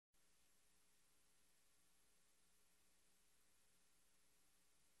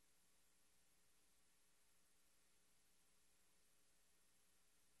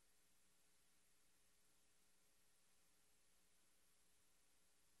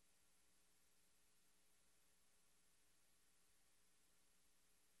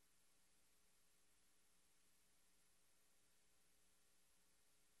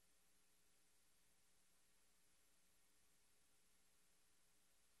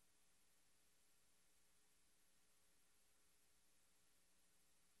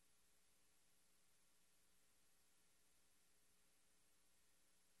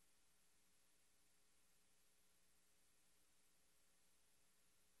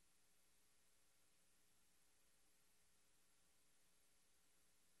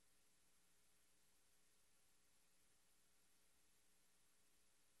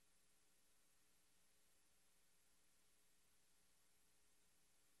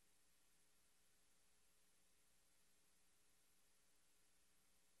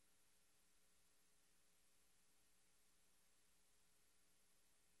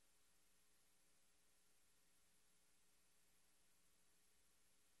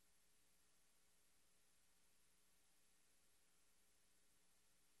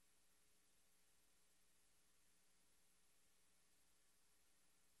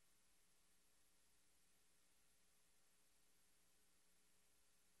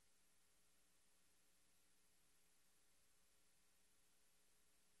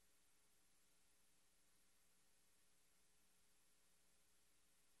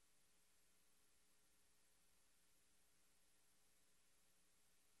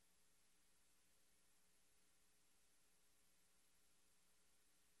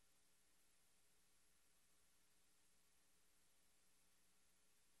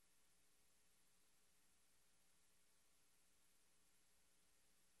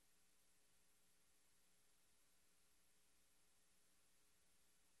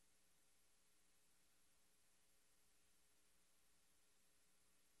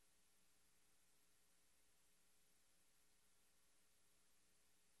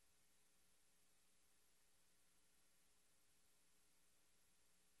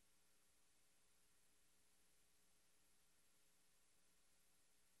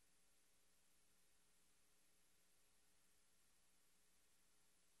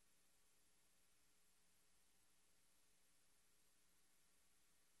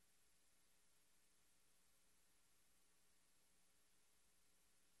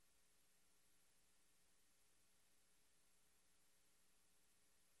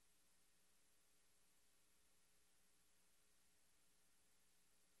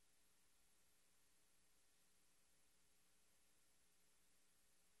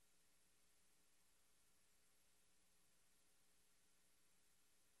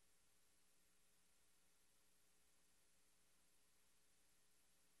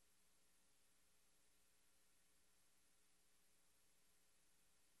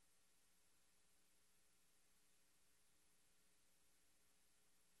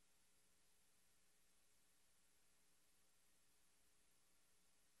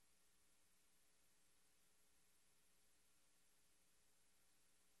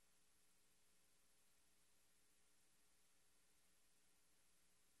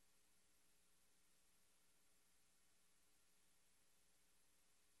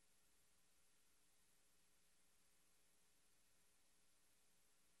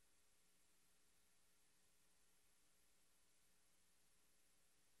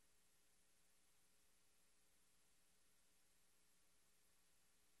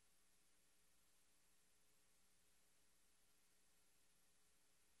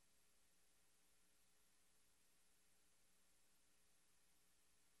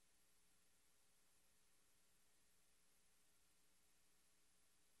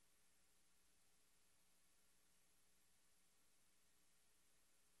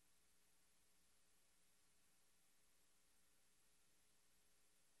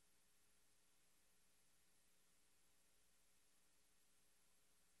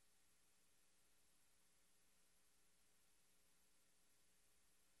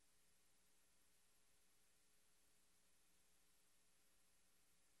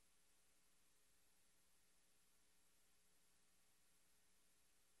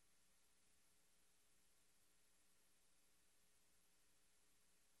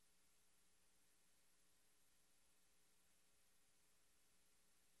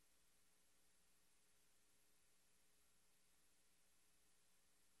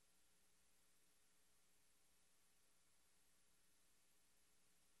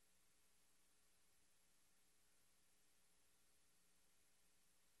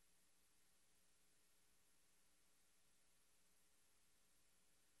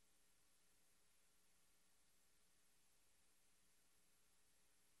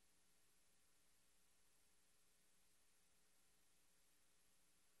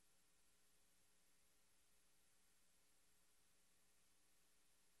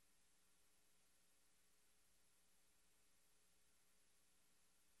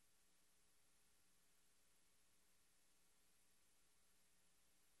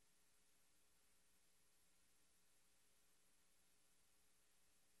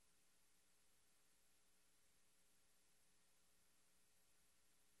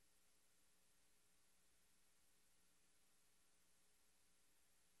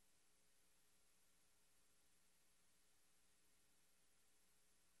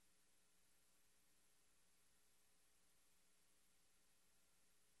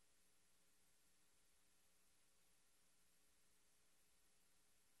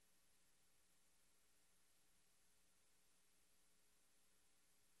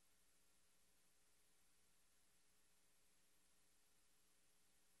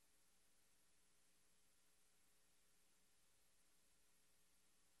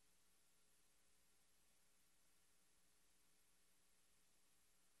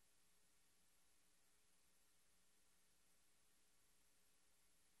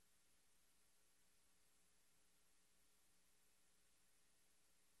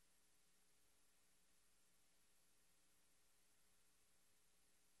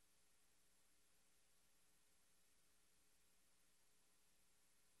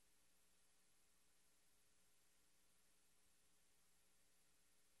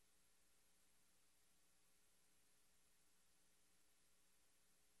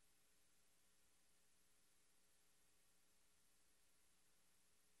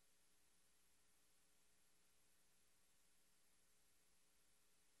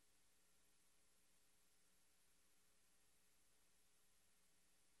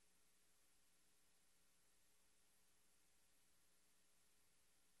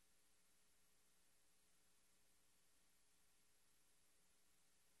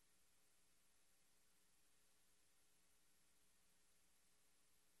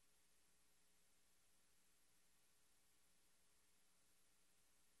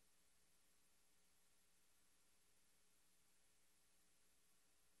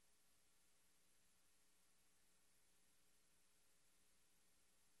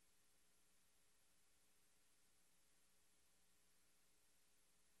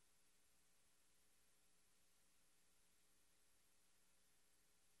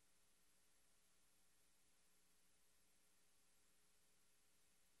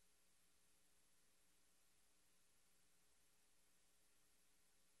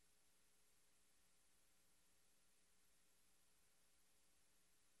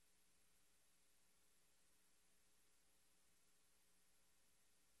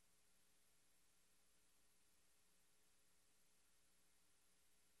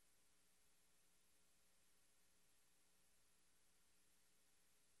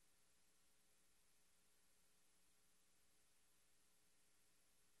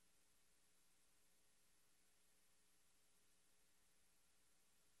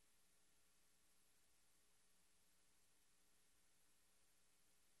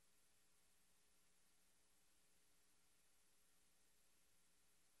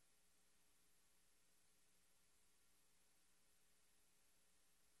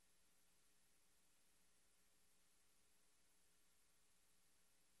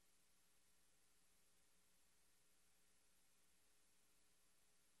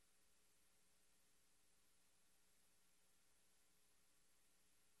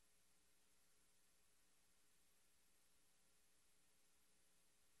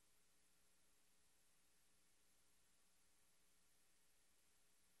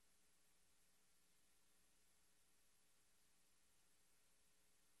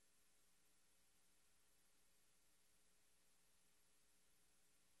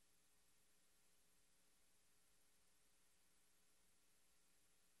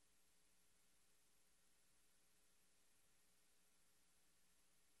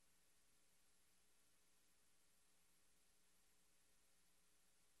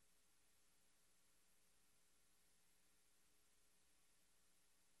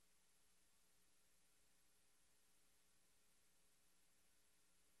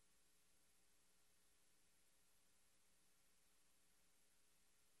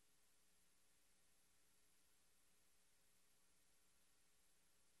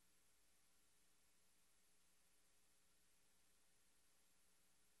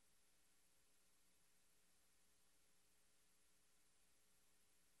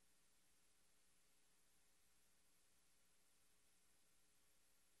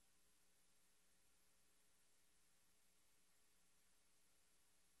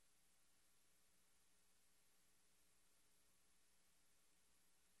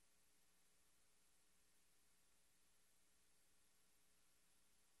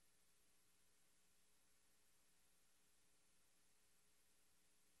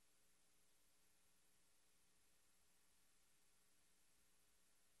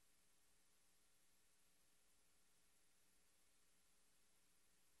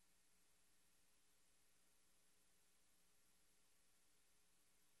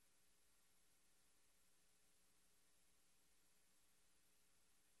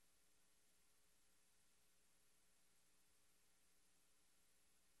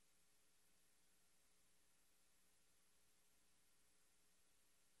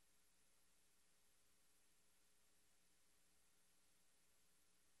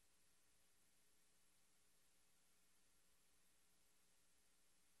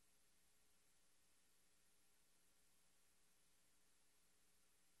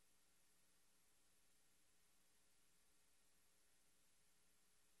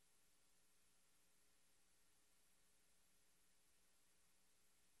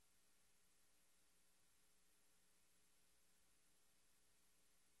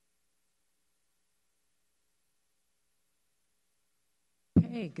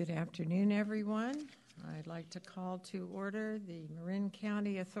Okay, good afternoon, everyone. I'd like to call to order the Marin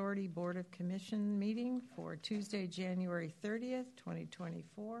County Authority Board of Commission meeting for Tuesday, January 30th,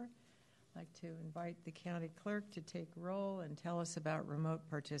 2024. I'd like to invite the county clerk to take roll and tell us about remote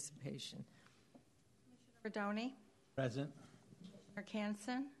participation. Commissioner Rodoni. Present. Commissioner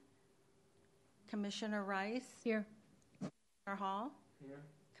Kansen. Commissioner Rice. Here. Commissioner Hall. Here.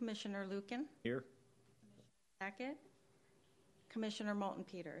 Commissioner Lucan. Here. Sackett. Commissioner Moulton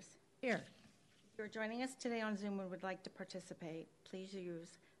Peters. Here. If you're joining us today on Zoom and would like to participate, please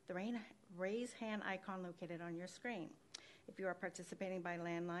use the raise hand icon located on your screen. If you are participating by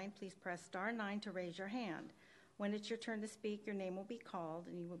landline, please press *9 to raise your hand. When it's your turn to speak, your name will be called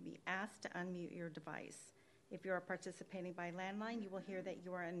and you will be asked to unmute your device. If you are participating by landline, you will hear that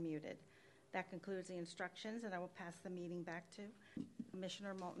you are unmuted. That concludes the instructions, and I will pass the meeting back to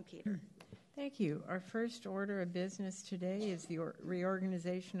Commissioner Moulton Peters. Thank you. Our first order of business today is the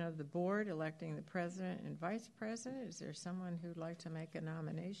reorganization of the board, electing the president and vice president. Is there someone who'd like to make a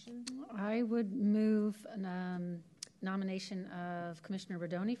nomination? I would move nomination of Commissioner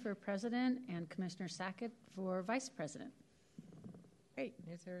Rodoni for president and Commissioner Sackett for vice president. Great.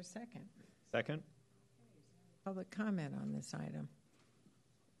 Is there a second? Second. Public comment on this item.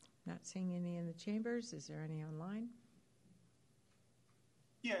 Not seeing any in the chambers. Is there any online?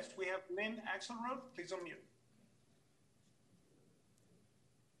 Yes, we have Lynn Axelrod. Please unmute.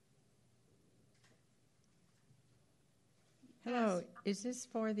 Hello. Yes. Is this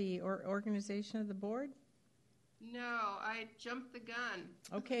for the organization of the board? No, I jumped the gun.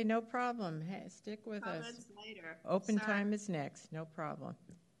 Okay, no problem. Hey, stick with us. Comments later. Open Sorry. time is next. No problem.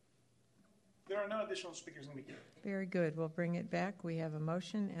 There are no additional speakers in the queue. Very good. We'll bring it back. We have a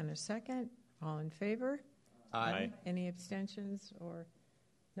motion and a second. All in favor? Aye. Any abstentions or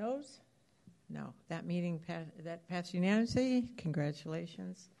noes? No. That meeting that passed unanimously.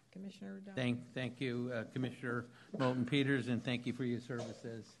 Congratulations, Commissioner Rodoni. Thank you, Commissioner Moulton Peters, and thank you for your service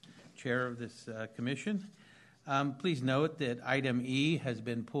as chair of this commission. Please note that item E has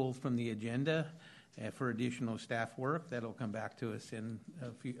been pulled from the agenda for additional staff work. That'll come back to us in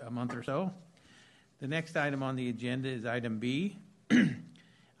a month or so. The next item on the agenda is item B.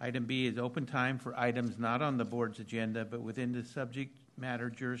 Item B is open time for items not on the board's agenda but within the subject matter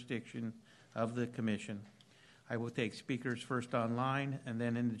jurisdiction of the commission. I will take speakers first online and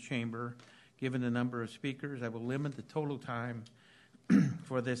then in the chamber. Given the number of speakers, I will limit the total time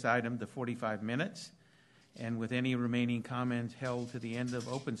for this item to 45 minutes, and with any remaining comments held to the end of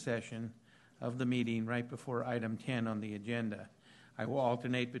open session of the meeting right before item 10 on the agenda. I will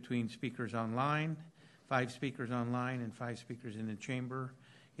alternate between speakers online, 5 speakers online, and 5 speakers in the chamber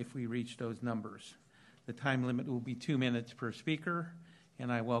if we reach those numbers. The time limit will be 2 minutes per speaker,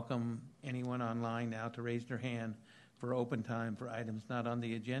 and I welcome anyone online now to raise their hand for open time for items not on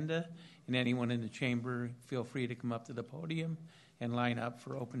the agenda. And anyone in the chamber, feel free to come up to the podium and line up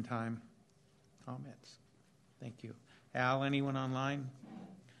for open time comments. Thank you. Al, anyone online?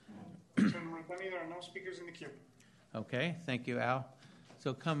 Senator Montani, there are no speakers in the queue. Okay, thank you, Al.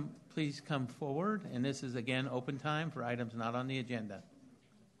 So please come forward, and this is again open time for items not on the agenda.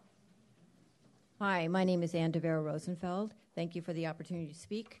 Hi, my name is Ann DeVera Rosenfeld. Thank you for the opportunity to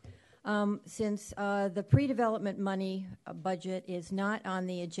speak. Since the pre-development money budget is not on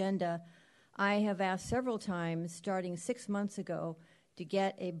the agenda, I have asked several times, starting 6 months ago, to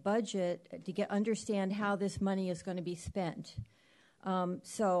get a budget, to understand how this money is going to be spent.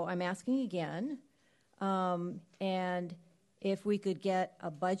 So I'm asking again, and if we could get a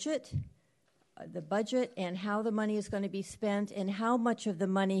budget, the budget and how the money is going to be spent and how much of the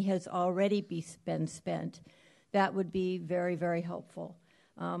money has already been spent, that would be very, very helpful.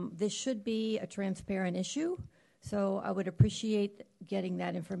 This should be a transparent issue, so I would appreciate getting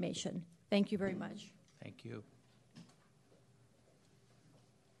that information. Thank you very much. Thank you.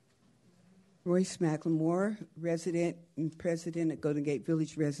 Royce McLemore, resident and president at Golden Gate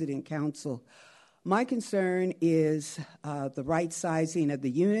Village Resident Council. My concern is the right sizing of the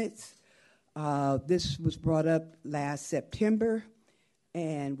units. This was brought up last September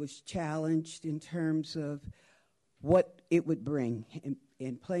and was challenged in terms of what it would bring.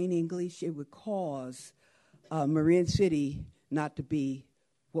 In plain English, it would cause Marin City not to be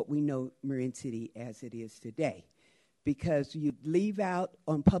what we know Marin City as it is today. Because you leave out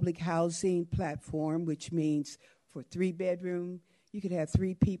on public housing platform, which means for 3-bedroom, you could have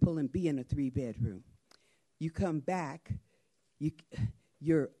 3 people and be in a 3-bedroom. You come back,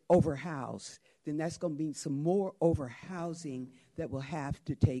 you're overhoused. Then that's going to be some more overhousing that will have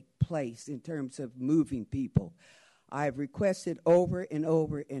to take place in terms of moving people. I've requested over and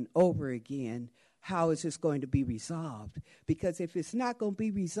over and over again how is this going to be resolved? Because if it's not going to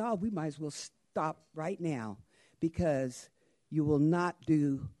be resolved, we might as well stop right now, because you will not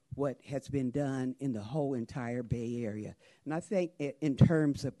do what has been done in the whole entire Bay Area. And I think in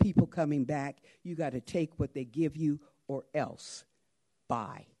terms of people coming back, you got to take what they give you or else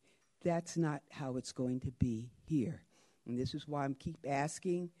buy. That's not how it's going to be here. And this is why I'm keep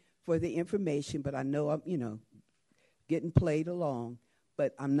asking for the information, but I know I'm, getting played along,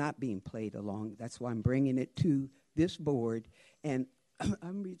 but I'm not being played along. That's why I'm bringing it to this board. And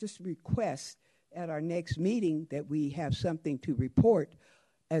I'm just request at our next meeting that we have something to report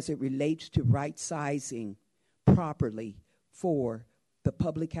as it relates to right-sizing properly for the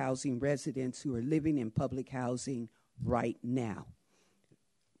public housing residents who are living in public housing right now,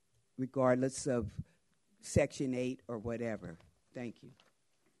 regardless of Section 8 or whatever. Thank you.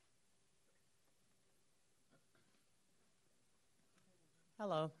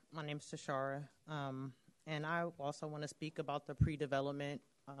 Hello, my name is Tashara, and I also want to speak about the pre-development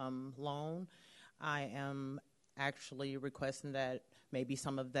loan. I am actually requesting that maybe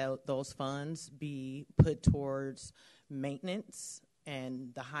some of those funds be put towards maintenance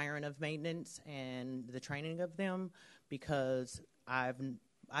and the hiring of maintenance and the training of them, because I've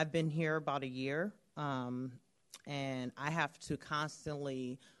been here about a year, and I have to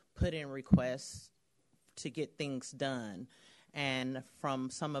constantly put in requests to get things done. And from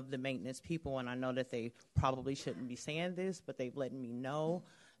some of the maintenance people, and I know that they probably shouldn't be saying this, but they've let me know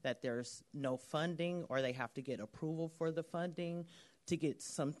that there's no funding, or they have to get approval for the funding to get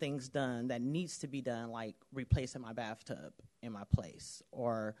some things done that needs to be done, like replacing my bathtub in my place,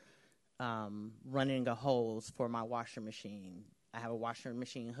 or running a hose for my washing machine. I have a washing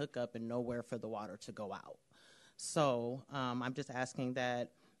machine hookup and nowhere for the water to go out. So I'm just asking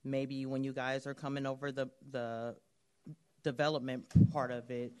that maybe when you guys are coming over the development part of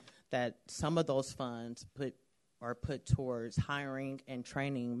it, that some of those funds are put towards hiring and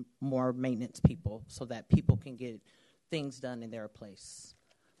training more maintenance people so that people can get things done in their place.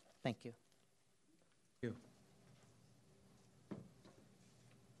 Thank you. Thank you.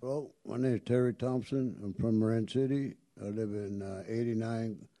 Hello, my name is Terry Thompson. I'm from Marin City. I live in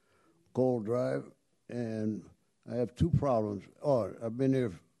 89 Cole Drive, and I have two problems. I've been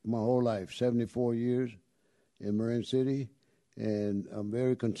here my whole life, 74 years in Marin City, and I'm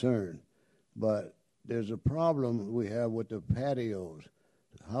very concerned. But there's a problem we have with the patios.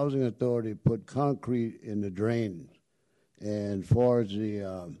 The Housing Authority put concrete in the drains, and as far as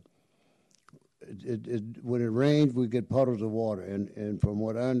the when it rains, we get puddles of water, and from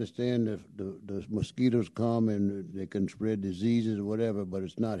what I understand, the mosquitoes come and they can spread diseases or whatever, but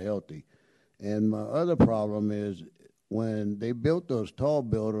it's not healthy. And my other problem is when they built those tall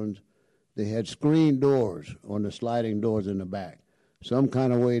buildings, they had screen doors on the sliding doors in the back. Some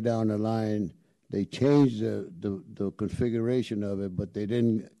kind of way down the line, they changed the configuration of it, but they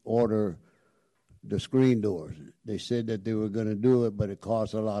didn't order the screen doors. They said that they were going to do it, but it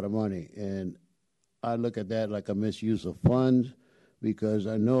cost a lot of money. And I look at that like a misuse of funds, because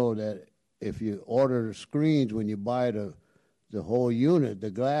I know that if you order the screens when you buy the whole unit,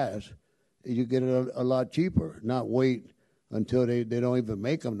 the glass, you get it a lot cheaper, not wait until they don't even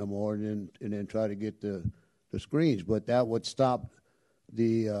make them no more and then try to get the screens. But that would stop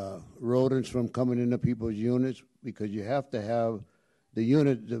the rodents from coming into people's units, because you have to have the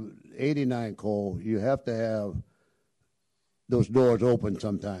unit, the 89 Cole, you have to have those doors open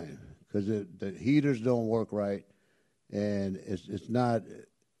sometime, because the heaters don't work right, and it's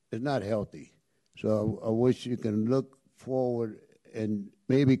not healthy. So I wish you can look forward and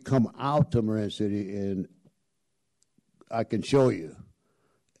maybe come out to Marin City, and I can show you,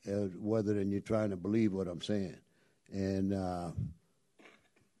 whether than you're trying to believe what I'm saying, and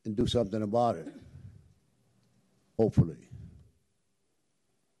do something about it. Hopefully.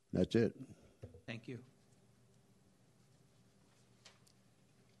 That's it. Thank you.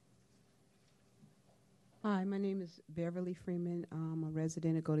 Hi, my name is Beverly Freeman. I'm a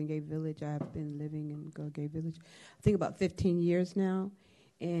resident of Golden Gate Village. I've been living in Golden Gate Village, I think about 15 years now.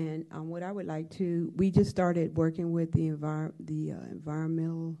 And what I would like to, we just started working with the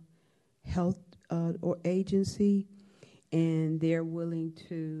environmental health agency, and they're willing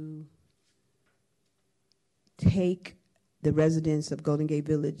to take the residents of Golden Gate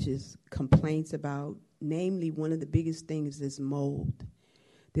Village's complaints about, namely, one of the biggest things is mold.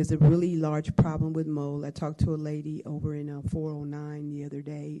 There's a really large problem with mold. I talked to a lady over in 409 the other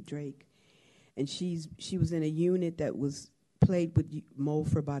day, Drake, and she was in a unit that was plagued with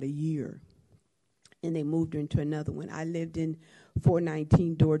mold for about a year, and they moved her into another one. I lived in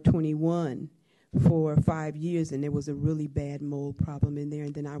 419 Door 21 for 5 years, and there was a really bad mold problem in there,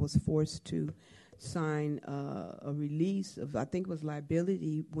 and then I was forced to sign a release of, I think it was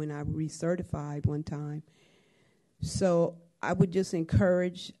liability when I recertified one time. So I would just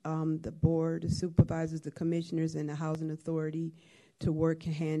encourage the board, the supervisors, the commissioners, and the housing authority to work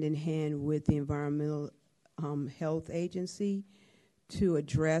hand in hand with the environmental health agency to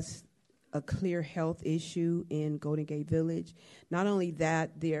address a clear health issue in Golden Gate Village. Not only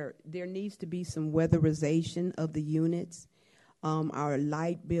that, there needs to be some weatherization of the units. Our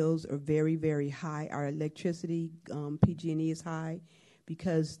light bills are very, very high. Our electricity, PG&E is high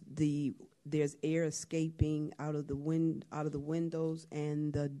because there's air escaping out of the windows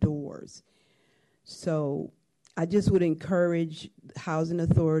and the doors. So I just would encourage Housing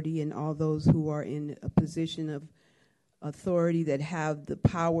Authority and all those who are in a position of authority that have the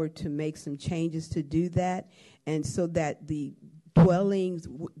power to make some changes to do that, and so that the dwellings,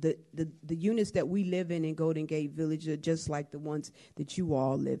 the units that we live in Golden Gate Village are just like the ones that you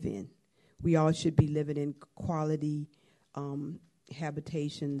all live in. We all should be living in quality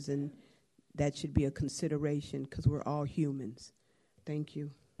habitations, and that should be a consideration because we're all humans. Thank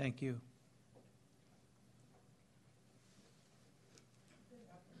you. Thank you.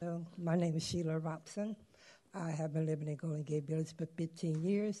 Hello, my name is Sheila Robson. I have been living in Golden Gate Village for 15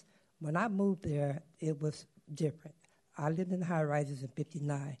 years. When I moved there, it was different. I lived in high rises in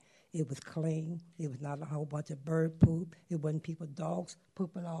 59. It was clean. It was not a whole bunch of bird poop. It wasn't people's dogs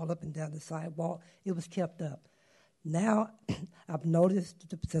pooping all up and down the sidewalk. It was kept up. Now, I've noticed,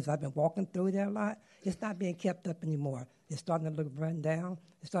 since I've been walking through there a lot, it's not being kept up anymore. It's starting to look run down.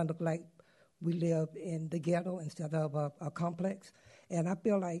 It's starting to look like we live in the ghetto instead of a complex. And I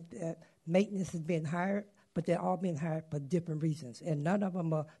feel like that maintenance is being hired, but they're all being hired for different reasons. And none of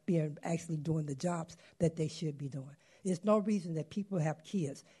them are being actually doing the jobs that they should be doing. There's no reason that people have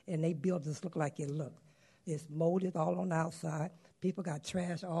kids and they buildings look like it look. It's molded all on the outside. People got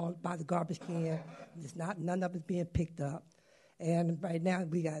trash all by the garbage can. None of it's being picked up. And right now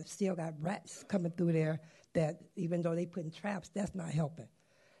we still got rats coming through there that even though they putting traps, that's not helping.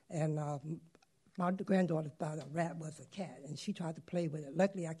 And my granddaughter thought a rat was a cat, and she tried to play with it.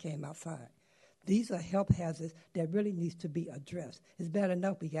 Luckily, I came outside. These are health hazards that really needs to be addressed. It's bad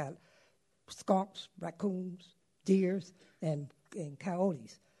enough we got skunks, raccoons, deers, and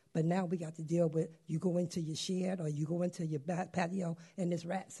coyotes. But now we got to deal with, you go into your shed or you go into your patio and there's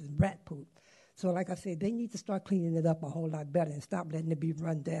rats and rat poop. So like I said, they need to start cleaning it up a whole lot better and stop letting it be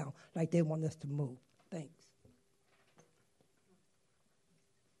run down like they want us to move. Thanks.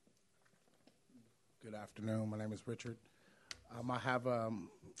 Good afternoon. My name is Richard. I have,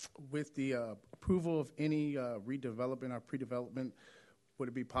 with the approval of any redevelopment or pre-development, would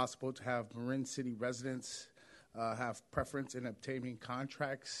it be possible to have Marin City residents have preference in obtaining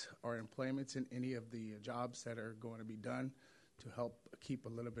contracts or employments in any of the jobs that are going to be done to help keep a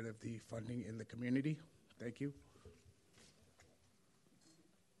little bit of the funding in the community? Thank you.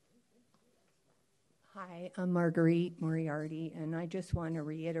 Hi, I'm Marguerite Moriarty, and I just want to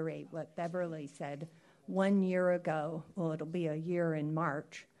reiterate what Beverly said. 1 year ago, well, it'll be a year in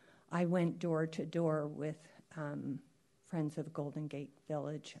March, I went door to door with Friends of Golden Gate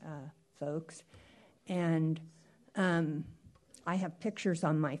Village folks, and I have pictures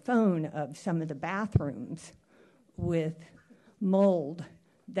on my phone of some of the bathrooms with mold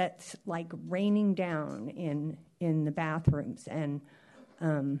that's like raining down in the bathrooms, and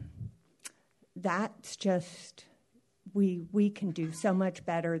that's just, we can do so much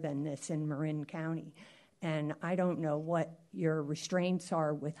better than this in Marin County. And I don't know what your restraints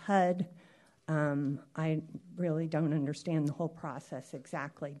are with HUD. I really don't understand the whole process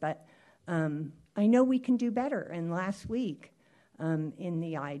exactly, but I know we can do better. And last week in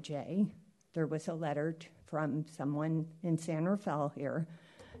the IJ, there was a letter from someone in San Rafael here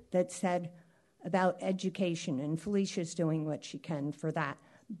that said about education, and Felicia's doing what she can for that.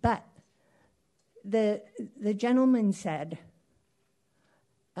 But the gentleman said,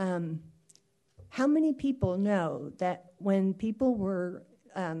 how many people know that when people were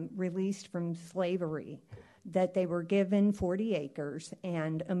released from slavery, that they were given 40 acres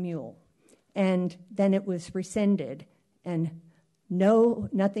and a mule, and then it was rescinded, and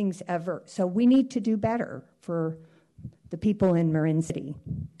nothing's ever. So we need to do better for the people in Marin City.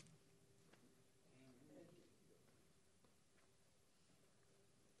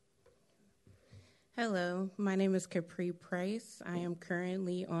 Hello, my name is Capri Price. I am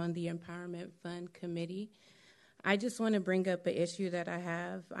currently on the Empowerment Fund Committee. I just want to bring up an issue that I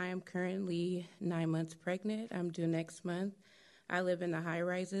have. I am currently 9 months pregnant. I'm due next month. I live in the high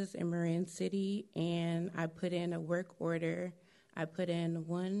rises in Marin City, and I put in a work order. I put in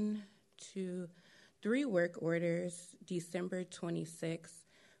 1, 2, 3 work orders December 26th.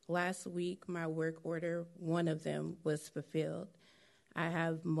 last week, my work order, one of them was fulfilled. I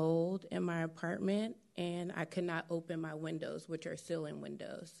have mold in my apartment, and I could not open my windows, which are ceiling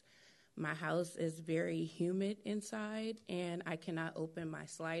windows. My house is very humid inside, and I cannot open my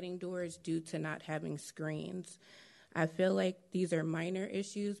sliding doors due to not having screens. I feel like these are minor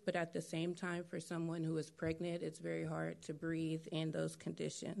issues, but at the same time, for someone who is pregnant, it's very hard to breathe in those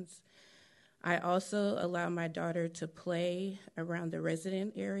conditions. I also allow my daughter to play around the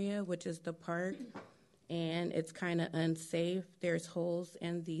resident area, which is the park, and it's kind of unsafe. There's holes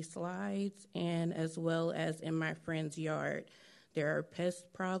in the slides, and as well as in my friend's yard. There are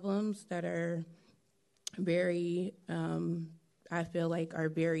pest problems that are very, I feel like, are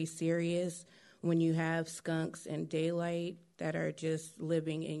very serious when you have skunks in daylight that are just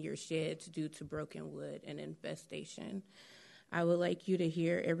living in your sheds due to broken wood and infestation. I would like you to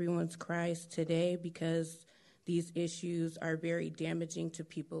hear everyone's cries today because these issues are very damaging to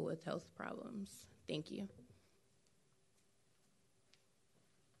people with health problems. Thank you.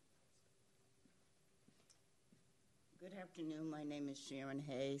 Good afternoon. My name is Sharon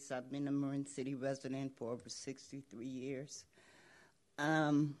Hayes. I've been a Marin City resident for over 63 years.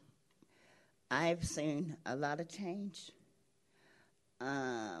 I've seen a lot of change,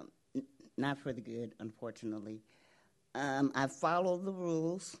 not for the good, unfortunately. I follow the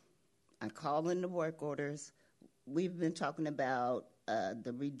rules. I call in the work orders. We've been talking about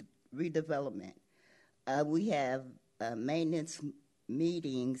the redevelopment. We have maintenance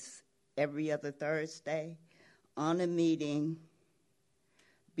meetings every other Thursday. On a meeting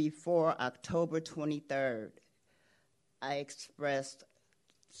before October 23rd, I expressed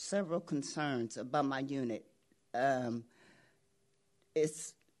several concerns about my unit.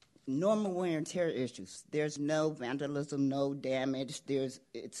 It's normal wear and tear issues. There's no vandalism, no damage.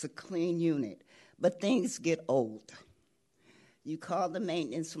 It's a clean unit, but things get old. You call the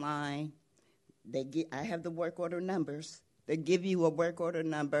maintenance line. I have the work order numbers. They give you a work order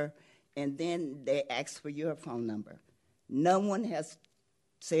number, and then they ask for your phone number. No one has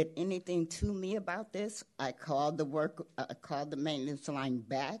said anything to me about this. I called the maintenance line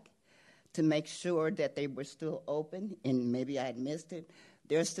back to make sure that they were still open, and maybe I had missed it.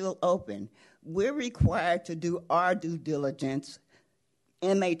 They're still open. We're required to do our due diligence.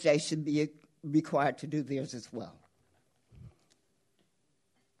 MHA should be required to do theirs as well.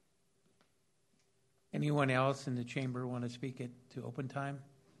 Anyone else in the chamber want to speak to open time?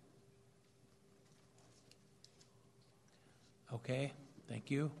 Okay, thank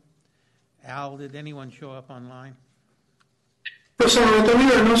you. Al, did anyone show up online? There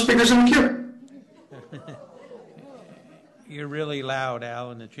are no speakers in the queue. You're really loud,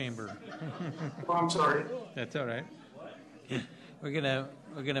 Al, in the chamber. Oh, I'm sorry. That's all right. We're gonna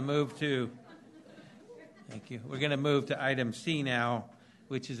move to. Thank you. We're gonna move to item C now,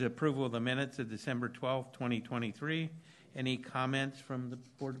 which is approval of the minutes of December 12th, 2023. Any comments from the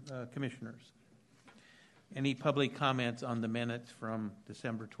Board Commissioners? Any public comments on the minutes from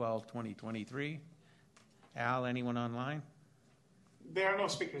December 12th, 2023? Al, anyone online? There are no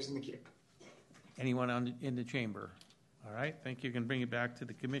speakers in the queue. Anyone in the chamber? All right, thank you. You can bring it back to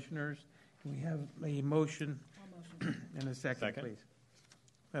the commissioners. We have a motion and a second, please.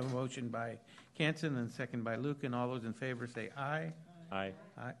 We have a motion by Canson and a second by Luke, and all those in favor say aye. Aye.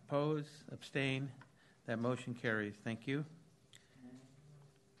 Aye. Oppose, abstain. That motion carries. Thank you.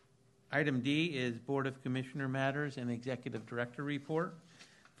 Item D is Board of Commissioner matters and Executive Director report.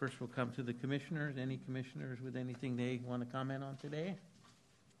 First, we'll come to the commissioners. Any commissioners with anything they want to comment on today?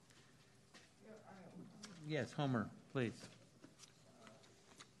 Yes, Homer, please.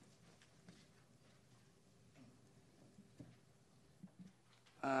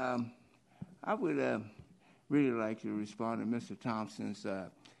 I would really like to respond to Mr. Thompson's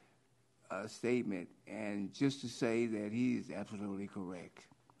statement, and just to say that he is absolutely correct.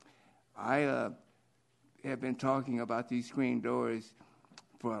 I have been talking about these screen doors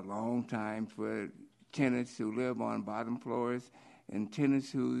for a long time for tenants who live on bottom floors and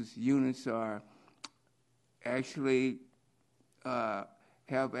tenants whose units are actually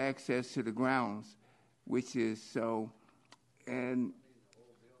have access to the grounds, which is so. And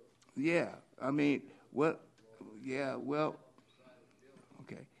yeah, I mean, well, yeah, well,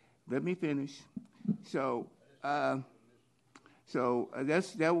 okay. Let me finish. So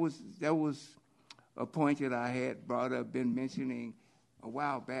that was a point that I had been mentioning a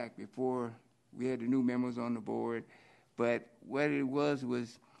while back before we had the new members on the board. But what it was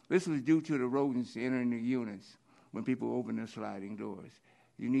this was due to the rodents entering the units when people open their sliding doors.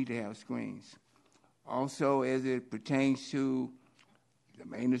 You need to have screens. Also, as it pertains to the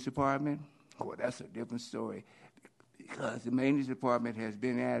maintenance department, well, that's a different story. because the maintenance department has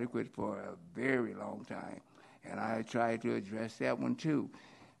been inadequate for a very long time, and I tried to address that one too.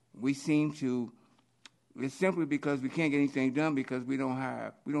 We seem to, it's simply because we can't get anything done because we don't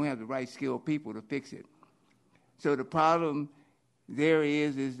have the right skilled people to fix it. So the problem there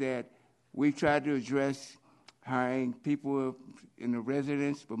is that we've tried to address hiring people in the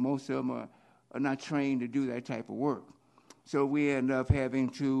residence, but most of them are not trained to do that type of work. So we end up having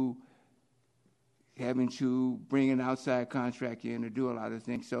to bring an outside contractor in to do a lot of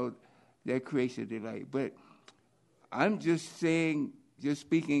things. So that creates a delay. But I'm just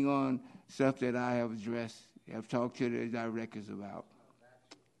speaking on stuff that I have addressed, have talked to the directors about.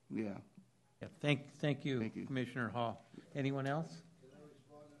 Yeah. Thank you, Commissioner Hall. Anyone else?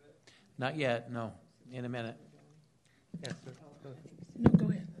 Not yet, no. In a minute. Yes, sir. No, go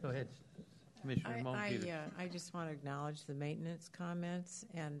ahead. Go ahead, Commissioner Moulton-Peters. I just want to acknowledge the maintenance comments,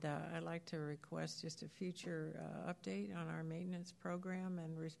 and I'd like to request just a future update on our maintenance program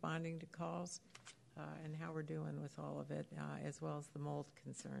and responding to calls and how we're doing with all of it, as well as the mold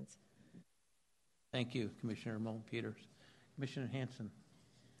concerns. Thank you, Commissioner Moulton-Peters. Commissioner Hanson.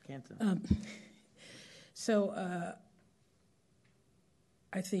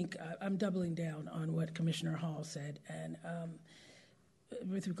 I think I'm doubling down on what Commissioner Hall said, and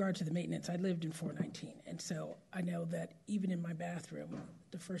with regard to the maintenance, I lived in 419, and so I know that even in my bathroom,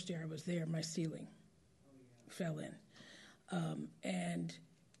 the first year I was there, my ceiling fell in. And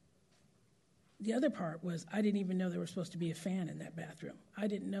the other part was I didn't even know there was supposed to be a fan in that bathroom. I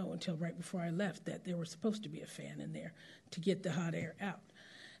didn't know until right before I left that there was supposed to be a fan in there to get the hot air out.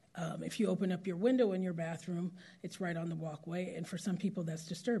 If you open up your window in your bathroom, it's right on the walkway, and for some people that's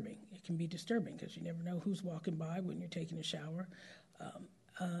disturbing. It can be disturbing because you never know who's walking by when you're taking a shower.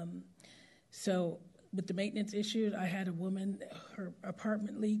 So with the maintenance issue, I had a woman, her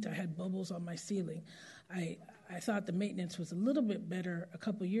apartment leaked. I had bubbles on my ceiling. I thought the maintenance was a little bit better a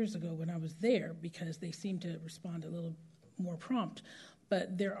couple years ago when I was there because they seemed to respond a little more prompt.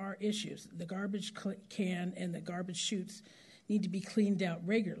 But there are issues. The garbage can and the garbage chutes need to be cleaned out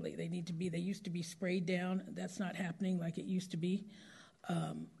regularly. They used to be sprayed down. That's not happening like it used to be.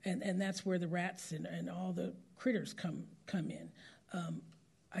 And that's where the rats and all the critters come in.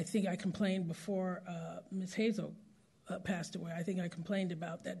 I think I complained before Ms. Hazel passed away. I think I complained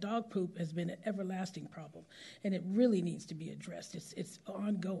about that dog poop has been an everlasting problem, and it really needs to be addressed. It's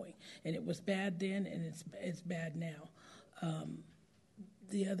ongoing, and it was bad then, and it's bad now.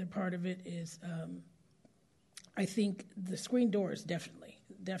 The other part of it is I think the screen doors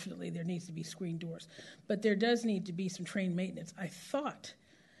definitely there needs to be screen doors, but there does need to be some trained maintenance. I thought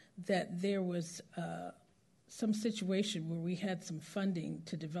that there was some situation where we had some funding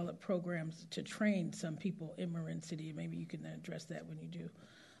to develop programs to train some people in Marin City. Maybe you can address that when you do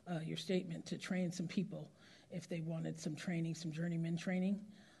your statement, to train some people if they wanted some training, some journeyman training.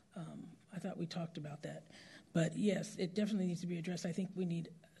 I thought we talked about that. But yes, it definitely needs to be addressed. I think we need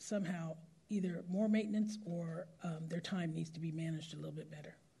somehow either more maintenance or their time needs to be managed a little bit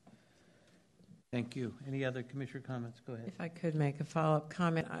better. Thank you. Any other commissioner comments? Go ahead. If I could make a follow-up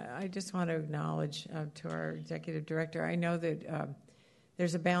comment, I just want to acknowledge to our executive director, I know that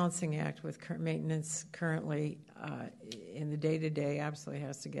there's a balancing act with maintenance currently in the day-to-day, absolutely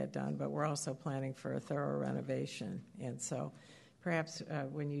has to get done, but we're also planning for a thorough renovation. And so perhaps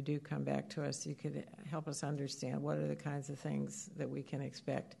when you do come back to us, you could help us understand what are the kinds of things that we can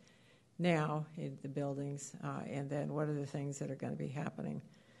expect now in the buildings, and then what are the things that are going to be happening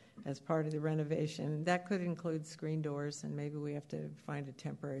as part of the renovation. That could include screen doors, and maybe we have to find a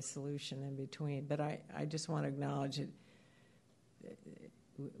temporary solution in between. But I just want to acknowledge it.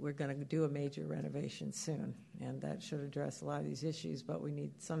 We're going to do a major renovation soon, and that should address a lot of these issues, but we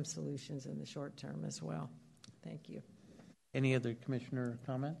need some solutions in the short term as well. Thank you. Any other commissioner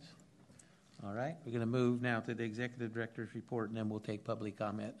comments? All right, we're going to move now to the executive director's report, and then we'll take public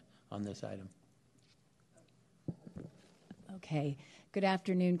comment on this item. Okay. Good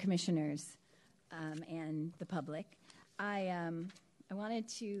afternoon, commissioners and the public. I wanted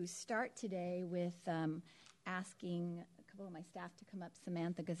to start today with asking a couple of my staff to come up,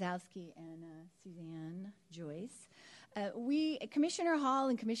 Samantha Gazowski and Suzanne Joyce. Commissioner Hall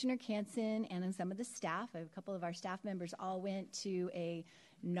and Commissioner Kansen and some of the staff, a couple of our staff members all went to a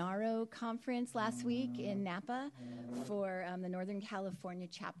NARO conference last week in Napa for the Northern California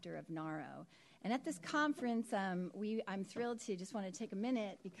chapter of NARO. And at this conference, I'm thrilled to just want to take a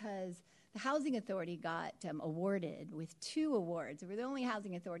minute because the Housing Authority got awarded with 2 awards. We're the only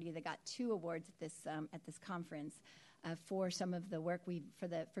housing authority that got 2 awards at this conference for some of the work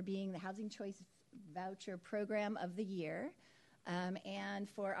for being the Housing Choice Voucher Program of the Year and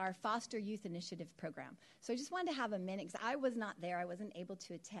for our Foster Youth Initiative program. So I just wanted to have a minute, because I was not there. I wasn't able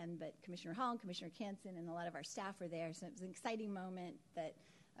to attend, but Commissioner Hall and Commissioner Canson and a lot of our staff were there. So it was an exciting moment that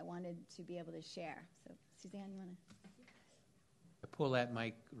I wanted to be able to share. So, Suzanne, you want to? Pull that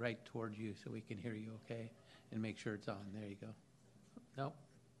mic right towards you so we can hear you, okay? And make sure it's on. There you go. No?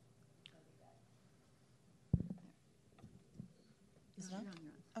 Is it on?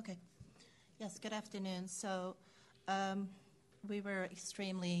 Okay. Yes, good afternoon. So we were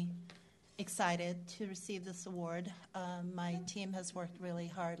extremely excited to receive this award. My team has worked really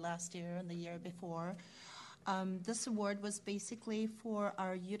hard last year and the year before. This award was basically for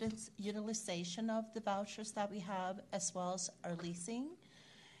our utilization of the vouchers that we have, as well as our leasing.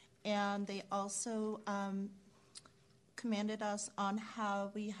 And they also commended us on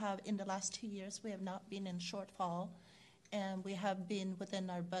how we have, in the last 2 years, we have not been in shortfall, and we have been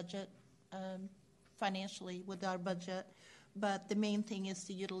within our budget, financially with our budget. But the main thing is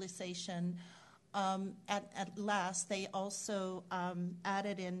the utilization. At last, they also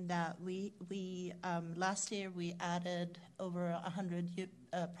added in that we last year we added over 100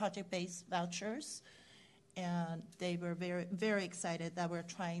 project-based vouchers, and they were very, very excited that we're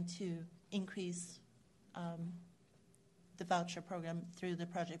trying to increase the voucher program through the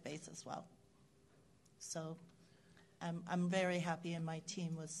project base as well. So I'm very happy, and my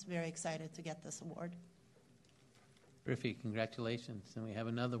team was very excited to get this award. Terrific. Congratulations. And we have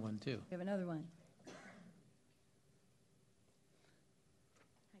another one, too. We have another one.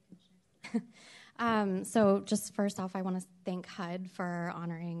 So just first off, I want to thank HUD for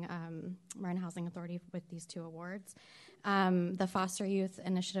honoring Marin Housing Authority with these 2 awards. The Foster Youth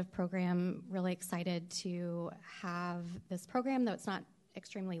Initiative program, really excited to have this program, though it's not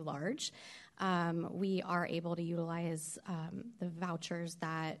extremely large. We are able to utilize the vouchers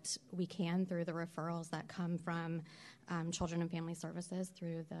that we can through the referrals that come from Children and Family Services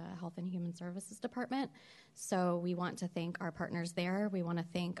through the Health and Human Services Department. So we want to thank our partners there. We want to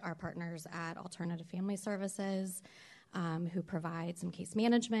thank our partners at Alternative Family Services, who provide some case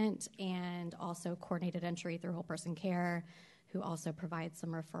management, and also coordinated entry through Whole Person Care, who also provides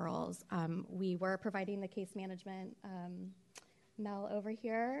some referrals. We were providing the case management. Mel over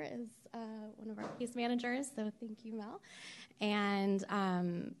here is one of our case managers, so thank you, Mel. And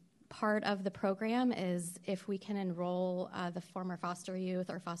part of the program is if we can enroll the former foster youth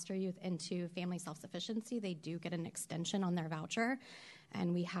or foster youth into family self-sufficiency, they do get an extension on their voucher.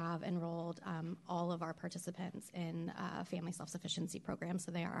 And we have enrolled all of our participants in family self-sufficiency programs,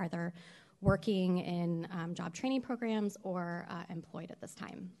 so they are either working in job training programs or employed at this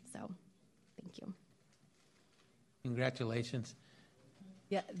time. So thank you. Congratulations.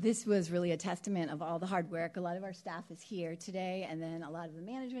 Yeah, this was really a testament of all the hard work. A lot of our staff is here today, and then a lot of the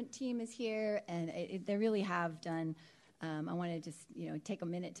management team is here, and they really have done. I want to just take a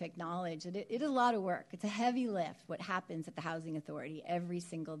minute to acknowledge that it is a lot of work. It's a heavy lift. What happens at the Housing Authority every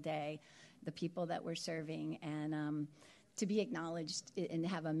single day, the people that we're serving, and to be acknowledged and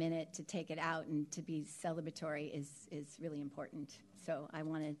have a minute to take it out and to be celebratory is really important. So I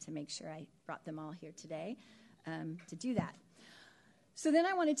wanted to make sure I brought them all here today to do that. So then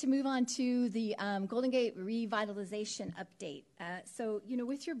I wanted to move on to the Golden Gate revitalization update. So,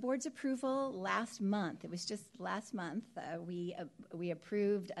 with your board's approval last month, it was just last month, we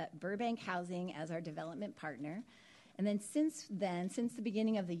approved Burbank Housing as our development partner. And then since the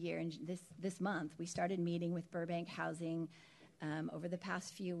beginning of the year, and this month, we started meeting with Burbank Housing over the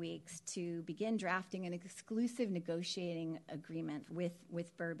past few weeks to begin drafting an exclusive negotiating agreement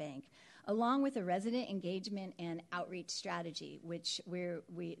with Burbank, along with a resident engagement and outreach strategy, which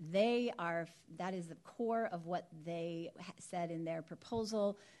that is the core of what they said in their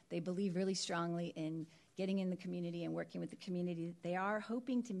proposal. They believe really strongly in getting in the community and working with the community. They are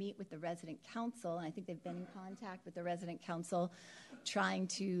hoping to meet with the resident council, and I think they've been in contact with the resident council trying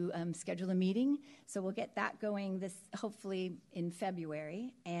to schedule a meeting. So we'll get that going hopefully in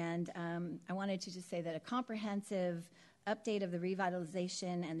February. And I wanted to just say that a comprehensive update of the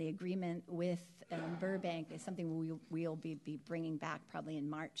revitalization and the agreement with Burbank is something we'll be bringing back probably in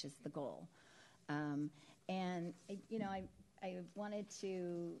March is the goal. And I wanted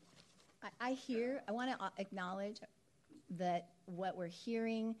to I want to acknowledge that what we're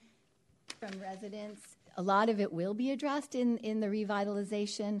hearing from residents, a lot of it will be addressed in the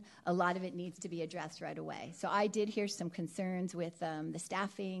revitalization. A lot of it needs to be addressed right away. So I did hear some concerns with the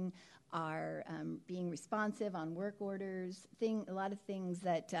staffing, are being responsive on work orders, a lot of things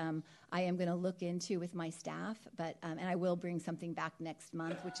that I am going to look into with my staff. But and I will bring something back next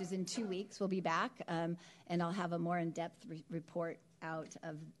month, which is in 2 weeks. We'll be back, and I'll have a more in-depth report out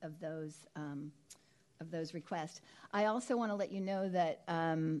of those those requests. I also want to let you know that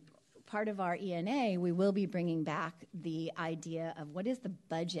part of our ENA, we will be bringing back the idea of what is the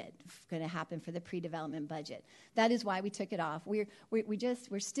budget going to happen for the pre-development budget. That is why we took it off. We're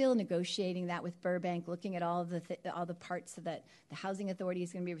still negotiating that with Burbank, looking at all the parts that the Housing Authority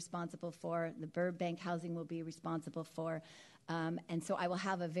is going to be responsible for, the Burbank Housing will be responsible for. And so I will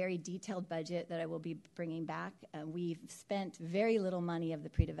have a very detailed budget that I will be bringing back. We've spent very little money of the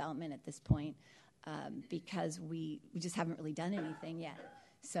pre-development at this point because we just haven't really done anything yet.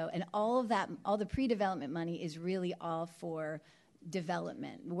 So, and all the pre-development money is really all for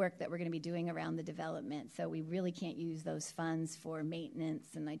development, work that we're going to be doing around the development. So we really can't use those funds for maintenance.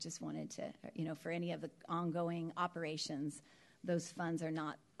 And I just wanted to, for any of the ongoing operations, those funds are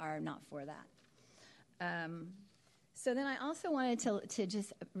not for that. So then I also wanted to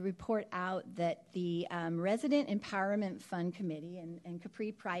just report out that the Resident Empowerment Fund Committee, and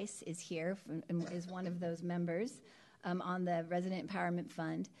Capri Price is here, is one of those members on the Resident Empowerment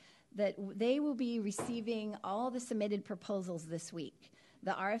Fund, that they will be receiving all the submitted proposals this week.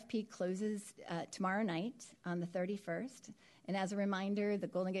 The RFP closes tomorrow night on the 31st. And as a reminder, the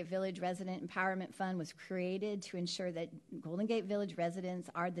Golden Gate Village Resident Empowerment Fund was created to ensure that Golden Gate Village residents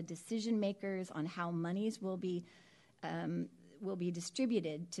are the decision makers on how monies will be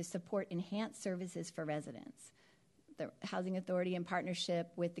distributed to support enhanced services for residents. The Housing Authority, in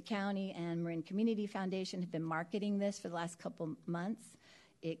partnership with the county and Marin Community Foundation, have been marketing this for the last couple months.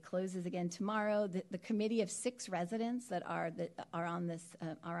 It closes again tomorrow. The committee of 6 residents that are on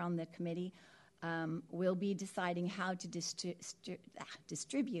the committee will be deciding how to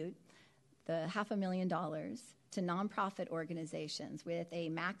distribute the $500,000 to nonprofit organizations with a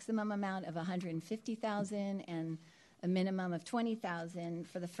maximum amount of $150,000 and a minimum of $20,000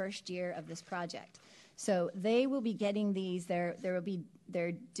 for the first year of this project. So they will be getting these. They're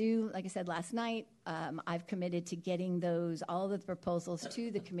due, like I said last night. I've committed to getting all of the proposals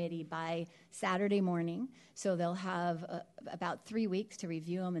to the committee by Saturday morning. So they'll have about 3 weeks to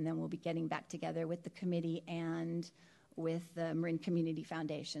review them, and then we'll be getting back together with the committee and with the Marin Community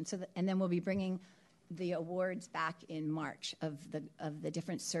Foundation. And then we'll be bringing the awards back in March of the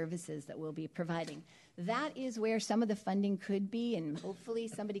different services that we'll be providing. That is where some of the funding could be, and hopefully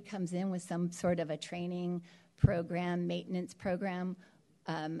somebody comes in with some sort of a training program, maintenance program,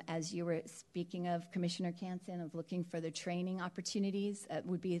 as you were speaking of, Commissioner Canson, of looking for the training opportunities.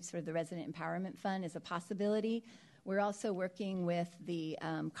 Would be sort of the Resident Empowerment Fund as a possibility. We're also working with the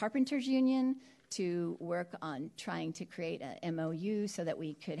Carpenters Union to work on trying to create a MOU so that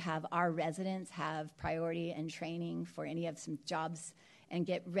we could have our residents have priority and training for any of some jobs and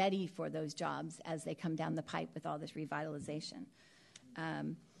get ready for those jobs as they come down the pipe with all this revitalization.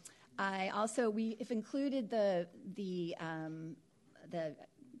 We've included the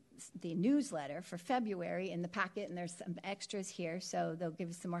newsletter for February in the packet, and there's some extras here, so they'll give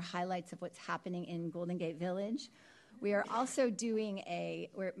you some more highlights of what's happening in Golden Gate Village. We are also doing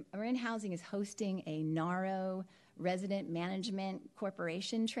Marin Housing is hosting a NARO Resident Management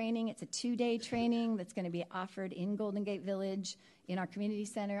Corporation training. It's a 2-day training that's going to be offered in Golden Gate Village in our community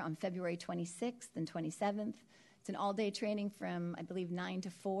center on February 26th and 27th. It's an all-day training from, I believe, 9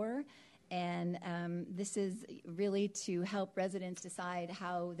 to 4. And this is really to help residents decide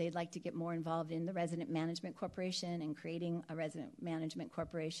how they'd like to get more involved in the Resident Management Corporation and creating a Resident Management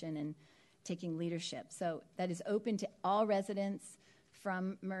Corporation and taking leadership. So that is open to all residents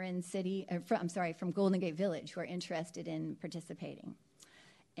from Marin City, from Golden Gate Village who are interested in participating.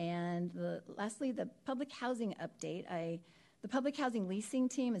 And lastly, the public housing update. The public housing leasing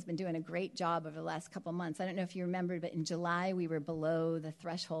team has been doing a great job over the last couple months. I don't know if you remember, but in July we were below the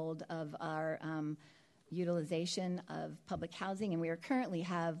threshold of our utilization of public housing, and we currently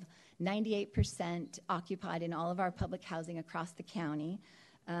have 98% occupied in all of our public housing across the county.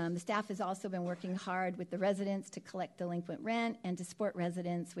 The staff has also been working hard with the residents to collect delinquent rent and to support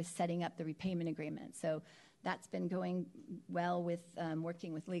residents with setting up the repayment agreement. So that's been going well with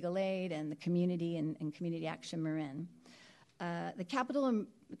working with Legal Aid and the community and Community Action Marin. The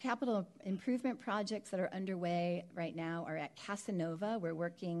capital improvement projects that are underway right now are at Casanova. We're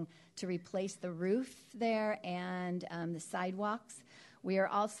working to replace the roof there and the sidewalks. We are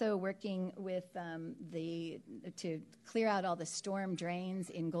also working with to clear out all the storm drains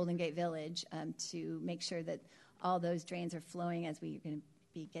in Golden Gate Village to make sure that all those drains are flowing as we're going to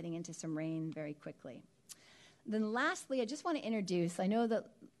be getting into some rain very quickly. Then lastly, I just want to introduce, I know that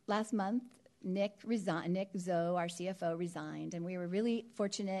last month Nick Zoe, our CFO, resigned, and we were really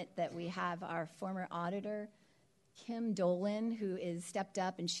fortunate that we have our former auditor, Kim Dolan, who is stepped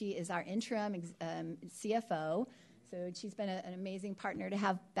up, and she is our interim CFO. So she's been an amazing partner to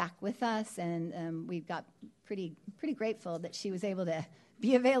have back with us, and we've got pretty grateful that she was able to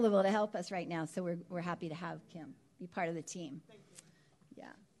be available to help us right now. So we're happy to have Kim be part of the team. Yeah.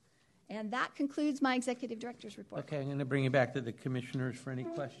 And that concludes my executive director's report. Okay, I'm going to bring you back to the commissioners for any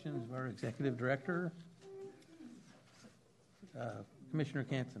questions of our executive director. Commissioner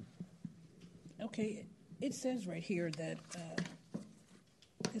Canson. Okay, it says right here that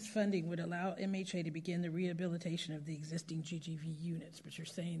this funding would allow MHA to begin the rehabilitation of the existing GGV units, but you're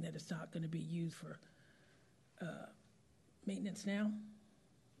saying that it's not going to be used for maintenance now?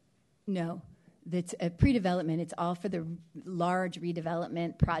 No, that's a pre-development. It's all for the large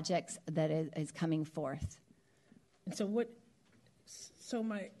redevelopment projects that is coming forth. And so what? So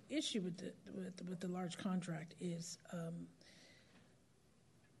my issue with the large contract is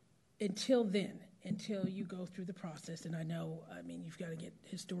until then, until you go through the process, and I mean, you've got to get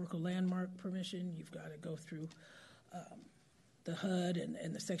historical landmark permission, you've got to go through the HUD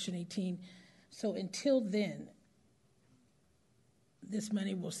and the Section 18. So until then, this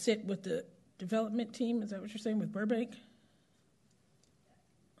money will sit with the development team. Is that what you're saying, with Burbank?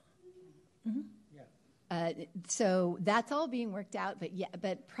 Mm-hmm. So that's all being worked out,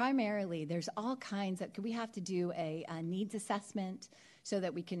 but primarily there's all kinds of, we have to do a needs assessment so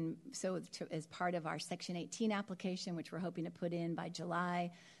that we can, as part of our Section 18 application, which we're hoping to put in by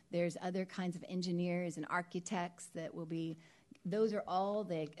July, there's other kinds of engineers and architects that will be, those are all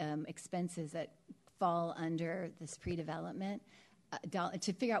the expenses that fall under this pre-development.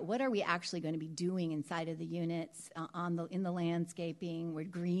 To figure out what are we actually going to be doing inside of the units in the landscaping. We're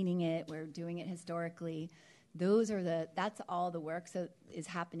greening it. We're doing it historically. That's all the work is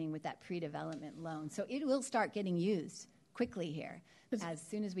happening with that pre-development loan. So it will start getting used quickly here as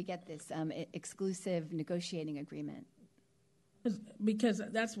soon as we get this exclusive negotiating agreement. Because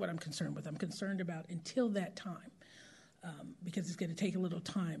that's what I'm concerned with. I'm concerned about until that time, because it's going to take a little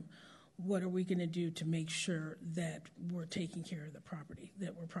time. What are we going to do to make sure that we're taking care of the property,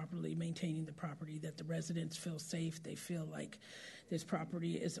 that we're properly maintaining the property, that the residents feel safe, they feel like this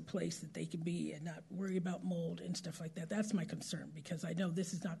property is a place that they can be and not worry about mold and stuff like that. That's my concern, because I know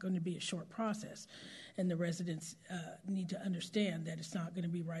this is not going to be a short process, and the residents need to understand that it's not going to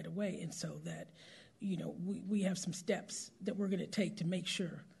be right away, and so that, we have some steps that we're going to take to make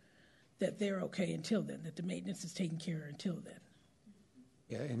sure that they're okay until then, that the maintenance is taken care of until then.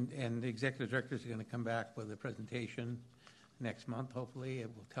 Yeah, and the executive director is going to come back with a presentation next month, hopefully. It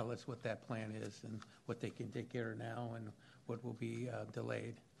will tell us what that plan is and what they can take care of now and what will be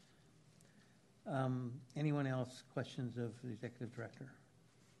delayed. Anyone else? Questions of the executive director?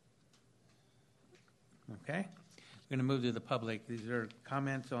 Okay. We're going to move to the public. These are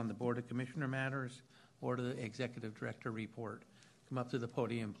comments on the Board of Commissioner matters or the executive director report. Come up to the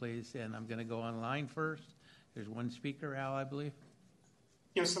podium, please, and I'm going to go online first. There's one speaker, Al, I believe.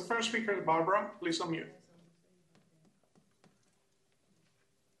 Yes, the first speaker is Barbara. Please unmute.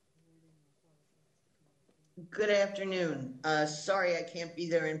 Good afternoon. Sorry I can't be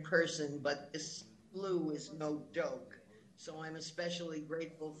there in person, but this flu is no joke. So I'm especially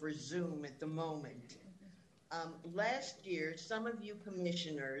grateful for Zoom at the moment. Last year, some of you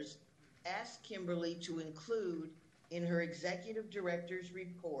commissioners asked Kimberly to include in her executive director's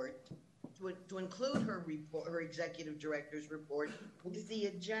report to include her executive director's report with the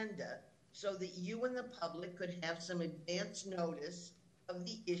agenda so that you and the public could have some advance notice of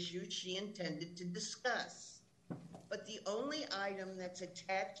the issues she intended to discuss. But the only item that's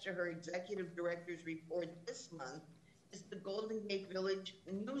attached to her executive director's report this month is the Golden Gate Village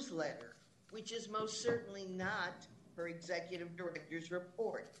newsletter, which is most certainly not her executive director's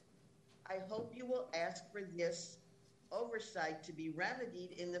report. I hope you will ask for this oversight to be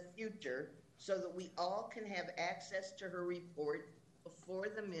remedied in the future so that we all can have access to her report before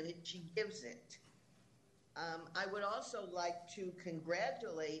the minute she gives it. I would also like to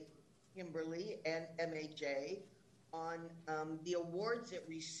congratulate Kimberly and MHA on the awards it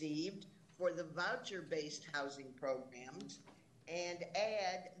received for the voucher-based housing programs, and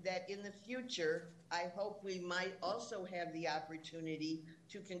add that in the future, I hope we might also have the opportunity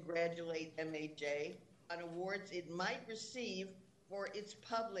to congratulate MHA on awards it might receive for its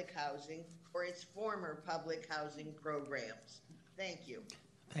public housing or its former public housing programs. Thank you.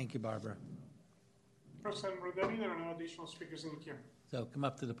 Thank you, Barbara. President Rodeni, there are no additional speakers in the queue. So come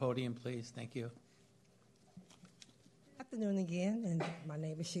up to the podium, please. Thank you. Good afternoon again, and my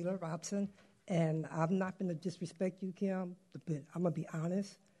name is Sheila Robson, and I'm not going to disrespect you, Kim, but I'm going to be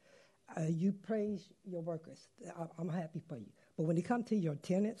honest. You praise your workers. I'm happy for you. But when it comes to your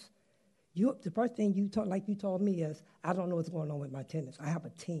tenants, the first thing you told me is, I don't know what's going on with my tenants. I have a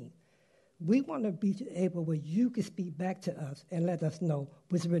team. We want to be able where you can speak back to us and let us know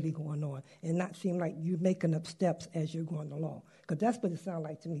what's really going on and not seem like you're making up steps as you're going along. Because that's what it sounds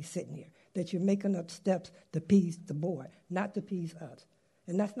like to me sitting here, that you're making up steps to appease the board, not to appease us.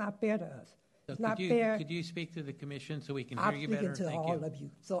 And that's not fair to us. So It's not fair. Could you speak to the commission so we can hear I'm you better? speaking to Thank all you. of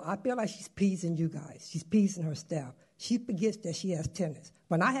you. So I feel like she's pleasing you guys. She's pleasing her staff. She forgets that she has tenants.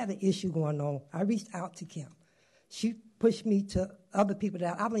 When I had an issue going on, I reached out to Kim. She pushed me to other people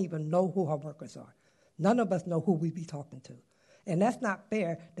that I don't even know who her workers are. None of us know who we be talking to. And that's not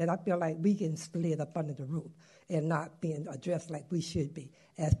fair that I feel like we getting slid up under the roof and not being addressed like we should be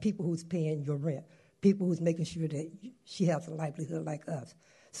as people who's paying your rent, people who's making sure that she has a livelihood like us.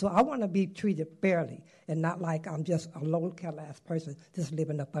 So I want to be treated fairly and not like I'm just a low-class person just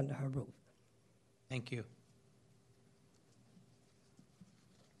living up under her roof. Thank you.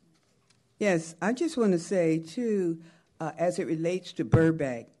 Yes, I just want to say, too, as it relates to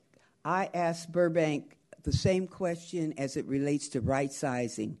Burbank, I asked Burbank the same question as it relates to right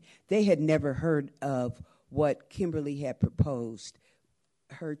sizing. They had never heard of what Kimberly had proposed,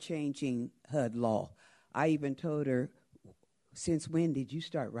 her changing HUD law. I even told her, since when did you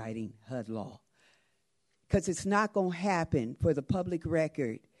start writing HUD law? Because it's not going to happen. For the public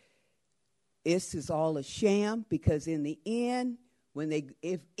record, this is all a sham, because in the end, when they,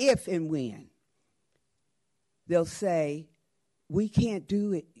 if and when, they'll say, we can't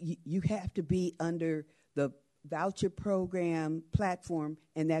do it. You have to be under the voucher program platform,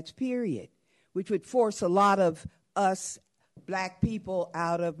 and that's period, which would force a lot of us black people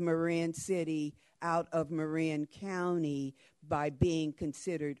out of Marin City, out of Marin County by being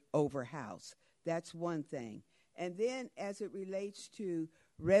considered overhoused. That's one thing. And then as it relates to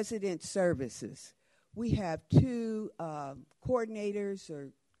resident services, we have two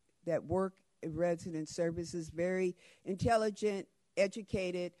coordinators that work in resident services, very intelligent,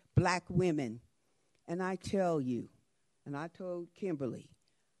 educated black women. And I tell you, and I told Kimberly,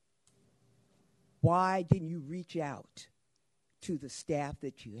 why didn't you reach out to the staff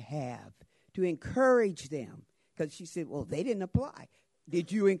that you have to encourage them? Because she said, well, they didn't apply.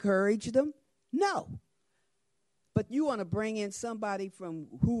 Did you encourage them? No. But you want to bring in somebody from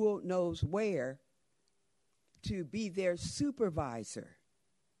who knows where to be their supervisor.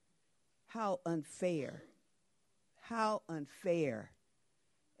 How unfair. How unfair.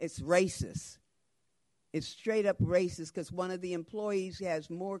 It's racist. It's straight up racist because one of the employees has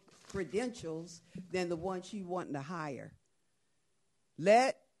more credentials than the one she wanting to hire.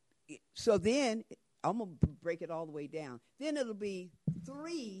 So then, I'm going to break it all the way down. Then it'll be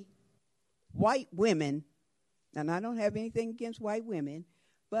 3 white women, and I don't have anything against white women,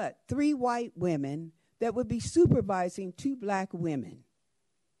 but 3 white women that would be supervising 2 black women.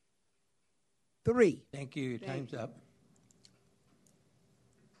 3. Thank you. Time's up.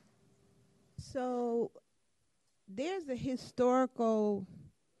 So there's a historical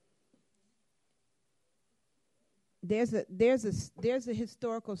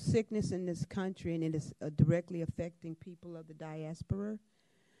historical sickness in this country, and it is directly affecting people of the diaspora.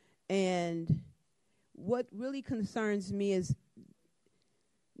 And what really concerns me is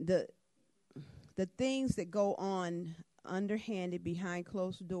the things that go on underhanded behind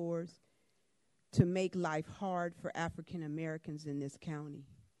closed doors to make life hard for African Americans in this county.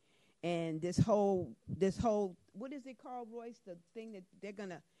 And this whole, what is it called, Royce? The thing that they're going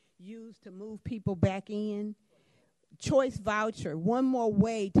to use to move people back in? Choice voucher, one more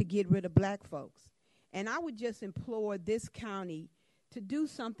way to get rid of black folks. And I would just implore this county to do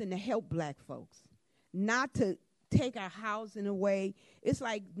something to help black folks, not to take our housing away. It's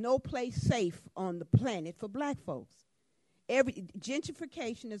like no place safe on the planet for black folks.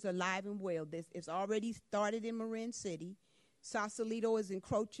 Gentrification is alive and well. It's already started in Marin City. Sausalito is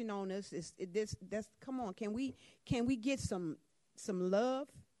encroaching on us. Come on, can we get some love?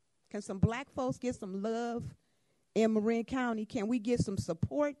 Can some black folks get some love in Marin County? Can we get some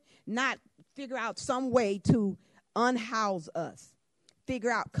support? Not figure out some way to unhouse us.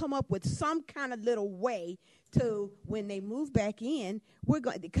 Come up with some kind of little way to, when they move back in,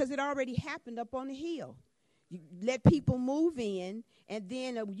 because it already happened up on the hill. You let people move in, and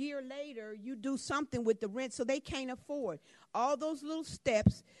then a year later, you do something with the rent so they can't afford. All those little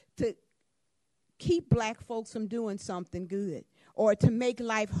steps to keep black folks from doing something good or to make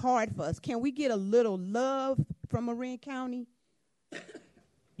life hard for us. Can we get a little love from Marin County?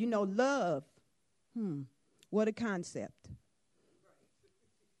 Love. What a concept.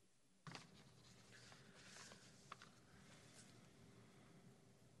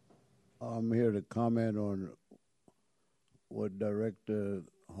 I'm here to comment on what Director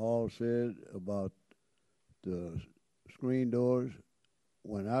Hall said about the screen doors.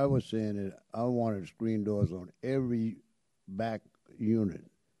 when I was saying it, I wanted screen doors on every back unit,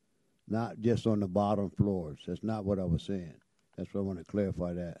 not just on the bottom floors. That's not what I was saying. That's why I want to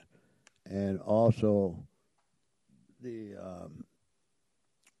clarify that. And also, as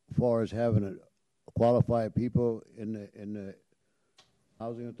far as having a qualified people in the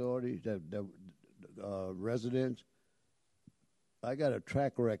housing authority, that residents, I got a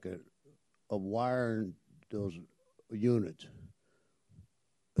track record of wiring those units.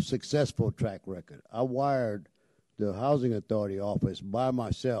 A successful track record. I wired the housing authority office by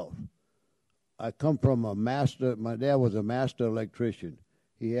myself. I come from my dad was a master electrician.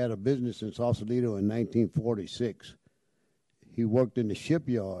 He had a business in Sausalito in 1946. He worked in the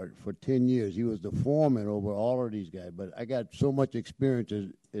shipyard for 10 years. He was the foreman over all of these guys. But I got so much experience,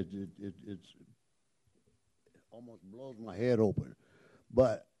 it's almost blows my head open.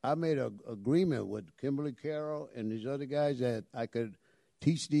 But I made an agreement with Kimberly Carroll and these other guys that I could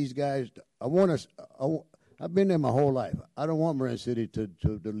teach these guys. I've been there my whole life. I don't want Marin City to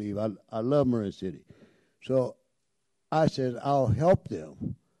leave. I love Marin City. So I said, I'll help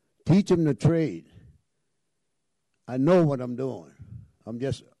them, teach them the trade. I know what I'm doing. I'm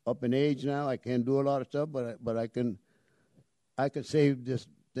just up in age now. I can't do a lot of stuff, but I can save this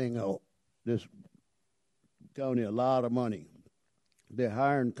this county a lot of money. They're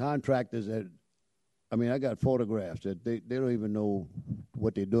hiring contractors I got photographs that they don't even know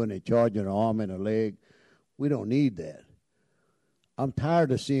what they're doing. They're charging an arm and a leg. We don't need that. I'm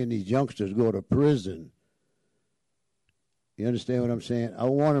tired of seeing these youngsters go to prison. You understand what I'm saying? I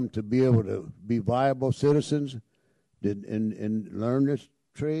want them to be able to be viable citizens and learn this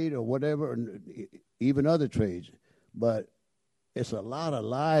trade or whatever, and even other trades. But it's a lot of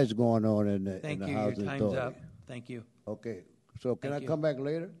lies going on in the housing authority. Your time's up. Thank you. Okay. So can I come back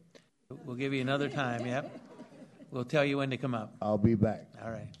later? We'll give you another time, yep. We'll tell you when to come up. I'll be back.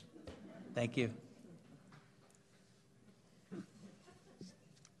 All right. Thank you.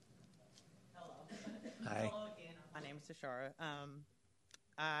 Hi. Hello again. My name is Tashara.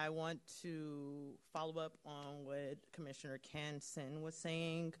 I want to follow up on what Commissioner Kansen was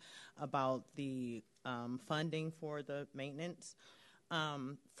saying about the funding for the maintenance.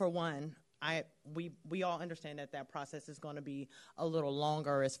 For one, we all understand that process is going to be a little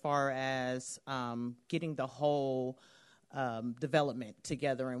longer as far as getting the whole development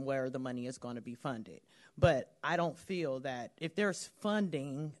together and where the money is going to be funded. But I don't feel that if there's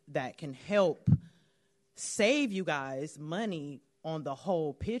funding that can help save you guys money on the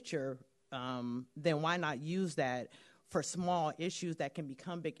whole picture, then why not use that for small issues that can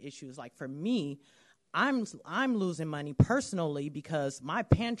become big issues? Like for me, I'm losing money personally because my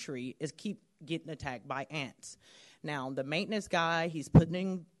pantry keep getting attacked by ants. Now the maintenance guy, he's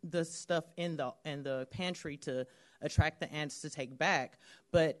putting the stuff in the pantry to attract the ants to take back.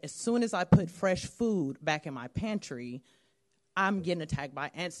 But as soon as I put fresh food back in my pantry, I'm getting attacked by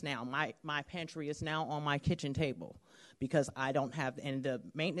ants now. My pantry is now on my kitchen table because I don't have, and the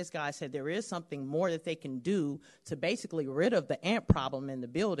maintenance guy said there is something more that they can do to basically rid of the ant problem in the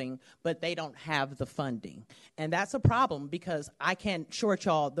building, but they don't have the funding. And that's a problem because I can't short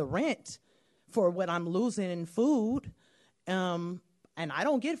y'all the rent for what I'm losing in food. And I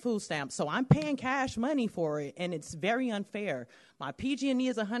don't get food stamps, so I'm paying cash money for it, and it's very unfair. My PG&E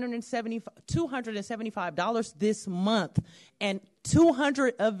is $275 this month, and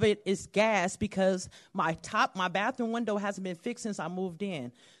 $200 of it is gas because my bathroom window hasn't been fixed since I moved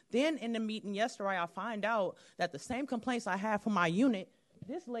in. Then in the meeting yesterday, I find out that the same complaints I have for my unit,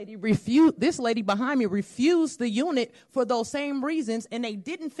 this lady behind me refused the unit for those same reasons, and they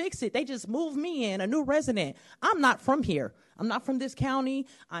didn't fix it. They just moved me in, a new resident. I'm not from here. I'm not from this county.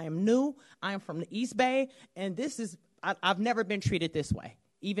 I am new. I am from the East Bay, and I've never been treated this way,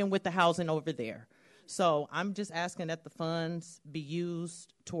 even with the housing over there. So I'm just asking that the funds be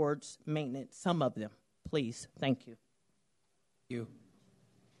used towards maintenance, some of them, please. Thank you. You.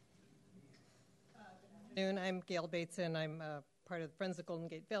 Good afternoon. I'm Gail Bateson. I'm part of the Friends of Golden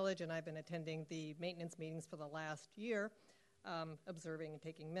Gate Village, and I've been attending the maintenance meetings for the last year, observing and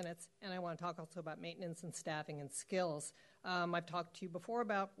taking minutes. And I want to talk also about maintenance and staffing and skills. I've talked to you before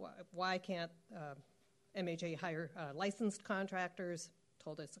about why can't MHA hire licensed contractors.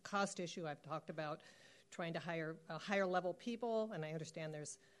 Told it's a cost issue. I've talked about trying to hire higher level people, and I understand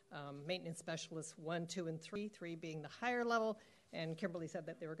there's maintenance specialists 1, 2, and 3, 3 being the higher level. And Kimberly said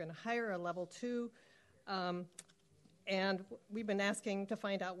that they were going to hire a level 2. And we've been asking to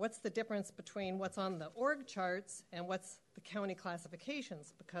find out what's the difference between what's on the org charts and what's the county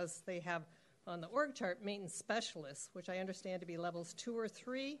classifications, because they have on the org chart maintenance specialists, which I understand to be levels 2 or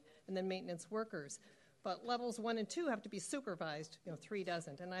 3, and then maintenance workers. but levels 1 and 2 have to be supervised. 3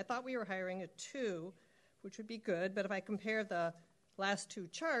 doesn't. And I thought we were hiring a 2, which would be good. But if I compare the last 2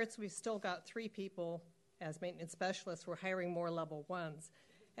 charts, we've still got 3 people as maintenance specialists. We're hiring more level 1s.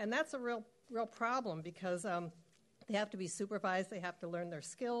 And that's a real problem because they have to be supervised. They have to learn their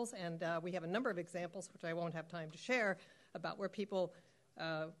skills. And we have a number of examples, which I won't have time to share, about where people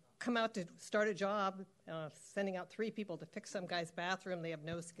come out to start a job, sending out 3 people to fix some guy's bathroom. They have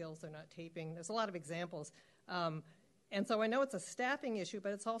no skills. They're not taping. There's a lot of examples. And so I know it's a staffing issue,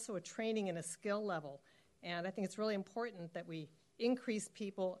 but it's also a training and a skill level. And I think it's really important that we increase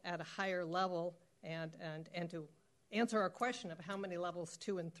people at a higher level and to answer our question of how many levels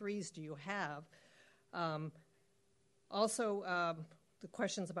 2 and 3s do you have. Also, the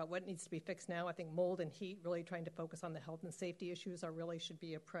questions about what needs to be fixed now, I think mold and heat, really trying to focus on the health and safety issues really should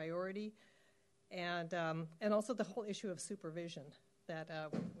be a priority. And also the whole issue of supervision, that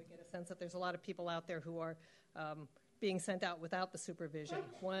we get a sense that there's a lot of people out there who are being sent out without the supervision.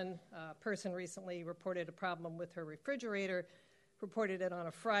 One person recently reported a problem with her refrigerator, reported it on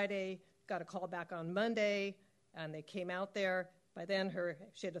a Friday, got a call back on Monday, and they came out there. By then,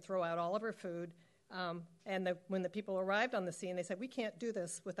 she had to throw out all of her food. When the people arrived on the scene, they said, we can't do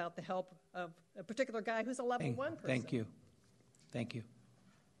this without the help of a particular guy who's a level 1 person. Thank you. Thank you.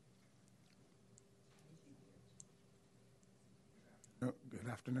 Good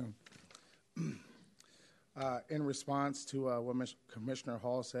afternoon. In response to what Commissioner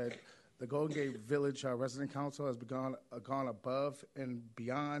Hall said, the Golden Gate Village Resident Council has gone above and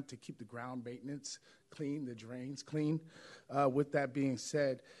beyond to keep the ground maintenance clean, the drains clean. With that being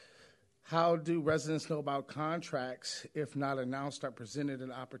said, how do residents know about contracts if not announced or presented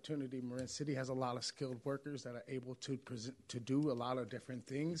an opportunity? Marin City has a lot of skilled workers that are able to do a lot of different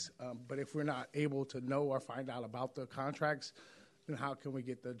things. But if we're not able to know or find out about the contracts, then how can we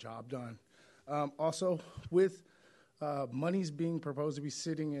get the job done? Also, with monies being proposed to be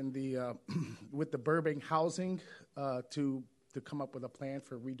sitting in the with the Burbank Housing to come up with a plan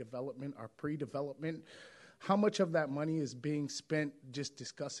for redevelopment or pre-development, how much of that money is being spent just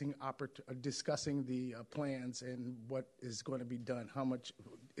discussing the plans and what is going to be done? How much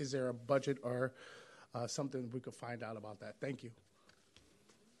is there a budget or something we could find out about that? Thank you.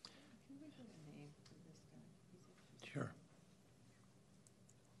 Sure.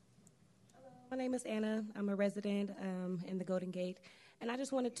 My name is Anna. I'm a resident in the Golden Gate, and I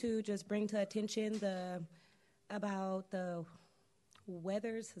just wanted to bring to attention about the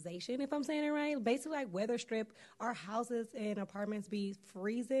weatherization, if I'm saying it right. Basically, like weather strip, our houses and apartments be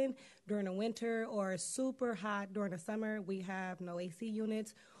freezing during the winter or super hot during the summer. We have no AC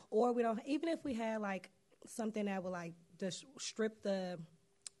units, or we don't. Even if we had like something that would like just strip the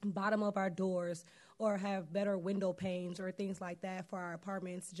bottom of our doors or have better window panes or things like that for our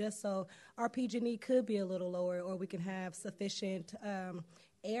apartments, just so our PG&E could be a little lower, or we can have sufficient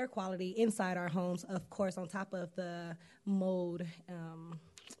air quality inside our homes, of course, on top of the mold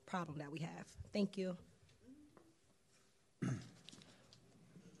problem that we have. Thank you.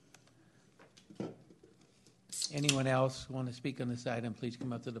 Anyone else want to speak on this item? Please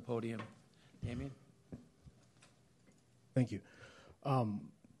come up to the podium. Damien? Thank you.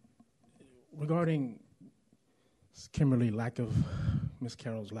 Regarding Kimberly, Ms.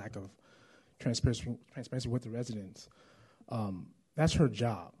 Carroll's lack of transparency with the residents, that's her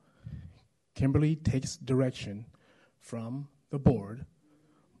job. Kimberly takes direction from the board,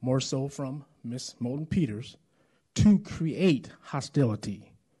 more so from Ms. Moulton Peters, to create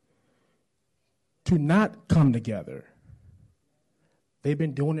hostility, to not come together. They've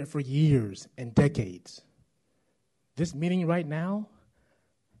been doing it for years and decades. This meeting right now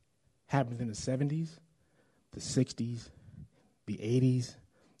happened in the 70s, the 60s, the 80s,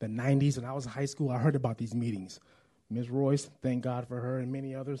 the 90s. When I was in high school, I heard about these meetings. Ms. Royce, thank God for her, and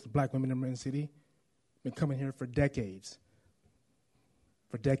many others, the black women in Marin City, been coming here for decades.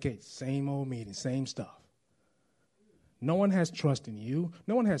 For decades, same old meetings, same stuff. No one has trust in you.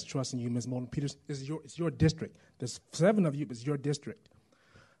 No one has trust in you, Ms. Moulton Peters. It's your district. There's 7 of you, but it's your district.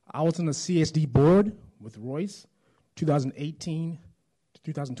 I was on the CSD board with Royce, 2018 to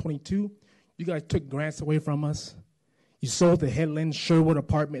 2022. You guys took grants away from us. You sold the Headland Sherwood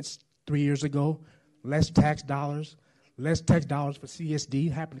apartments 3 years ago. Less tax dollars for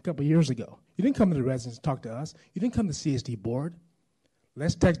CSD happened a couple years ago. You didn't come to the residents and talk to us. You didn't come to the CSD board.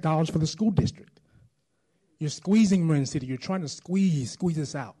 Less tax dollars for the school district. You're squeezing Marin City. You're trying to squeeze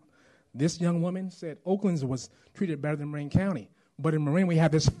us out. This young woman said Oakland was treated better than Marin County. But in Marin, we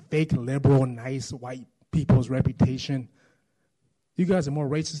have this fake, liberal, nice white people's reputation. You guys are more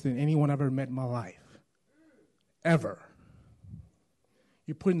racist than anyone I've ever met in my life. Ever.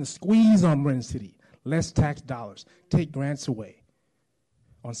 You're putting the squeeze on Marin City. less tax dollars, take grants away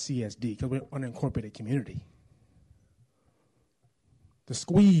on CSD because we're an unincorporated community. The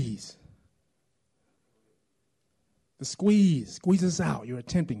squeeze us out. You're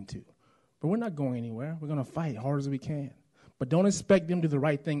attempting to. But we're not going anywhere. We're going to fight hard as we can. But don't expect them to do the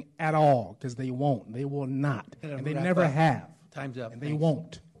right thing at all, because they won't. They will not. And they never have. Time's up. And they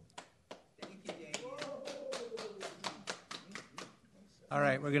won't. All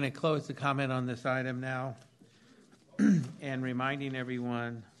right, we're going to close the comment on this item now. And reminding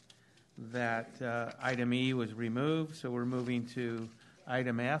everyone that item E was removed, so we're moving to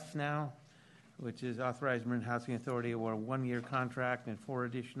item F now, which is authorize Marin Housing Authority award a one-year contract and 4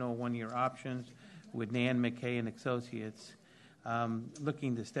 additional one-year options with Nan McKay and Associates.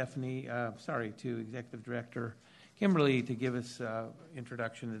 Looking to to Executive Director Kimberly to give us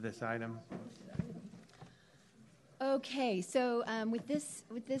introduction to this item. Okay, so with this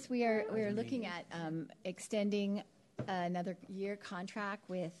we are looking at extending another year contract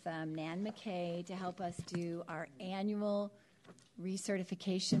with Nan McKay to help us do our annual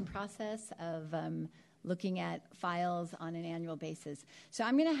recertification process of looking at files on an annual basis. So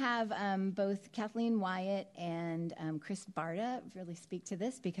I'm going to have both Kathleen Wyatt and Chris Barta really speak to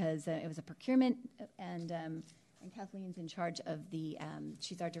this because it was a procurement, and Kathleen's in charge of the,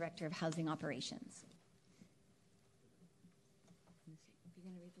 she's our Director of Housing Operations. You're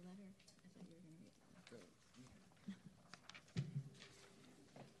going to read the letter? I thought you were going to read the letter.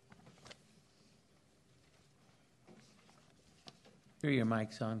 Here your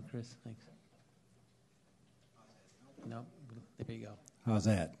mic's on, Chris. Thanks. No, there you go. How's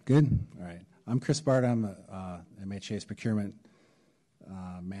that? Good? All right. I'm Chris Bart. I'm MHA's procurement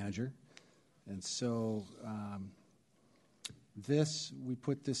manager. And so we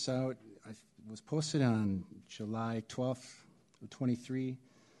put this out. It was posted on July 12th of 23,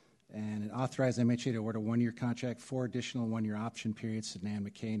 and it authorized MHA to award a one-year contract, 4 additional one-year option periods to Nan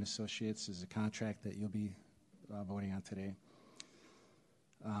McKay and Associates is a contract that you'll be voting on today.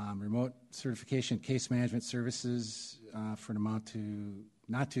 Remote certification case management services for an amount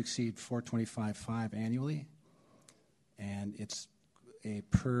not to exceed $425,500 annually, and it's a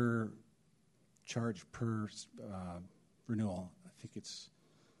charge per renewal. I think it's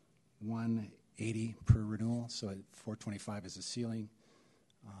 $180 per renewal, so $425 is the ceiling,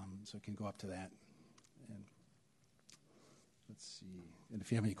 so it can go up to that. And let's see. And if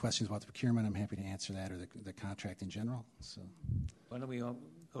you have any questions about the procurement, I'm happy to answer that, or the contract in general. So, why don't we go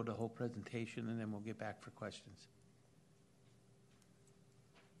to the whole presentation, and then we'll get back for questions.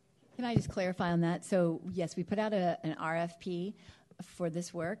 Can I just clarify on that? So, yes, we put out an RFP for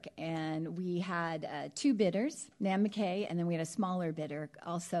this work, and we had 2 bidders, Nan McKay, and then we had a smaller bidder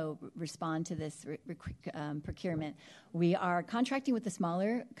also respond to this procurement. We are contracting with the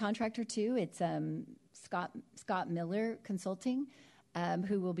smaller contractor, too. It's Scott Miller Consulting,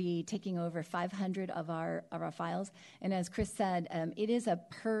 who will be taking over 500 of our files. And as Chris said, it is a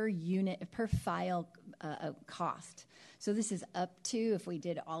per file cost. So this is up to, if we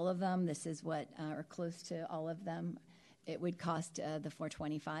did all of them, this is what, or close to all of them, it would cost the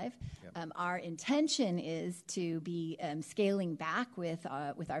 $425. Yep. Our intention is to be scaling back with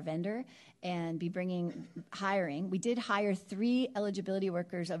our vendor and be hiring. We did hire 3 eligibility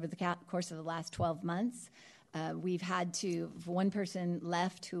workers over the course of the last 12 months. We've had one person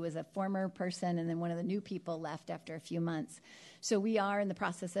left who was a former person, and then one of the new people left after a few months. So we are in the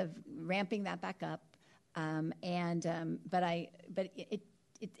process of ramping that back up.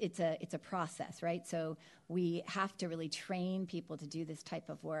 It's a process, right? So we have to really train people to do this type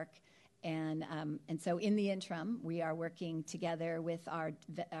of work. And so in the interim, we are working together with our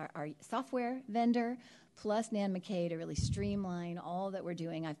software vendor plus Nan McKay to really streamline all that we're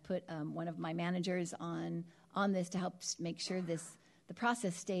doing. I've put one of my managers on this to help make sure the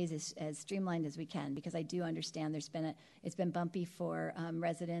process stays as streamlined as we can, because I do understand it's been bumpy for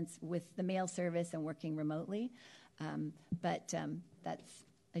residents with the mail service and working remotely.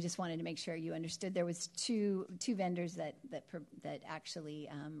 I just wanted to make sure you understood there was two vendors that actually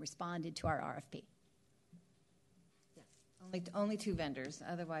responded to our RFP. Yes, only 2 vendors.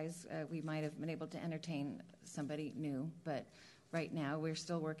 Otherwise, we might have been able to entertain somebody new. But right now, we're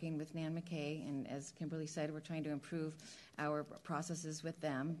still working with Nan McKay, and as Kimberly said, we're trying to improve our processes with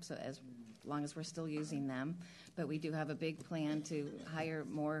them, so as long as we're still using them. But we do have a big plan to hire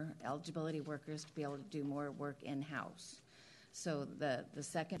more eligibility workers to be able to do more work in-house. So the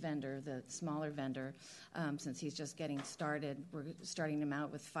second vendor, the smaller vendor, since he's just getting started, we're starting him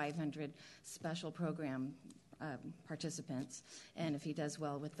out with 500 special program participants. And if he does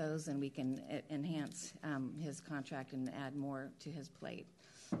well with those, then we can enhance his contract and add more to his plate.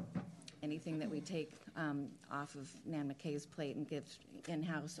 anything that we take off of Nan McKay's plate and give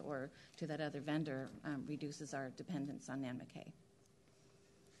in-house or to that other vendor reduces our dependence on Nan McKay.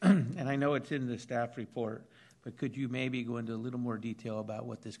 And I know it's in the staff report, but could you maybe go into a little more detail about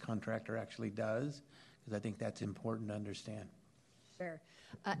what this contractor actually does? Because I think that's important to understand. Sure.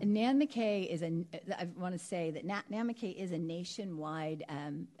 Nan McKay I want to say that Nan McKay is a nationwide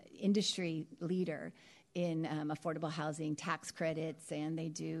industry leader in affordable housing tax credits, and they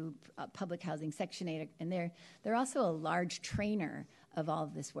do public housing Section 8, and they're also a large trainer of all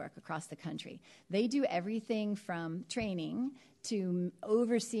of this work across the country. They do everything from training to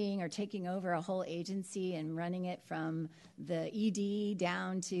overseeing or taking over a whole agency and running it from the ED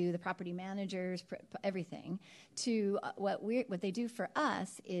down to the property managers, everything. To what they do for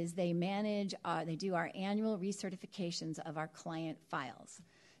us is they do our annual recertifications of our client files.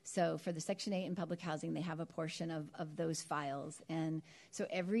 So for the Section 8 in public housing, they have a portion of those files. And so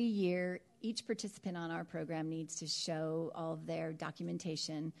every year, each participant on our program needs to show all of their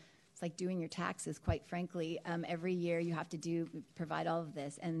documentation. It's like doing your taxes, quite frankly. Every year you have to provide all of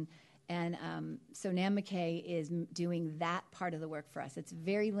this. And so Nan McKay is doing that part of the work for us. It's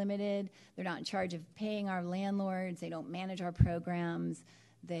very limited. They're not in charge of paying our landlords. They don't manage our programs.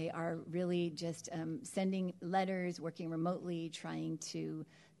 They are really just sending letters, working remotely, trying to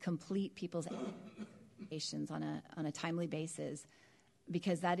complete people's applications on a timely basis,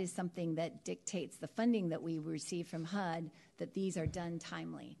 because that is something that dictates the funding that we receive from HUD, that these are done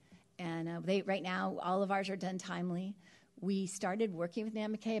timely. And right now, all of ours are done timely. We started working with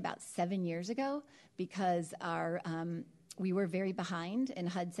Nan McKay about 7 years ago because we were very behind, and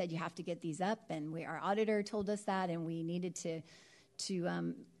HUD said you have to get these up, and our auditor told us that, and we needed to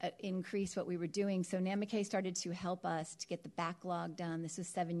increase what we were doing. So Nan McKay started to help us to get the backlog done. This was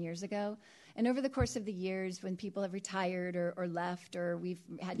 7 years ago. And over the course of the years, when people have retired or left or we've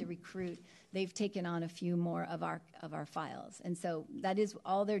had to recruit, they've taken on a few more of our files. And so that is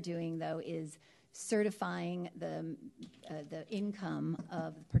all they're doing, though, is certifying the income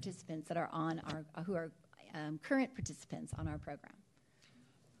of participants that are who are current participants on our program.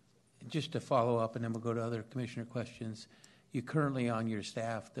 Just to follow up, and then we'll go to other commissioner questions. You currently on your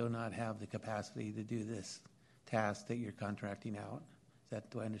staff do not have the capacity to do this task that you're contracting out.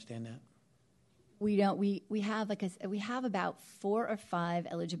 Do I understand that? We don't. We have we have about 4 or 5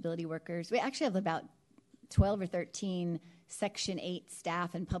 eligibility workers. We actually have about 12 or 13 Section 8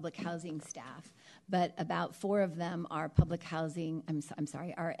 staff and public housing staff, but about 4 of them are public housing.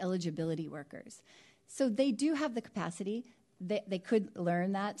 Are eligibility workers. So they do have the capacity. They could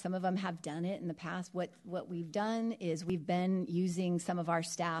learn that. Some of them have done it in the past. What we've done is we've been using some of our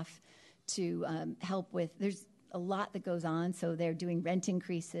staff to help with. There's a lot that goes on, so they're doing rent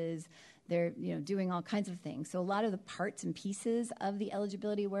increases. They're doing all kinds of things. So a lot of the parts and pieces of the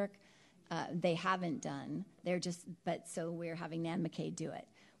eligibility work they haven't done. So we're having Nan McKay do it.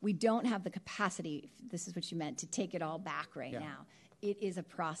 We don't have the capacity. This is what you meant, to take it all back right now. It is a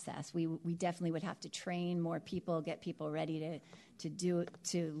process. We definitely would have to train more people, get people ready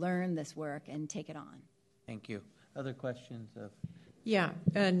to learn this work and take it on. Thank you. Other questions? Nan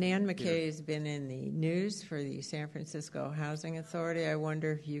McKay has been in the news for the San Francisco Housing Authority. I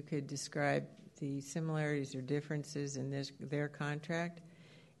wonder if you could describe the similarities or differences in their contract.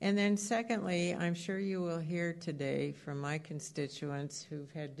 And then secondly, I'm sure you will hear today from my constituents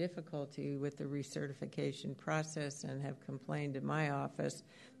who've had difficulty with the recertification process and have complained to my office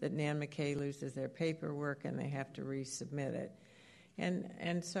that Nan McKay loses their paperwork and they have to resubmit it.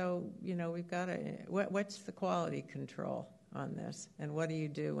 And so, we've got to, what's the quality control on this? And what do you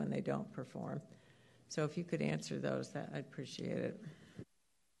do when they don't perform? So if you could answer those, I'd appreciate it.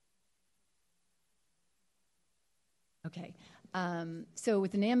 Okay. So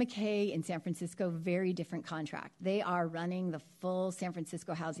with the Nan McKay in San Francisco, very different contract. They are running the full San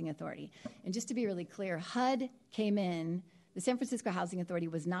Francisco Housing Authority. And just to be really clear, HUD came in. The San Francisco Housing Authority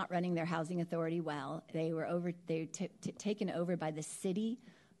was not running their housing authority well. They were taken over by the city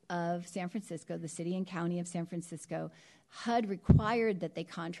of San Francisco, the city and county of San Francisco. HUD required that they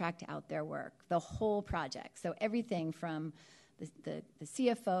contract out their work, the whole project. So everything from the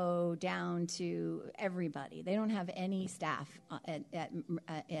CFO down to everybody. They don't have any staff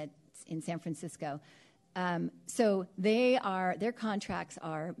in San Francisco. So their contracts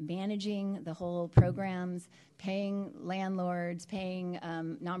are managing the whole programs, paying landlords, paying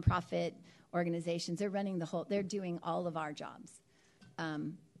nonprofit organizations. They're running they're doing all of our jobs.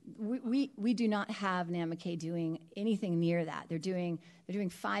 We do not have Nan McKay doing anything near that. They're doing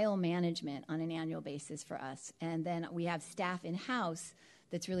file management on an annual basis for us, and then we have staff in house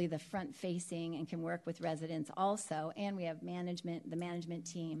that's really the front facing and can work with residents also, and we have the management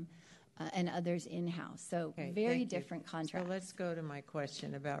team. and others in-house. So Okay, very thank you. different contracts. So let's go to my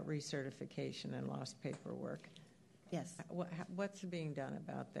question about recertification and lost paperwork. Yes. What's being done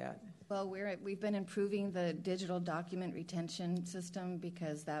about that? Well, we've been improving the digital document retention system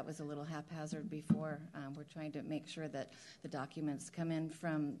because that was a little haphazard before. We're trying to make sure that the documents come in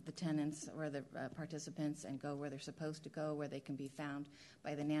from the tenants or the participants and go where they're supposed to go, where they can be found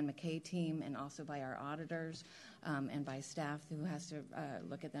by the Nan McKay team and also by our auditors and by staff who has to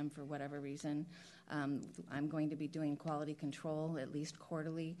look at them for whatever reason. I'm going to be doing quality control at least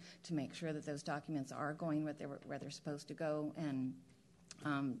quarterly to make sure that those documents are going where they're supposed to go and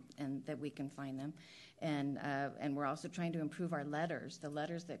that we can find them. And we're also trying to improve our letters. The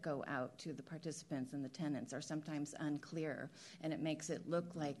letters that go out to the participants and the tenants are sometimes unclear, and it makes it look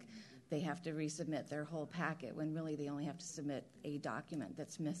like they have to resubmit their whole packet when really they only have to submit a document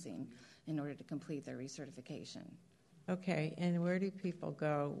that's missing in order to complete their recertification. Okay, and where do people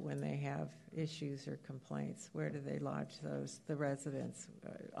go when they have issues or complaints? Where do they lodge those, the residents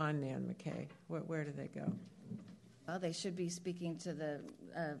on Nan McKay? Where do they go? Well, they should be speaking to the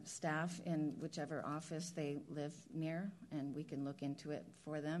staff in whichever office they live near, and we can look into it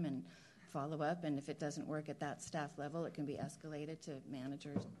for them and follow up. And if it doesn't work at that staff level, it can be escalated to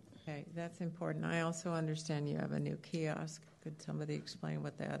managers. Okay, that's important. I also understand you have a new kiosk. Could somebody explain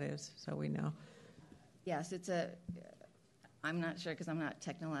what that is so we know? Yes, I'm not sure because I'm not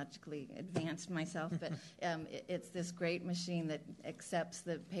technologically advanced myself, but it's this great machine that accepts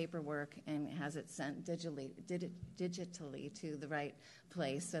the paperwork and has it sent digitally to the right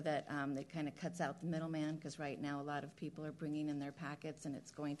place so that it kind of cuts out the middleman, because right now a lot of people are bringing in their packets and it's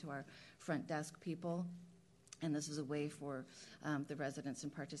going to our front desk people. And this is a way for the residents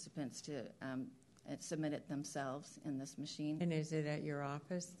and participants to submit it themselves in this machine. And is it at your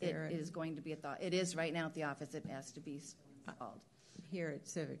office? It is going to be it is right now at the office. It has to be installed. Here at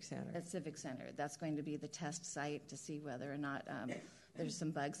Civic Center. At Civic Center. That's going to be the test site to see whether or not there's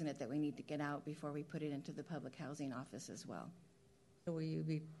some bugs in it that we need to get out before we put it into the public housing office as well. So will you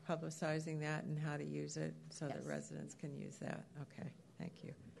be publicizing that and how to use it so that residents can use that? Okay, thank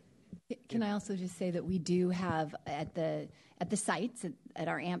you. Can I also just say that we do have at the sites at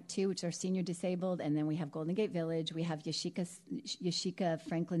our AMP2, which are senior disabled, and then we have Golden Gate Village. We have Yashika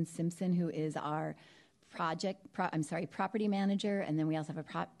Franklin Simpson, who is our property manager, and then we also have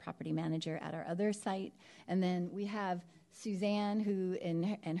a property manager at our other site, and then we have Suzanne, who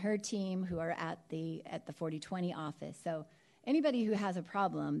and her team, who are at the 4020 office. So anybody who has a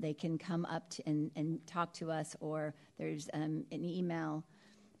problem, they can come up to and talk to us, or there's an email.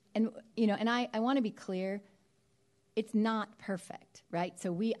 And I want to be clear, it's not perfect, right?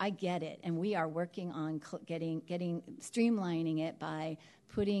 So I get it, and we are working on streamlining it by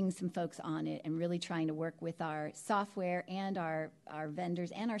putting some folks on it and really trying to work with our software and our vendors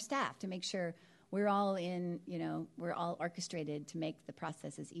and our staff to make sure we're all we're all orchestrated to make the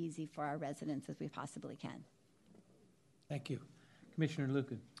process as easy for our residents as we possibly can. Thank you. Commissioner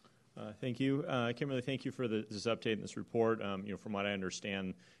Lucan. Thank you. Kimberly, thank you for this update and this report. From what I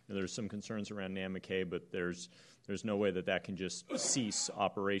understand, there's some concerns around Nan McKay, but there's no way that can just cease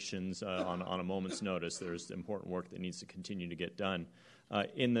operations on a moment's notice. There's important work that needs to continue to get done.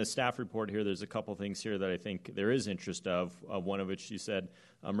 In the staff report here, there's a couple things here that I think there is interest of, one of which you said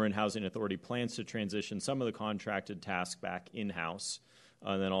Marin Housing Authority plans to transition some of the contracted tasks back in-house.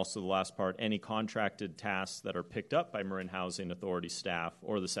 And then also the last part, any contracted tasks that are picked up by Marin Housing Authority staff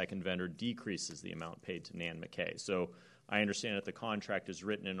or the second vendor decreases the amount paid to Nan McKay. So I understand that the contract is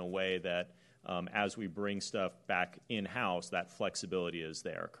written in a way that as we bring stuff back in-house, that flexibility is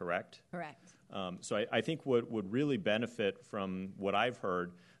there, correct? Correct. So I think what would really benefit from what I've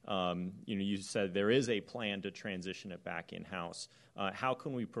heard, you said there is a plan to transition it back in-house. How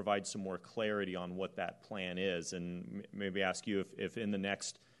can we provide some more clarity on what that plan is? And maybe ask you if in the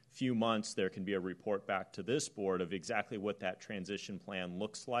next few months there can be a report back to this board of exactly what that transition plan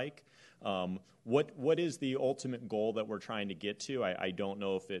looks like. What is the ultimate goal that we're trying to get to? I don't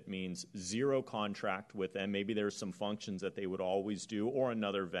know if it means zero contract with them. Maybe there's some functions that they would always do, or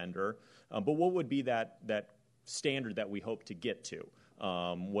another vendor. But what would be that standard that we hope to get to?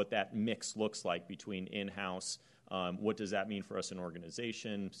 What that mix looks like between in-house, what does that mean for us in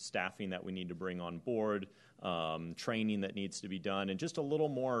organization, staffing that we need to bring on board, training that needs to be done, and just a little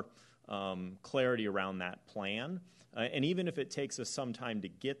more clarity around that plan. And even if it takes us some time to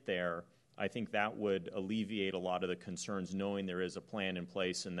get there, I think that would alleviate a lot of the concerns, knowing there is a plan in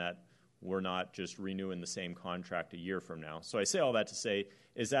place and that we're not just renewing the same contract a year from now. So I say all that to say,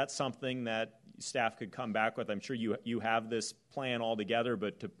 is that something that staff could come back with? I'm sure you have this plan all together,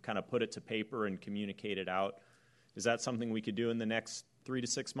 but to kind of put it to paper and communicate it out, is that something we could do in the next 3 to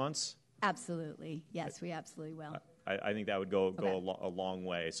 6 months? Absolutely. Yes, we absolutely will. I think that would go a long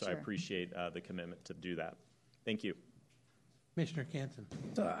way. So Sure. I appreciate the commitment to do that. Thank you. Commissioner Canton.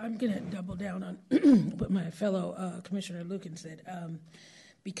 So I'm going to double down on what my fellow Commissioner Lucan said,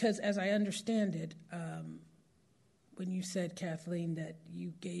 because as I understand it, when you said, Kathleen, that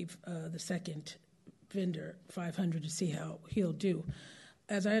you gave the second vendor $500 to see how he'll do,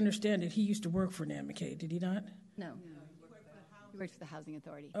 as I understand it, he used to work for Nan McKay, did he not? No. He worked for the Housing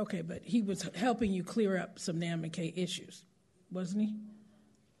Authority. Okay, but he was helping you clear up some Nan McKay issues, wasn't he?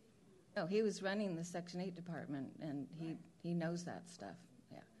 No, he was running the Section 8 department, and he knows that stuff.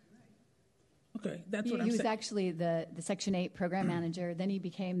 Yeah. Okay, that's what I'm saying. He was actually the Section 8 program manager. Then he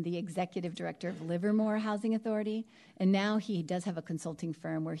became the executive director of Livermore Housing Authority. And now he does have a consulting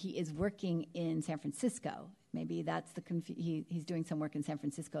firm where he is working in San Francisco. Maybe that's he's doing some work in San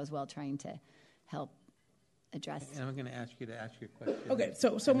Francisco as well, trying to help address. And I'm going to ask you to ask your question. Okay,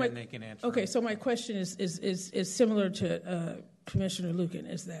 so my they can answer. Okay, so my question is similar to Commissioner Lucan.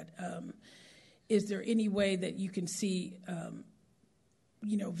 Is that is there any way that you can see,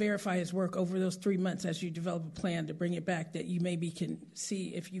 verify his work over those 3 months as you develop a plan to bring it back, that you maybe can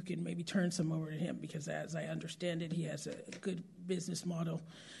see if you can maybe turn some over to him? Because as I understand it, he has a good business model,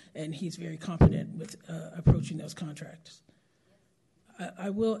 and he's very competent with approaching those contracts. I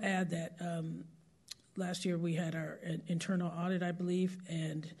will add that. Last year we had our internal audit, I believe,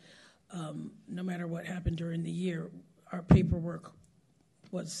 and no matter what happened during the year, our paperwork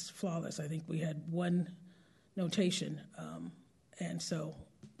was flawless. I think we had one notation, and so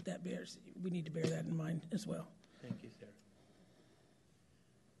we need to bear that in mind as well. Thank you, sir.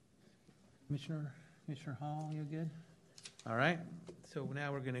 Commissioner Hall, you good? All right. So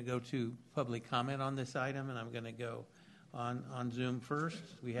now we're going to go to public comment on this item, and I'm going to go on Zoom first.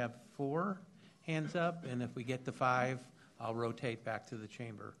 We have 4 hands up, and if we get to 5, I'll rotate back to the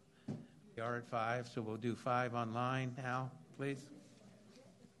chamber. We are at 5, so we'll do 5 online now, please.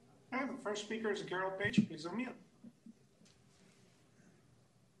 Okay, the first speaker is Carol Page. Please unmute.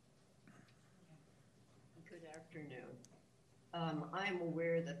 Good afternoon. I'm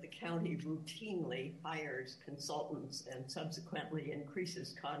aware that the county routinely hires consultants and subsequently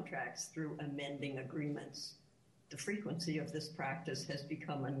increases contracts through amending agreements. The frequency of this practice has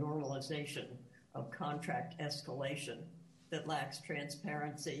become a normalization of contract escalation that lacks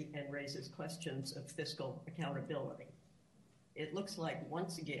transparency and raises questions of fiscal accountability. It looks like,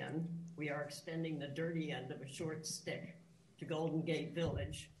 once again, we are extending the dirty end of a short stick to Golden Gate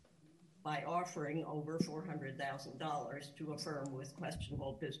Village by offering over $400,000 to a firm with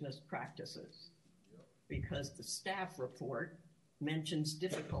questionable business practices, because the staff report mentions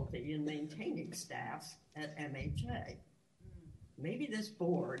difficulty in maintaining staff at MHA. Maybe this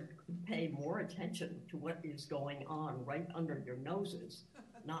board could pay more attention to what is going on right under your noses,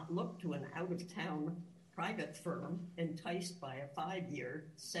 not look to an out-of-town private firm enticed by a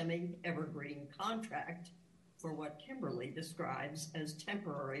 5-year semi-evergreen contract for what Kimberly describes as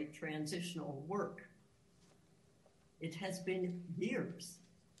temporary transitional work. It has been years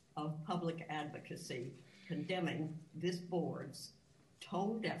of public advocacy condemning this board's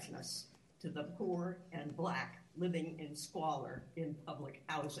tone deafness to the poor and Black living in squalor in public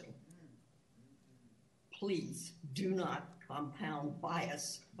housing. Please do not compound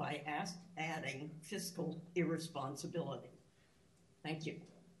bias by adding fiscal irresponsibility. Thank you.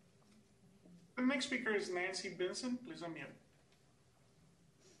 The next speaker is Nancy Benson. Please unmute.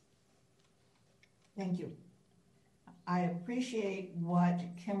 Thank you. I appreciate what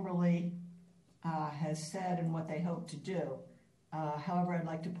Kimberly has said and what they hope to do. However, I'd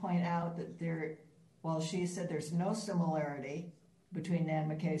like to point out that while she said there's no similarity between Nan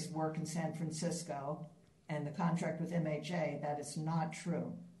McKay's work in San Francisco and the contract with MHA, that is not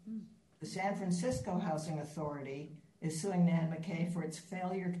true. The San Francisco Housing Authority is suing Nan McKay for its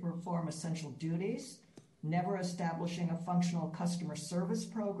failure to perform essential duties, never establishing a functional customer service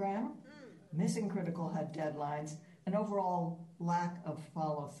program, missing critical HUD deadlines, and overall lack of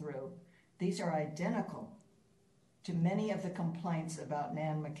follow-through. These are identical to many of the complaints about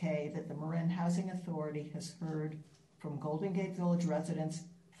Nan McKay that the Marin Housing Authority has heard from Golden Gate Village residents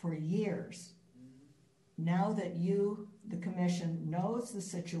for years. Now that you, the Commission, knows the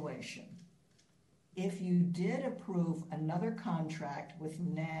situation, if you did approve another contract with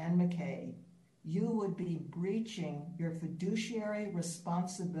Nan McKay, you would be breaching your fiduciary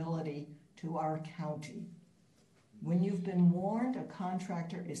responsibility to our county. When you've been warned a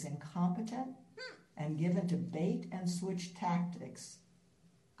contractor is incompetent and given to bait and switch tactics,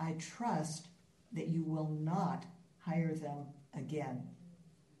 I trust that you will not hire them again.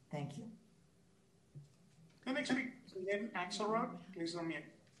 Thank you. The next speaker is Lynn Axelrod. Please unmute.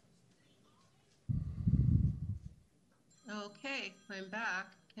 Okay, I'm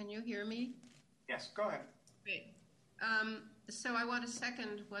back. Can you hear me? Yes, go ahead. Great. So I want to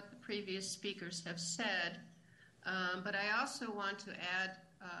second what the previous speakers have said, but I also want to add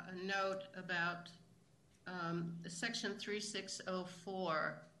a note about Section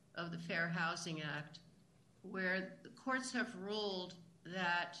 3604 of the Fair Housing Act, where the courts have ruled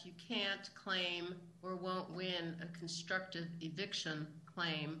that you can't claim or won't win a constructive eviction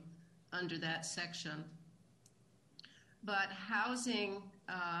claim under that section. But housing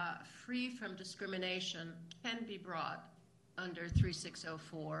free from discrimination can be brought under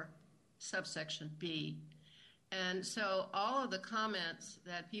 3604, subsection B. And so all of the comments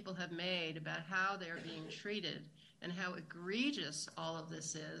that people have made about how they're being treated and how egregious all of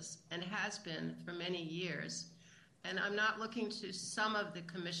this is and has been for many years. And I'm not looking to some of the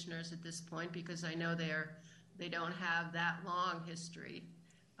commissioners at this point because I know they don't have that long history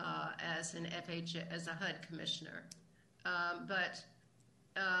as a HUD commissioner. But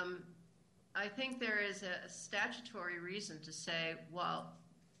I think there is a statutory reason to say, well,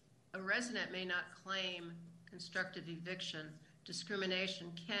 a resident may not claim constructive eviction.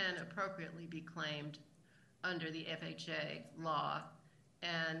 Discrimination can appropriately be claimed under the FHA law,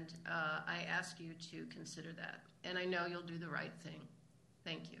 and I ask you to consider that. And I know you'll do the right thing.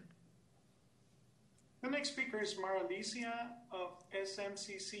 Thank you. The next speaker is Mara Alicia of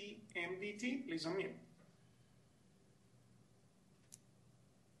SMCC MDT. Please unmute.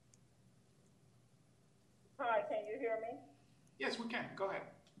 Hi, can you hear me? Yes, we can. Go ahead.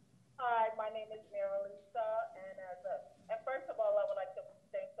 Hi, my name is Mara Lisa, and first of all, I would like to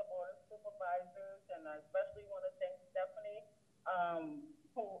thank the Board of Supervisors, and I especially want to thank Stephanie,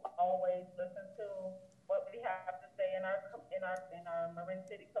 who always listens to what we have to say in our Marin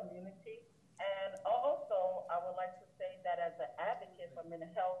City community. And also, I would like to say that as an advocate for mental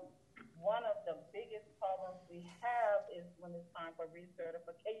health, one of the biggest problems we have is when it's time for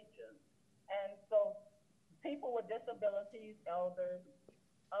recertification. And so people with disabilities, elders,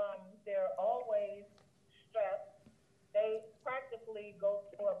 they're always stressed. They practically go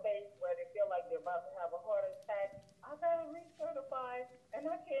through a phase where they feel like they're about to have a heart attack. I gotta recertify, and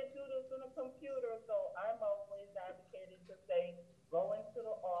I can't do this on a computer. So I'm always advocating to say, go into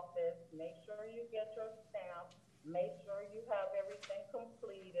the office, make sure you get your stamp, make sure you have everything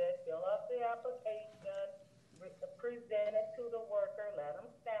completed, fill out the application, present it to the worker, let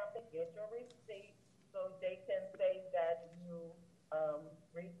them stamp it, get your receipt, so they can say that you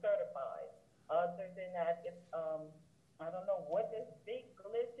recertified. Other than that, it's, I don't know what this big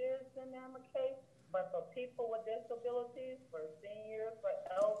glitch is in NAMA-K, but for people with disabilities, for seniors, for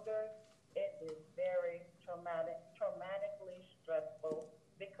elders, it is very traumatically stressful,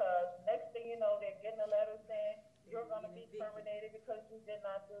 because next thing you know, they're getting a letter saying, you're going to be terminated because you did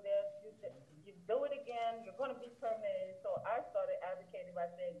not do this. You do it again, you're going to be terminated. So I started advocating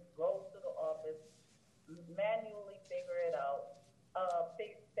by saying, go to the office, manually figure it out,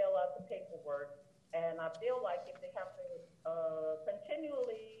 fill out the paperwork. And I feel like if they have to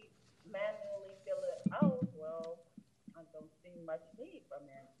continually manually fill it out, well, I don't see much need for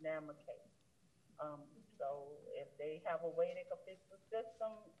NAMA-K. So if they have a way they can fix the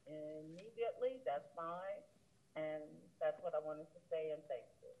system immediately, that's fine. And that's what I wanted to say, and thank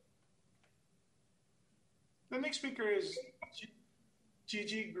you. The next speaker is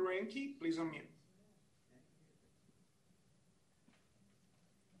Gigi Gurenki. Please unmute.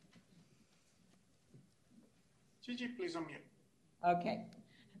 Gigi, please unmute. Okay.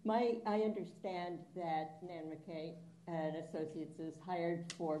 I understand that NAMA-K and Associates is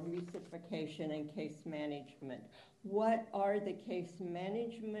hired for recertification and case management. What are the case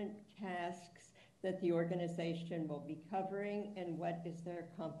management tasks that the organization will be covering, and what is their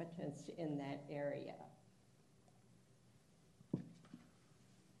competence in that area?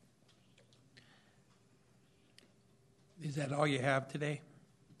 Is that all you have today?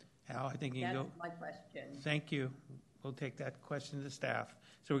 Al, I think you can go. That's my question. Thank you. We'll take that question to staff.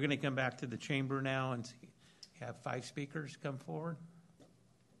 So we're going to come back to the chamber now and have 5 speakers come forward.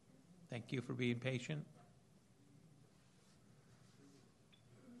 Thank you for being patient.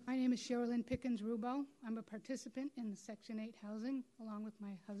 My name is Sherilyn Pickens-Rubo. I'm a participant in the Section 8 housing along with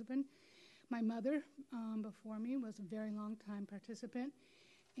my husband. My mother, before me, was a very long-time participant.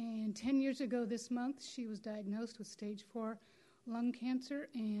 And 10 years ago this month, she was diagnosed with stage 4 lung cancer.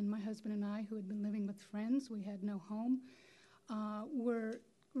 And my husband and I, who had been living with friends, we had no home, were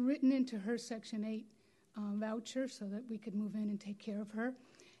written into her Section 8 voucher so that we could move in and take care of her.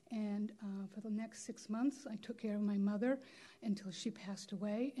 And for the next 6 months, I took care of my mother until she passed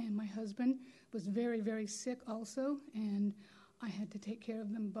away. And my husband was very, very sick also, and I had to take care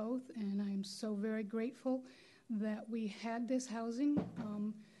of them both. And I am so very grateful that we had this housing,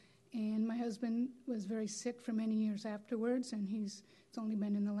 and my husband was very sick for many years afterwards, and it's only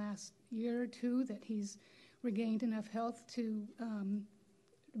been in the last year or two that he's regained enough health to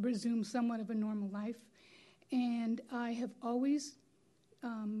resume somewhat of a normal life. And I have always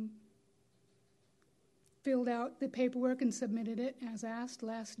filled out the paperwork and submitted it as asked.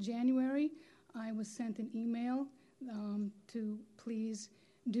 Last January, I was sent an email to please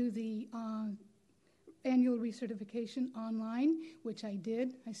do the annual recertification online, which I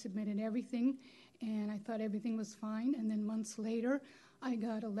did. I submitted everything, and I thought everything was fine. And then months later, I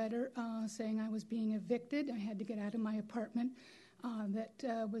got a letter saying I was being evicted. I had to get out of my apartment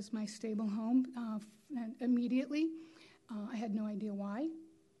that was my stable home immediately. I had no idea why.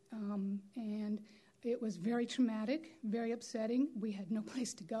 And it was very traumatic, very upsetting. We had no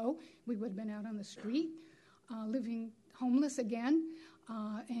place to go. We would have been out on the street, living homeless again.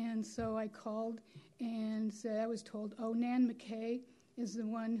 And so I called and said, I was told, oh, Nan McKay is the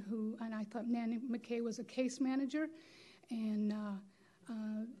one who, and I thought Nan McKay was a case manager. And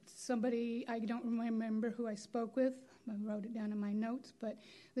somebody, I don't remember who I spoke with. I wrote it down in my notes. But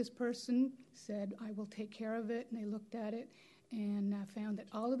this person said, I will take care of it. And they looked at it and found that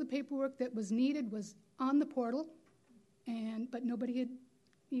all of the paperwork that was needed was on the portal, but nobody had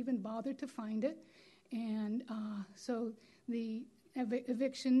even bothered to find it. And so the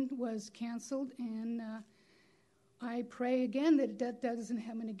eviction was canceled, and I pray again that that doesn't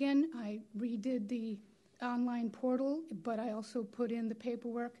happen again. I redid the online portal, but I also put in the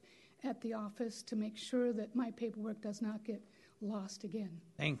paperwork at the office to make sure that my paperwork does not get lost again.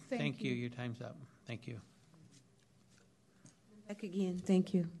 Thank you. Your time's up. Thank you. Back again.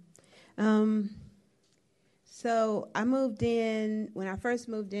 Thank you. So I moved in, when I first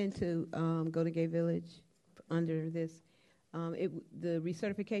moved into Golden Gate Village under this, the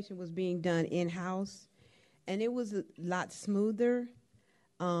recertification was being done in-house, and it was a lot smoother,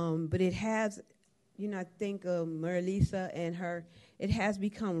 but it has, I think Marilisa and her, it has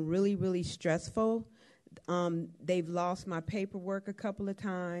become really, really stressful. They've lost my paperwork a couple of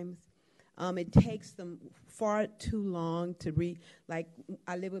times. It takes them far too long to like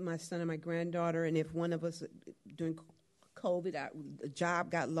I live with my son and my granddaughter, and if one of us during COVID, a job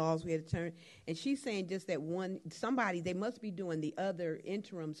got lost, we had to turn, and she's saying just that they must be doing the other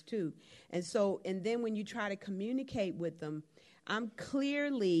interims too. And then when you try to communicate with them, I'm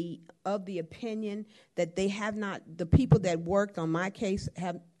clearly of the opinion that the people that worked on my case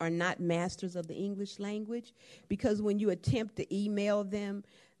are not masters of the English language, because when you attempt to email them,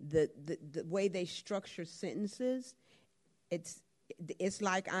 the way they structure sentences, it's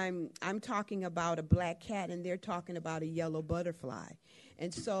like I'm talking about a black cat and they're talking about a yellow butterfly.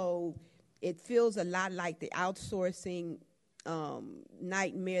 And so it feels a lot like the outsourcing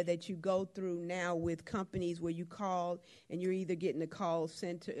nightmare that you go through now with companies where you call and you're either getting a call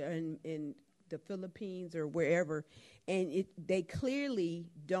center in the Philippines or wherever, and they clearly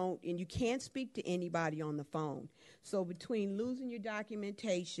don't, and you can't speak to anybody on the phone. So between losing your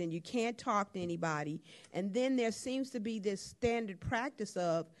documentation, you can't talk to anybody, and then there seems to be this standard practice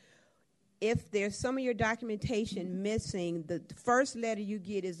of, if there's some of your documentation missing, the first letter you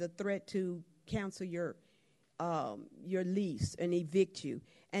get is a threat to cancel your lease and evict you.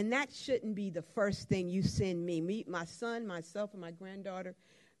 And that shouldn't be the first thing you send me. My son, myself, and my granddaughter,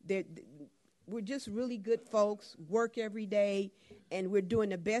 we're just really good folks, work every day, and we're doing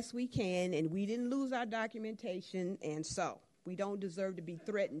the best we can, and we didn't lose our documentation, and so we don't deserve to be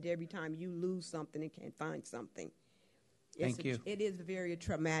threatened every time you lose something and can't find something. Thank you. It is a very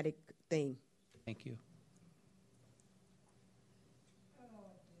traumatic thing. Thank you.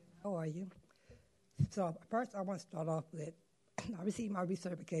 How are you? So first I want to start off with, I received my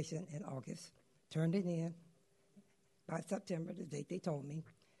recertification in August, turned it in by September, the date they told me.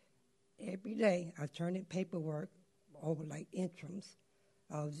 Every day I turned in paperwork over like interims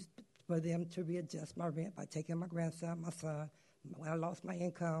for them to readjust my rent by taking my grandson, my son. When I lost my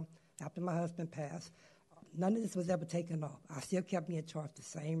income after my husband passed, none of this was ever taken off. I still kept being charged the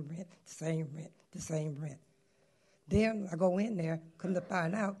same rent, the same rent, the same rent. Then I go in there, come to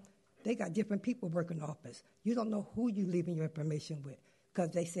find out, they got different people working in the office. You don't know who you're leaving your information with, because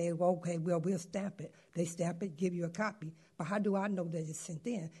they say, well, okay, we'll stamp it. They stamp it, give you a copy. But how do I know that it's sent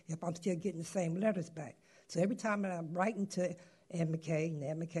in if I'm still getting the same letters back? So every time that I'm writing to Ann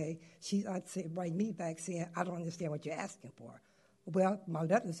McKay, I'd say, write me back saying, I don't understand what you're asking for. Well, my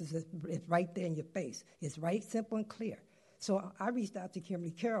letters is right there in your face. It's right, simple, and clear. So I reached out to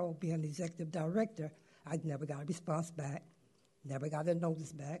Kimberly Carroll, being the executive director. I never got a response back, never got a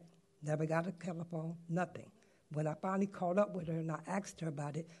notice back, never got a telephone, nothing. When I finally called up with her and I asked her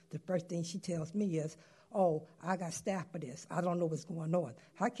about it, the first thing she tells me is, oh, I got staff for this. I don't know what's going on.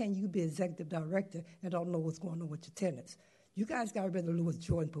 How can you be executive director and don't know what's going on with your tenants? You guys got rid of Louis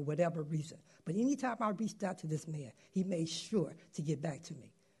Jordan for whatever reason. But anytime I reached out to this man, he made sure to get back to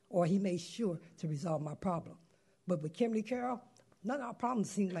me, or he made sure to resolve my problem. But with Kimberly Carroll, none of our problems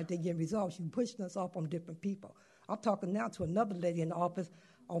seem like they're getting resolved. She's pushing us off on different people. I'm talking now to another lady in the office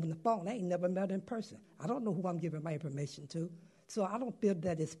over the phone. I ain't never met her in person. I don't know who I'm giving my information to. So I don't feel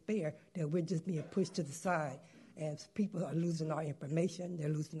that it's fair that we're just being pushed to the side and people are losing our information, they're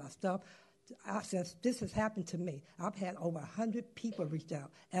losing our stuff. Since this has happened to me, I've had over 100 people reach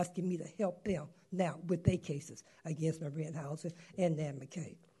out asking me to help them now with their cases against Marin Housing and Nan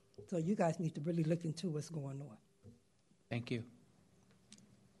McKay. So you guys need to really look into what's going on. Thank you.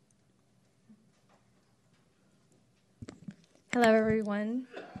 Hello, everyone.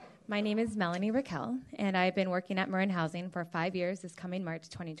 My name is Melanie Raquel, and I've been working at Marin Housing for 5 years this coming March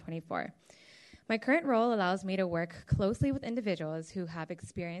 2024. My current role allows me to work closely with individuals who have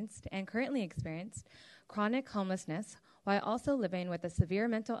experienced and currently experienced chronic homelessness while also living with a severe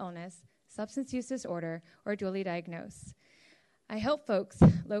mental illness, substance use disorder, or dually diagnosed. I help folks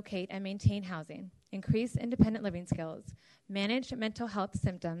locate and maintain housing, increase independent living skills, manage mental health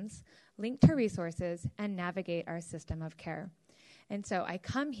symptoms, link to resources, and navigate our system of care. And so I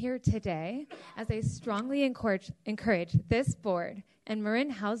come here today as I strongly encourage this board and Marin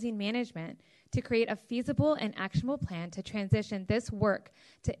Housing Management to create a feasible and actionable plan to transition this work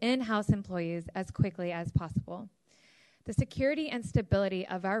to in-house employees as quickly as possible. The security and stability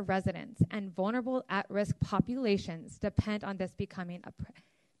of our residents and vulnerable at-risk populations depend on this becoming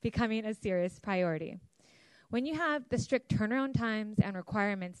a serious priority. When you have the strict turnaround times and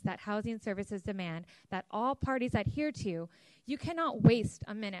requirements that housing services demand that all parties adhere to, you cannot waste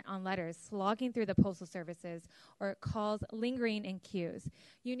a minute on letters slogging through the postal services or calls lingering in queues.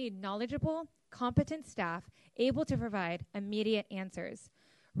 You need knowledgeable, competent staff able to provide immediate answers.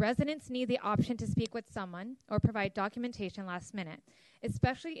 Residents need the option to speak with someone or provide documentation last minute,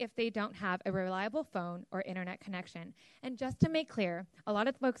 especially if they don't have a reliable phone or internet connection. And just to make clear, a lot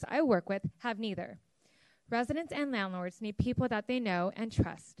of the folks I work with have neither. Residents and landlords need people that they know and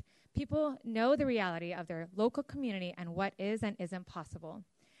trust. People know the reality of their local community and what is and isn't possible.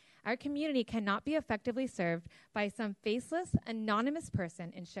 Our community cannot be effectively served by some faceless, anonymous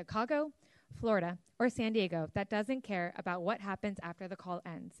person in Chicago, Florida, or San Diego that doesn't care about what happens after the call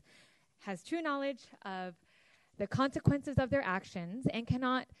ends, has true knowledge of the consequences of their actions, and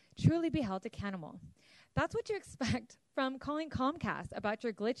cannot truly be held accountable. That's what you expect from calling Comcast about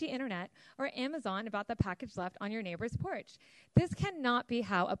your glitchy internet or Amazon about the package left on your neighbor's porch. This cannot be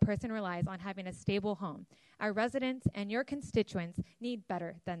how a person relies on having a stable home. Our residents and your constituents need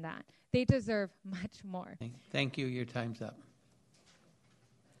better than that. They deserve much more. Thank you. Your time's up.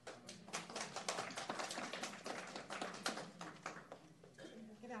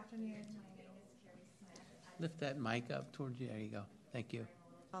 Good afternoon. My name is Carrie Smith. Lift that mic up towards you. There you go. Thank you.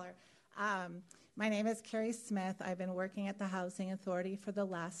 My name is Carrie Smith. I've been working at the Housing Authority for the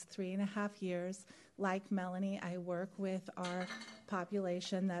last 3.5 years. Like Melanie, I work with our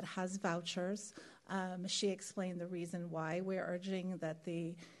population that has vouchers. She explained the reason why we're urging that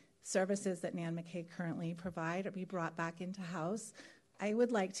the services that Nan McKay currently provide be brought back into house. I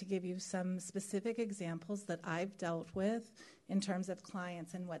would like to give you some specific examples that I've dealt with in terms of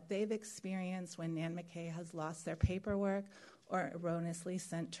clients and what they've experienced when Nan McKay has lost their paperwork or erroneously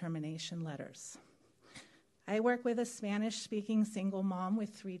sent termination letters. I work with a Spanish-speaking single mom with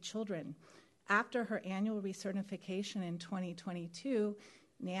 3 children. After her annual recertification in 2022,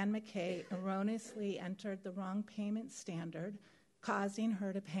 Nan McKay erroneously entered the wrong payment standard, causing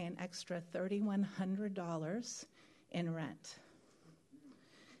her to pay an extra $3,100 in rent.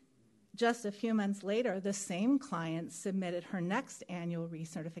 Just a few months later, the same client submitted her next annual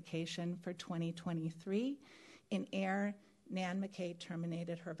recertification for 2023. In error, Nan McKay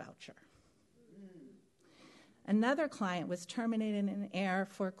terminated her voucher. Another client was terminated in error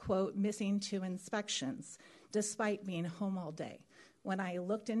for, quote, missing 2 inspections, despite being home all day. When I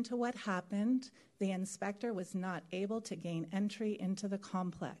looked into what happened, the inspector was not able to gain entry into the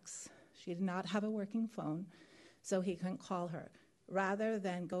complex. She did not have a working phone, so he couldn't call her. Rather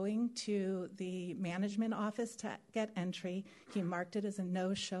than going to the management office to get entry, he marked it as a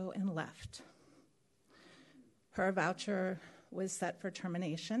no-show and left. Her voucher was set for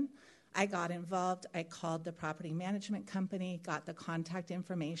termination. I got involved. I called the property management company, got the contact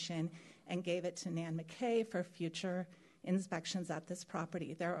information, and gave it to Nan McKay for future inspections at this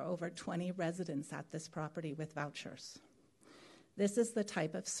property. There are over 20 residents at this property with vouchers. This is the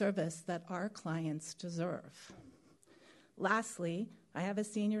type of service that our clients deserve. Lastly, I have a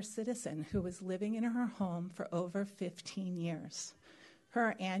senior citizen who was living in her home for over 15 years.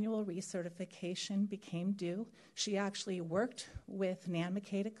 Her annual recertification became due. She actually worked with Nan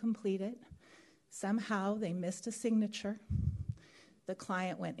McKay to complete it. Somehow they missed a signature. The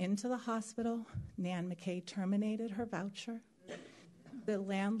client went into the hospital. Nan McKay terminated her voucher. The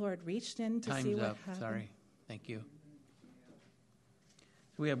landlord reached in to see what happened. Time's up. Sorry. Thank you.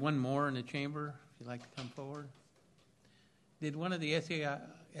 So we have one more in the chamber. If you'd like to come forward. Did one of the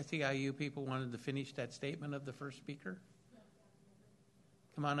SEIU people wanted to finish that statement of the first speaker?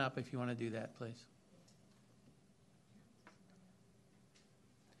 Come on up if you want to do that, please.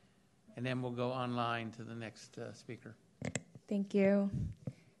 And then we'll go online to the next speaker. Thank you.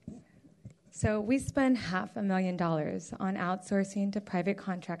 So we spend $500,000 on outsourcing to private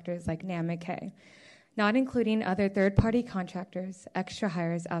contractors like Nan McKay, not including other third-party contractors, extra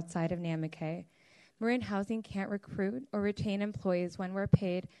hires outside of Nan McKay. Marin Housing can't recruit or retain employees when we're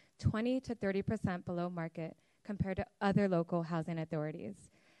paid 20 to 30% below market compared to other local housing authorities.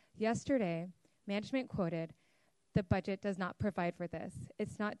 Yesterday, management quoted, "The budget does not provide for this.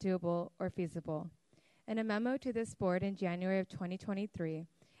 It's not doable or feasible." In a memo to this board in January of 2023,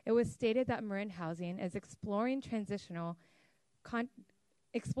 it was stated that Marin Housing is exploring transitioning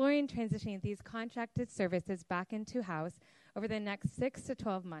these contracted services back into house over the next 6 to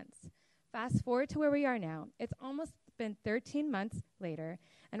 12 months. Fast forward to where we are now. It's almost been 13 months later,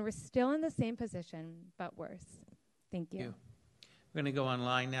 and we're still in the same position, but worse. Thank you. We're going to go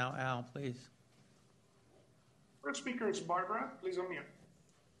online now. Al, please. First speaker is Barbara. Please unmute.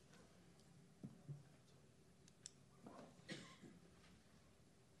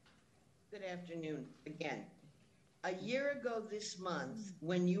 Good afternoon again. A year ago this month,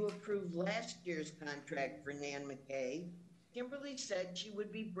 when you approved last year's contract for Nan McKay, Kimberly said she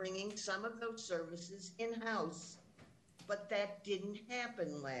would be bringing some of those services in-house, but that didn't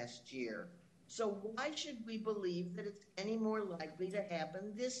happen last year. So why should we believe that it's any more likely to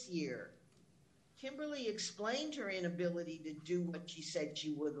happen this year? Kimberly explained her inability to do what she said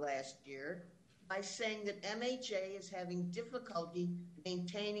she would last year by saying that MHA is having difficulty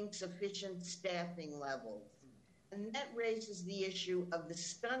maintaining sufficient staffing levels. And that raises the issue of the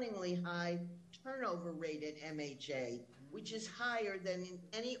stunningly high turnover rate at MHA, which is higher than in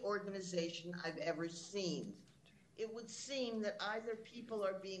any organization I've ever seen. It would seem that either people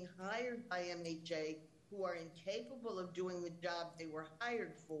are being hired by MHA who are incapable of doing the job they were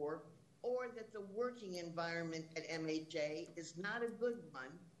hired for, or that the working environment at MHA is not a good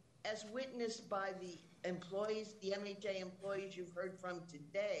one, as witnessed by the employees, the MHA employees you've heard from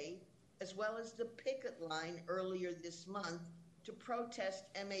today, as well as the picket line earlier this month to protest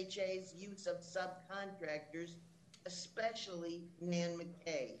MHA's use of subcontractors, especially Nan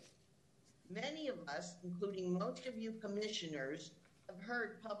McKay. Many of us, including most of you commissioners, have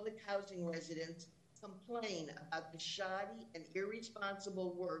heard public housing residents complain about the shoddy and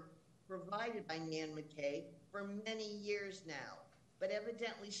irresponsible work provided by Nan McKay for many years now. But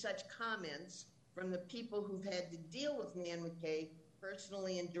evidently such comments from the people who've had to deal with Nan McKay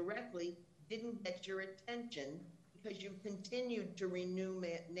personally and directly didn't get your attention because you've continued to renew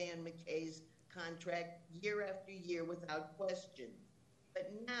Nan McKay's contract year after year without question.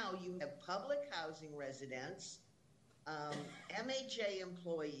 But now you have public housing residents, MHA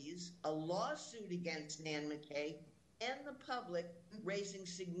employees, a lawsuit against Nan McKay, and the public raising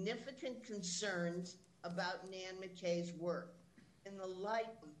significant concerns about Nan McKay's work. In the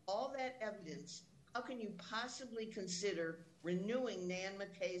light of all that evidence, how can you possibly consider renewing Nan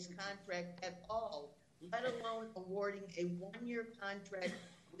McKay's contract at all, let alone awarding a one-year contract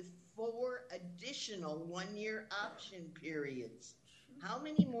with 4 additional one-year option periods? How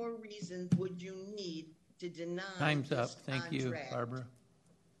many more reasons would you need to deny Time's up. this Thank contract? you, Barbara.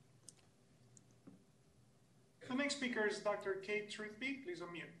 The next speaker is Dr. Kate Truthby. Please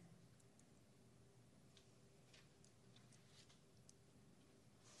unmute.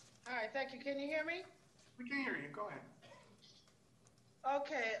 All right, thank you. Can you hear me? We can hear you. Go ahead.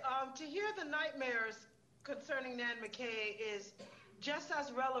 Okay, to hear the nightmares concerning Nan McKay is just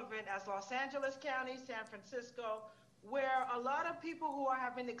as relevant as Los Angeles County, San Francisco, where a lot of people who are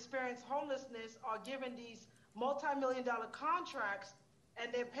having experienced homelessness are given these multi-million-dollar contracts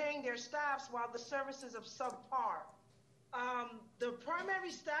and they're paying their staffs while the services are subpar. The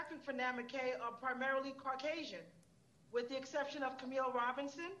primary staffing for Nan McKay are primarily Caucasian, with the exception of Camille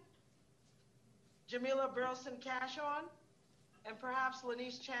Robinson, Jamila Burleson-Cashon, and perhaps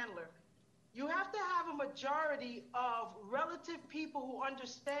Lanice Chandler. You have to have a majority of relative people who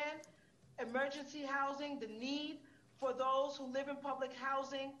understand emergency housing, the need for those who live in public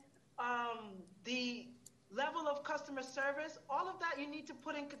housing, the level of customer service, all of that you need to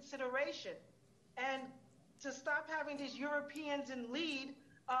put in consideration. And to stop having these Europeans in lead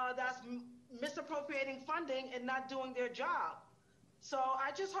that's misappropriating funding and not doing their job. So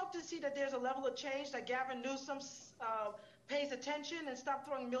I just hope to see that there's a level of change, that Gavin Newsom pays attention and stop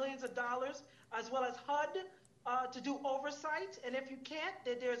throwing millions of dollars, as well as HUD, to do oversight. And if you can't,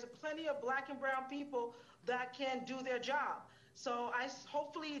 that there's plenty of black and brown people that can do their job. So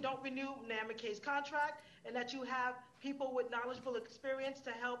hopefully you don't renew Nan McKay's contract, and that you have people with knowledgeable experience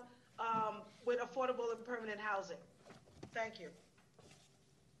to help with affordable and permanent housing. Thank you.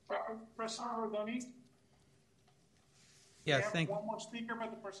 President Rodoni? Yes, we have one more speaker, but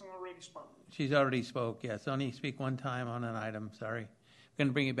the person already spoke. She's already spoke, yes. Only speak one time on an item, sorry. I'm going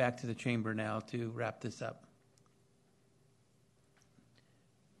to bring it back to the chamber now to wrap this up.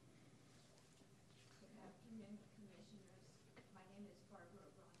 Good afternoon, Commissioners. My name is Barbara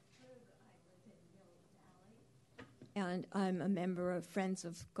Rockford. I live in Mill Valley, and I'm a member of Friends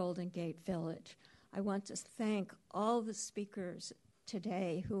of Golden Gate Village. I want to thank all the speakers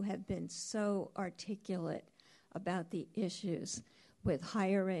today who have been so articulate about the issues with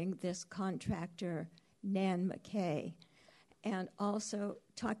hiring this contractor, Nan McKay, and also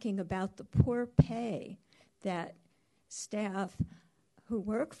talking about the poor pay that staff who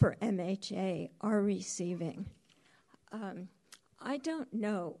work for MHA are receiving. I don't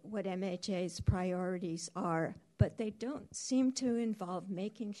know what MHA's priorities are, but they don't seem to involve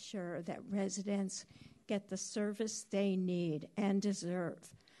making sure that residents get the service they need and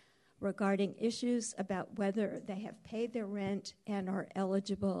deserve regarding issues about whether they have paid their rent and are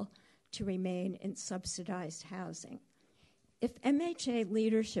eligible to remain in subsidized housing. If MHA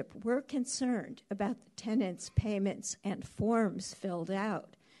leadership were concerned about the tenants' payments and forms filled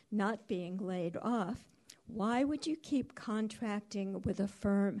out not being laid off, why would you keep contracting with a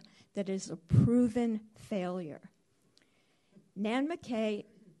firm that is a proven failure? Nan McKay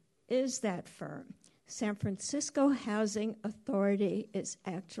is that firm. San Francisco Housing Authority is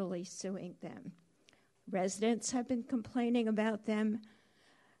actually suing them. Residents have been complaining about them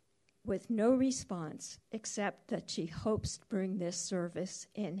with no response except that she hopes to bring this service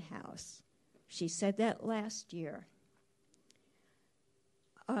in-house. She said that last year.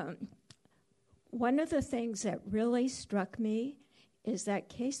 One of the things that really struck me is that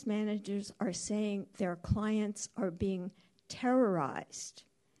case managers are saying their clients are being terrorized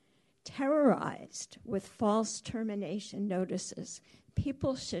with false termination notices.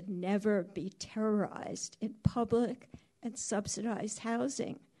 People should never be terrorized in public and subsidized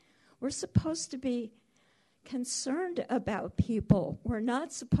housing. We're supposed to be concerned about people. We're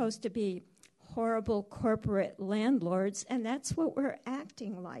not supposed to be horrible corporate landlords, and that's what we're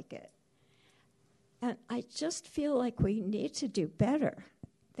acting like it. And I just feel like we need to do better.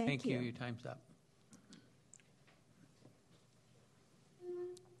 Thank you. Your time's up.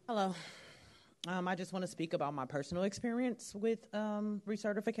 Hello. I just want to speak about my personal experience with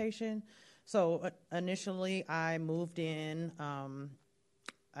recertification. So initially, I moved in.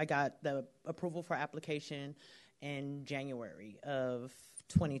 I got the approval for application in January of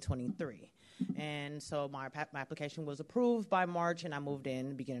 2023. And so my application was approved by March, and I moved in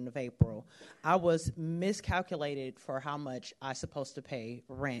the beginning of April. I was miscalculated for how much I was supposed to pay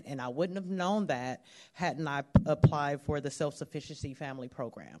rent, and I wouldn't have known that hadn't I applied for the self-sufficiency family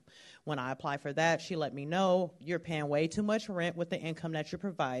program. When I applied for that, she let me know, you're paying way too much rent with the income that you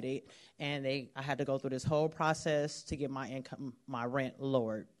provided, and I had to go through this whole process to get my rent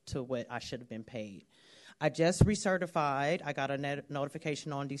lowered to what I should have been paid. I just recertified. I got a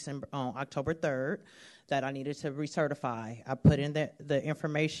notification on October 3rd that I needed to recertify. I put in the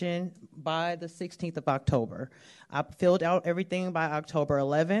information by the 16th of October. I filled out everything by October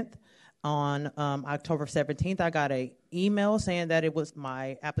 11th. On October 17th, I got an email saying that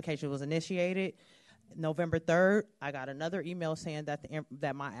my application was initiated. November 3rd, I got another email saying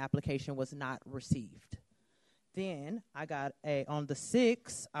that my application was not received. Then I got on the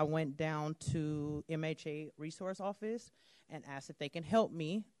 6th, I went down to MHA resource office and asked if they can help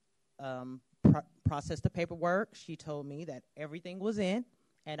me process the paperwork. She told me that everything was in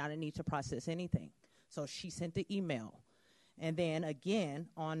and I didn't need to process anything. So she sent the email. And then again,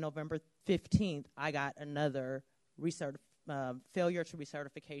 on November 15th, I got another failure to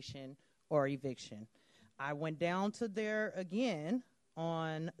recertification or eviction. I went down to there again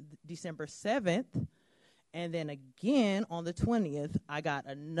on December 7th. And then again, on the 20th, I got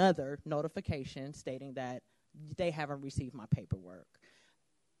another notification stating that they haven't received my paperwork.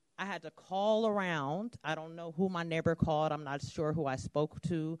 I had to call around. I don't know who my neighbor called. I'm not sure who I spoke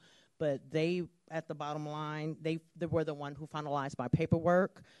to. But they, at the bottom line, they were the one who finalized my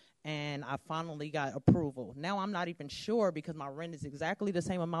paperwork. and I finally got approval. Now I'm not even sure because my rent is exactly the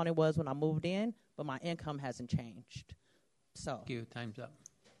same amount it was when I moved in, but my income hasn't changed. So, Thank you. Time's up.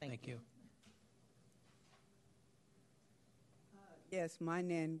 Thank you. Yes, my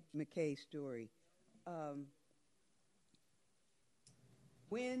Nan McKay story.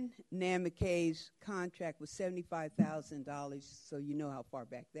 When Nan McKay's contract was $75,000, so you know how far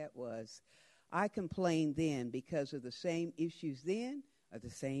back that was, I complained then because of the same issues then are the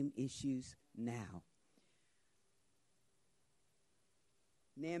same issues now.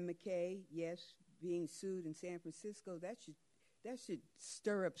 Nan McKay, yes, being sued in San Francisco, that should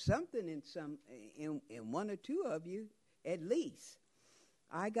stir up something in one or two of you at least.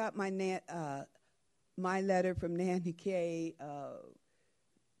 I got my letter from Nan McKay a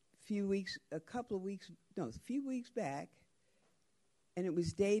few weeks back, and it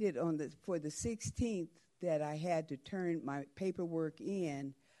was dated for the 16th that I had to turn my paperwork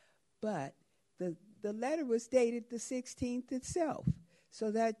in, but the letter was dated the 16th itself.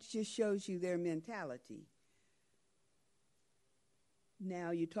 So that just shows you their mentality.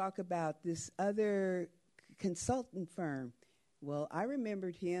 Now you talk about this other consultant firm. Well, I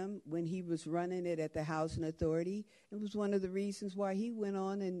remembered him when he was running it at the Housing Authority. It was one of the reasons why he went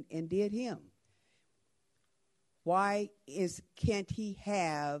on and did him. Why can't he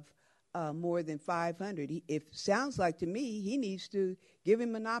have more than 500? Sounds like to me he needs to give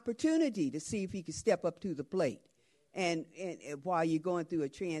him an opportunity to see if he can step up to the plate, and while you're going through a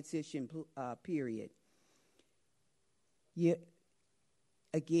transition period.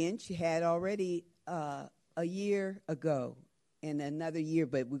 Again, she had already a year ago and another year,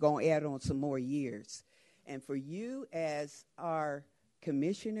 but we're going to add on some more years. And for you as our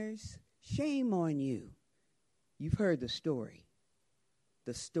commissioners, shame on you. You've heard the story,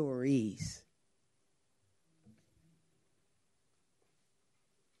 the stories.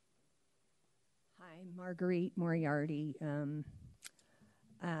 Hi, Marguerite Moriarty.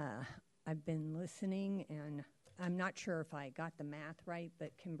 I've been listening, and I'm not sure if I got the math right,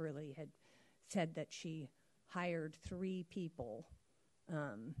 but Kimberly had said that she hired 3 people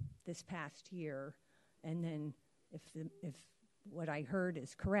this past year, and then if what I heard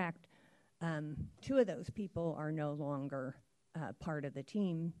is correct, 2 of those people are no longer part of the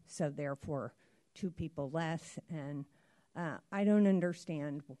team, so therefore 2 people less. And I don't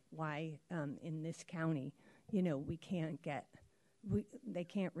understand why in this county, they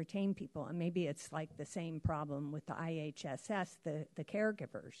can't retain people. And maybe it's like the same problem with the IHSS, the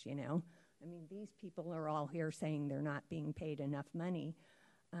caregivers, I mean, these people are all here saying they're not being paid enough money.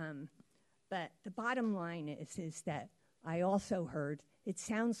 But the bottom line is that I also heard, it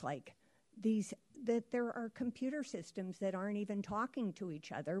sounds like that there are computer systems that aren't even talking to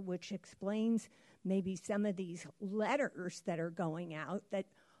each other, which explains maybe some of these letters that are going out that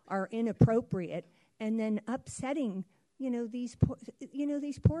are inappropriate and then upsetting, these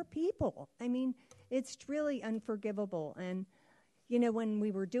poor people. I mean, it's really unforgivable. And when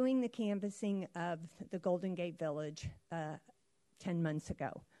we were doing the canvassing of the Golden Gate Village 10 months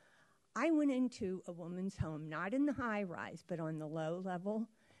ago, I went into a woman's home, not in the high rise, but on the low level,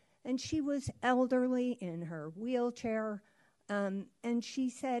 and she was elderly in her wheelchair, and she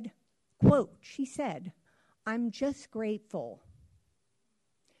said, quote, "I'm just grateful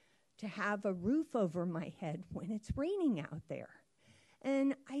to have a roof over my head when it's raining out there."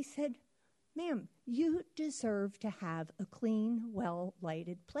 And I said, "Ma'am, you deserve to have a clean,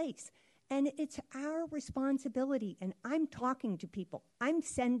 well-lighted place. And it's our responsibility." And I'm talking to people. I'm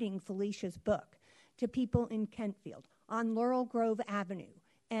sending Felicia's book to people in Kentfield, on Laurel Grove Avenue,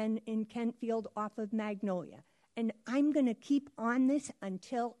 and in Kentfield off of Magnolia. And I'm going to keep on this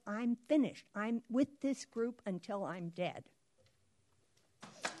until I'm finished. I'm with this group until I'm dead.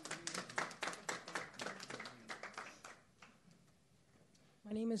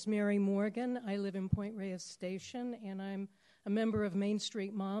 My name is Mary Morgan. I live in Point Reyes Station, and I'm a member of Main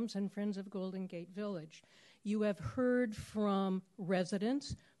Street Moms and Friends of Golden Gate Village. You have heard from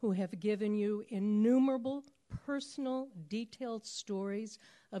residents who have given you innumerable personal, detailed stories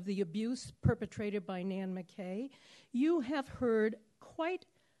of the abuse perpetrated by Nan McKay. You have heard quite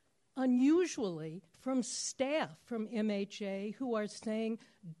unusually from staff from MHA who are saying,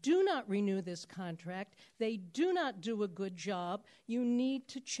 do not renew this contract. They do not do a good job. You need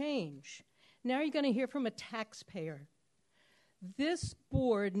to change. Now you're going to hear from a taxpayer. This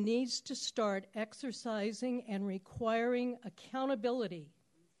board needs to start exercising and requiring accountability.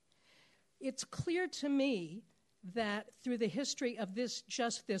 It's clear to me that through the history of this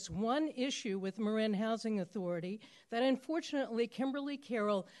one issue with Marin Housing Authority, that unfortunately Kimberly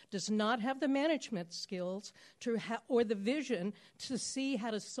Carroll does not have the management skills or the vision to see how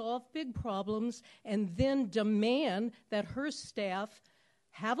to solve big problems and then demand that her staff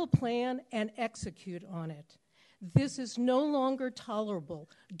have a plan and execute on it. This is no longer tolerable.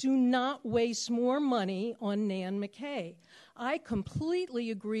 Do not waste more money on Nan McKay. I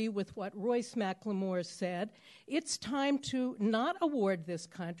completely agree with what Royce McLemore said. It's time to not award this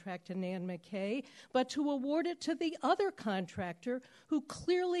contract to Nan McKay, but to award it to the other contractor who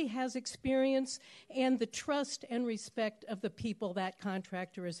clearly has experience and the trust and respect of the people that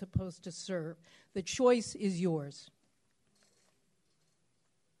contractor is supposed to serve. The choice is yours.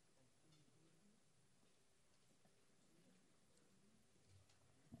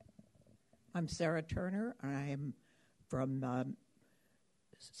 I'm Sarah Turner. I am from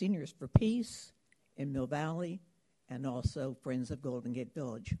Seniors for Peace in Mill Valley and also Friends of Golden Gate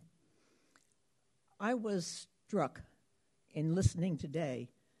Village. I was struck in listening today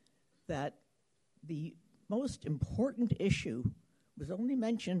that the most important issue was only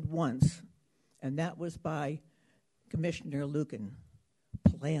mentioned once, and that was by Commissioner Lucan.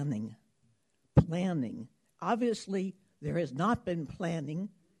 Planning. Obviously, there has not been planning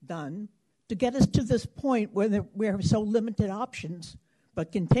done to get us to this point where we have so limited options,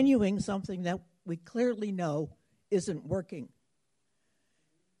 but continuing something that we clearly know isn't working.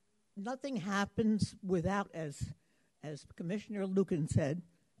 Nothing happens without, as Commissioner Lucan said,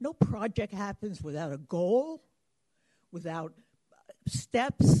 no project happens without a goal, without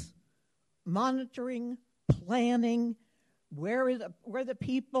steps, monitoring, planning, where are the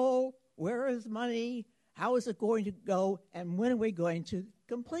people, where is money, how is it going to go, and when are we going to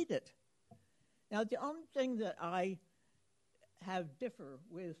complete it? Now, the only thing that I have differ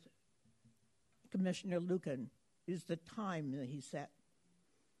with Commissioner Lucan is the time that he set.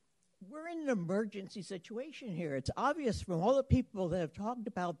 We're in an emergency situation here. It's obvious from all the people that have talked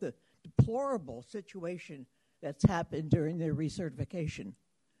about the deplorable situation that's happened during their recertification.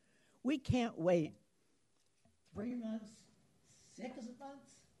 We can't wait 3 months, 6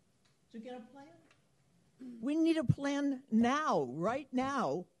 months to get a plan. We need a plan now, right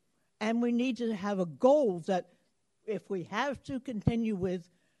now. And we need to have a goal that if we have to continue with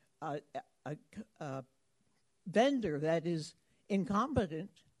a vendor that is incompetent,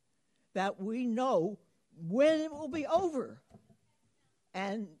 that we know when it will be over.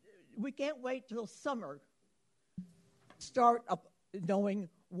 And we can't wait till summer to start up knowing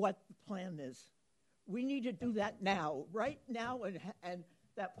what the plan is. We need to do that now, right now, and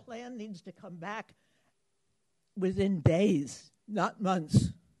that plan needs to come back within days, not months.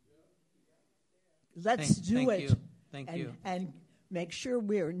 Let's do it. Thank you. And make sure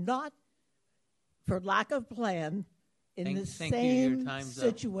we're not, for lack of plan, in the same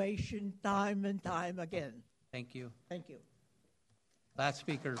situation time and time again. Thank you. Thank you. Last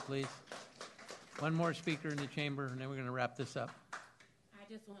speaker, please. One more speaker in the chamber, and then we're going to wrap this up. I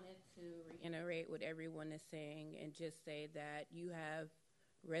just wanted to reiterate what everyone is saying and just say that you have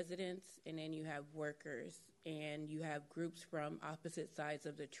residents and then you have workers and you have groups from opposite sides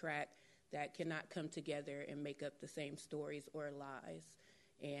of the track that cannot come together and make up the same stories or lies.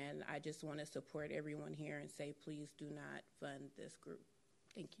 And I just want to support everyone here and say, please do not fund this group.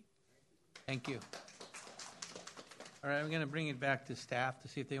 Thank you. Thank you. All right, I'm going to bring it back to staff to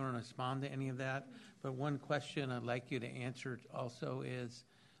see if they want to respond to any of that. But one question I'd like you to answer also is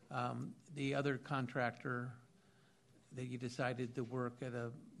the other contractor that you decided to work at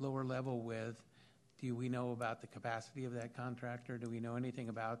a lower level with, do we know about the capacity of that contractor? Do we know anything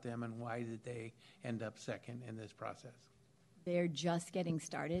about them, and why did they end up second in this process? They're just getting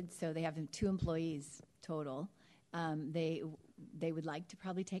started, so they have 2 employees total. They would like to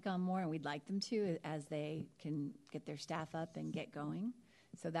probably take on more, and we'd like them to as they can get their staff up and get going.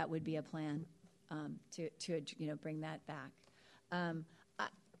 So that would be a plan to bring that back.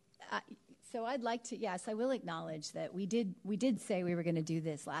 So I'd like to, yes, I will acknowledge that we did say we were going to do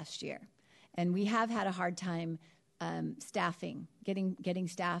this last year. And we have had a hard time staffing, getting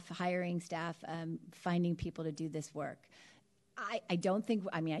staff, hiring staff, finding people to do this work. I don't think,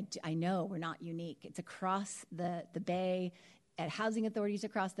 I know we're not unique. It's across the Bay, at housing authorities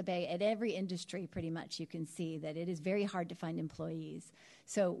across the Bay, at every industry pretty much you can see that it is very hard to find employees.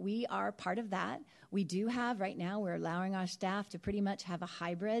 So we are part of that. We do have, right now, we're allowing our staff to pretty much have a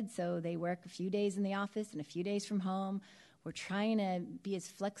hybrid, so they work a few days in the office and a few days from home. We're trying to be as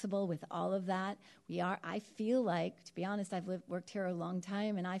flexible with all of that. I feel like, to be honest, I've worked here a long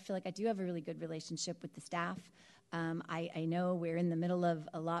time, and I feel like I do have a really good relationship with the staff. I know we're in the middle of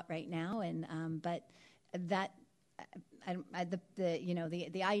a lot right now, and but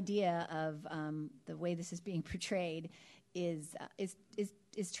the idea of the way this is being portrayed is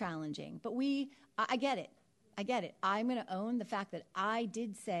challenging. But I get it. I get it. I'm going to own the fact that I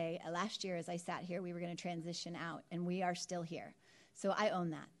did say last year as I sat here we were going to transition out, and we are still here. So I own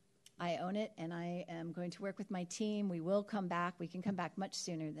that. I own it, and I am going to work with my team. We will come back. We can come back much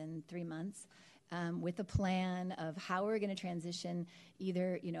sooner than 3 months with a plan of how we're going to transition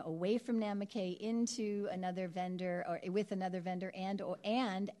either away from Nan McKay into another vendor or with another vendor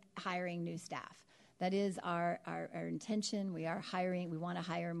and hiring new staff. That is our intention. We are hiring. We want to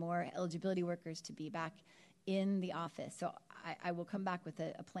hire more eligibility workers to be back in the office. So I will come back with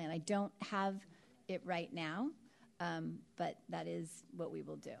a plan. I don't have it right now, but that is what we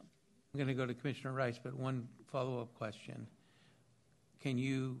will do. I'm going to go to Commissioner Rice, but one follow-up question.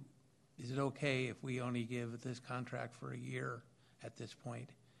 Is it okay if we only give this contract for a year at this point,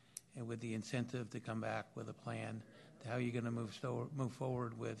 and with the incentive to come back with a plan? How are you going to move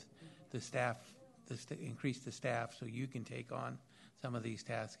forward with the staff, increase the staff so you can take on some of these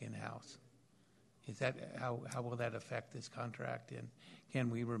tasks in-house? Is that how will that affect this contract, and can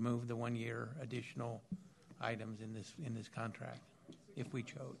we remove the 1 year additional items in this contract if we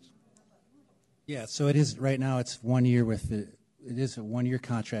chose? Yeah, so it is right now. It's 1 year it is a 1 year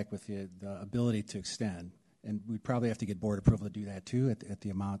contract with the ability to extend, and we'd probably have to get board approval to do that too at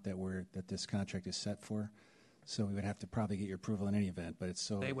the amount that this contract is set for. So we would have to probably get your approval in any event. But it's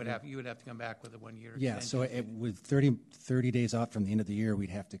so you would have to come back with a 1 year. Yeah, extension. So with 30 days out from the end of the year, we'd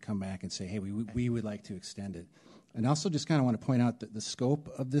have to come back and say, hey, we would like to extend it. And also just kind of want to point out that the scope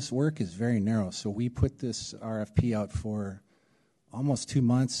of this work is very narrow. So we put this RFP out for almost 2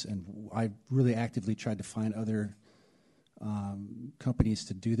 months, and I really actively tried to find other companies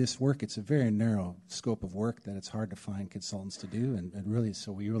to do this work. It's a very narrow scope of work that it's hard to find consultants to do, and really,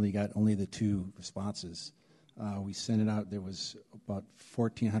 so we really got only the 2 responses. We sent it out. There was about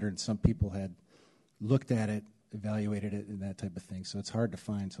 1,400 and some people had looked at it, evaluated it, and that type of thing. So it's hard to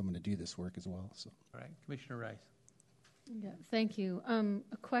find someone to do this work as well. So. All right, Commissioner Rice. Yeah, thank you.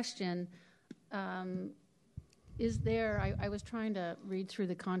 A question. Is there, I was trying to read through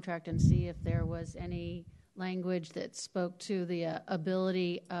the contract and see if there was any language that spoke to the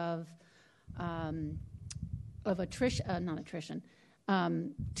ability of attrition, not attrition.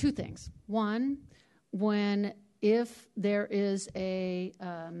 2 things. One, if there is a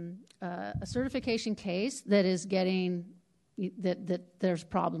certification case that is getting that there's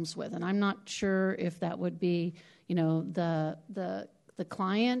problems with, and I'm not sure if that would be the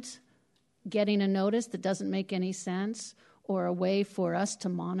client getting a notice that doesn't make any sense, or a way for us to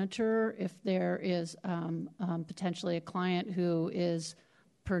monitor if there is potentially a client who is,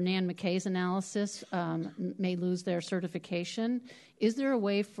 per Nan McKay's analysis, may lose their certification. Is there a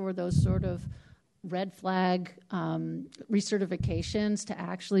way for those sort of red flag recertifications to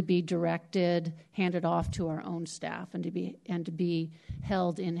actually be directed, handed off to our own staff, and to be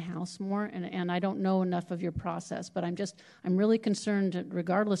held in-house more? And I don't know enough of your process, but I'm really concerned,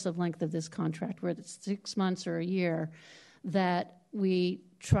 regardless of length of this contract, whether it's 6 months or a year, that we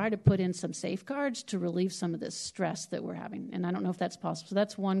try to put in some safeguards to relieve some of this stress that we're having. And I don't know if that's possible. So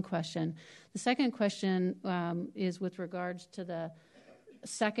that's one question. The second question is with regards to the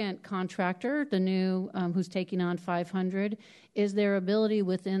second contractor, the new who's taking on 500. Is there ability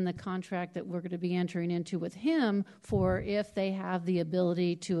within the contract that we're going to be entering into with him for if they have the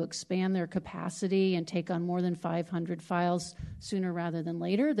ability to expand their capacity and take on more than 500 files sooner rather than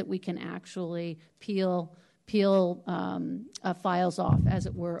later, that we can actually peel files off, as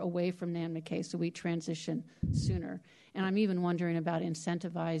it were, away from Nan McKay, so we transition sooner? And I'm even wondering about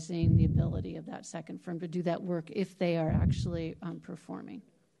incentivizing the ability of that second firm to do that work if they are actually performing.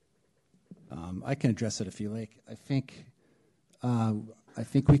 I can address it if you like. I think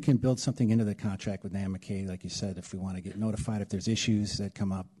we can build something into the contract with Nan McKay, like you said. If we want to get notified if there's issues that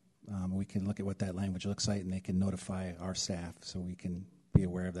come up, we can look at what that language looks like, and they can notify our staff, so we can be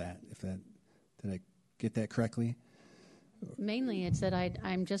aware of that. Did I get that correctly? Mainly, it's that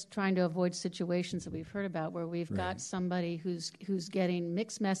I'm just trying to avoid situations that we've heard about where we've got somebody who's getting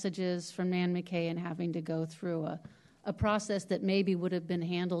mixed messages from Nan McKay and having to go through a process that maybe would have been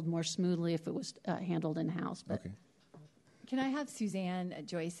handled more smoothly if it was handled in-house. But okay. Can I have Suzanne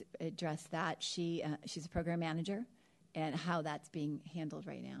Joyce address that? She's a program manager, and how that's being handled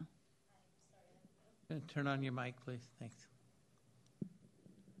right now. Turn on your mic, please. Thanks.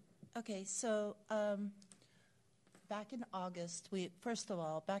 Okay, so back in August, we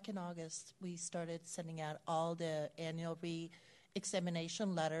started sending out all the annual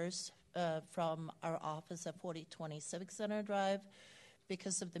re-examination letters from our office at 4020 Civic Center Drive,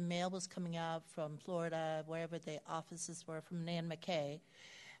 because of the mail was coming out from Florida, wherever the offices were, from Nan McKay.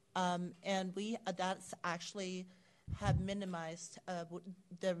 And that's actually have minimized,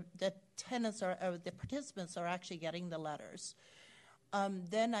 the tenants or the participants are actually getting the letters.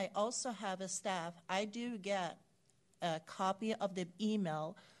 Then I also have a staff. I do get a copy of the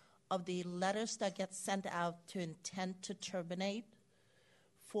email of the letters that get sent out to intent to terminate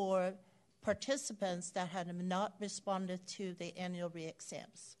for participants that had not responded to the annual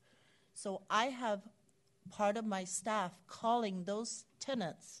re-exams. So I have part of my staff calling those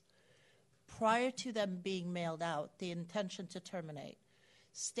tenants prior to them being mailed out, the intention to terminate,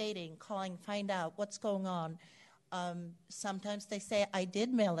 calling, find out what's going on. Sometimes they say, I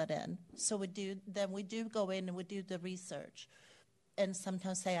did mail it in. So we do go in and we do the research. And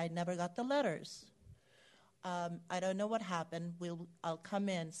sometimes say, I never got the letters. I don't know what happened. I'll come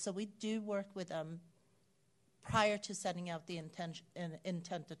in. So we do work with them prior to sending out the intent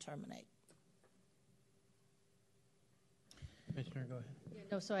to terminate. Commissioner, go ahead.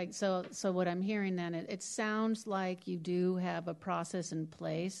 No, so what I'm hearing then, it sounds like you do have a process in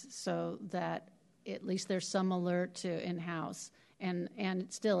place so that at least there's some alert to in-house, and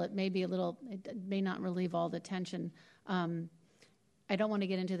still it may be it may not relieve all the tension. I don't want to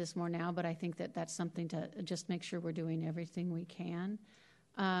get into this more now, but I think that that's something to just make sure we're doing everything we can.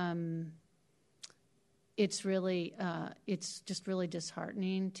 It's just really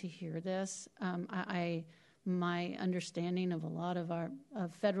disheartening to hear this. My understanding of a lot of our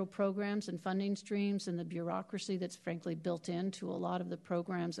federal programs and funding streams and the bureaucracy that's frankly built into a lot of the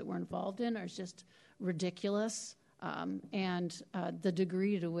programs that we're involved in are just ridiculous. And the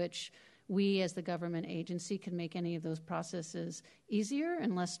degree to which we as the government agency can make any of those processes easier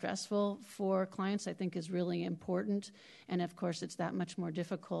and less stressful for clients, I think is really important. And of course, it's that much more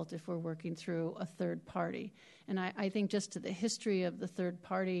difficult if we're working through a third party. And I think just to the history of the third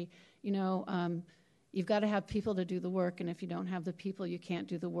party, you've got to have people to do the work, and if you don't have the people, you can't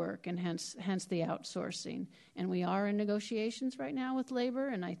do the work, and hence the outsourcing. And we are in negotiations right now with labor,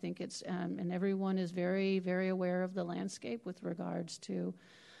 and I think and everyone is very, very aware of the landscape with regards to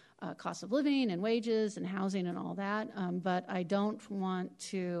cost of living and wages and housing and all that. But I don't want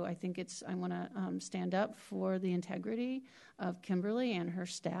to, I want to stand up for the integrity of Kimberly and her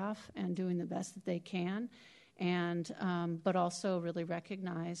staff and doing the best that they can. And but also really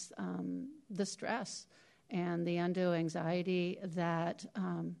recognize the stress and the undue anxiety that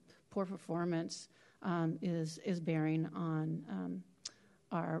poor performance is bearing on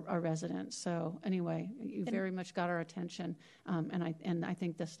our residents. So anyway, you very much got our attention, and I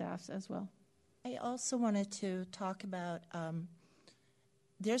think the staff's as well. I also wanted to talk about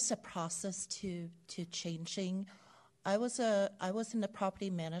there's a process to changing. I was in the property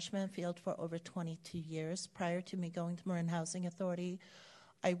management field for over 22 years. Prior to me going to Marin Housing Authority,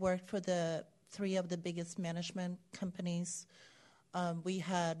 I worked for three of the biggest management companies. We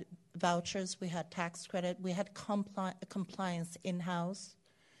had vouchers, we had tax credit, we had compliance in-house.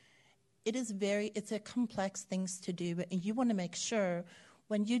 It's a complex things to do, and you want to make sure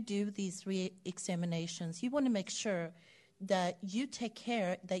when you do these re-examinations, you want to make sure that you take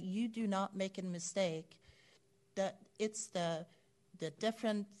care that you do not make a mistake, that it's the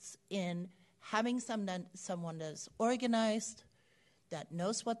difference in having someone that's organized, that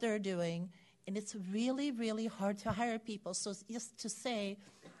knows what they're doing, and it's really, really hard to hire people. So just to say,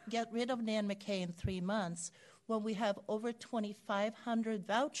 get rid of Nan McKay in 3 months, when we have over 2,500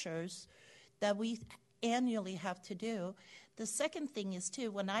 vouchers that we annually have to do. The second thing is,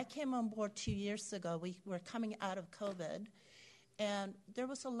 too, when I came on board 2 years ago, we were coming out of COVID, and there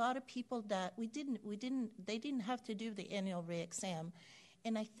was a lot of people that they didn't have to do the annual re-exam.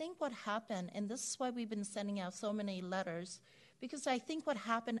 And I think what happened, and this is why we've been sending out so many letters, because I think what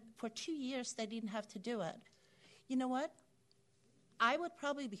happened, for 2 years, they didn't have to do it. You know what? I would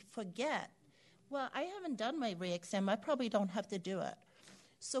probably forget, well, I haven't done my re-exam, I probably don't have to do it.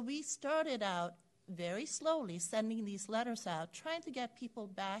 So we started out very slowly sending these letters out, trying to get people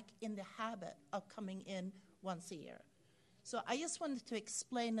back in the habit of coming in once a year. So I just wanted to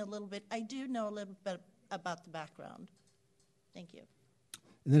explain a little bit. I do know a little bit about the background. Thank you.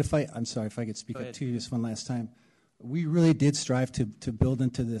 And then I'm sorry, if I could speak up to you just one last time. We really did strive to build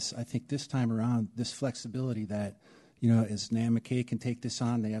into this, I think this time around, this flexibility that, as Nan McKay can take this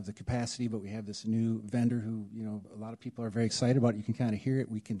on, they have the capacity, but we have this new vendor who, a lot of people are very excited about. You can kind of hear it.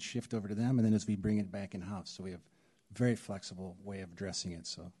 We can shift over to them, and then as we bring it back in-house. So we have a very flexible way of addressing it.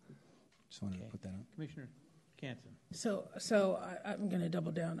 So just wanted to put that on. Commissioner Canson. So I'm going to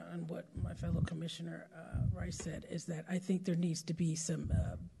double down on what my fellow Commissioner Rice said, is that I think there needs to be some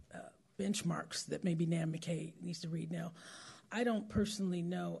benchmarks that maybe Nan McKay needs to read now. I don't personally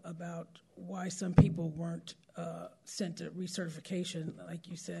know about why some people weren't sent to recertification, like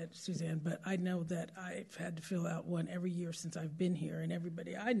you said, Suzanne, but I know that I've had to fill out one every year since I've been here, and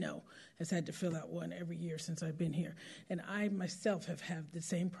everybody I know has had to fill out one every year since I've been here. And I myself have had the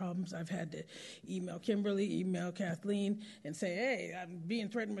same problems. I've had to email Kimberly, email Kathleen, and say, hey, I'm being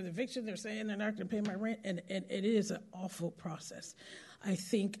threatened with eviction. They're saying they're not going to pay my rent, and it is an awful process. I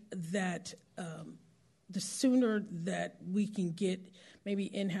think that the sooner that we can get maybe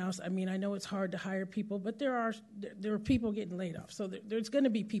in-house, I mean, I know it's hard to hire people, but there are people getting laid off. So there's going to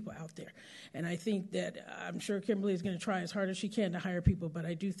be people out there. And I think that I'm sure Kimberly is going to try as hard as she can to hire people, but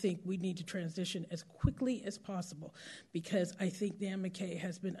I do think we need to transition as quickly as possible because I think Dan McKay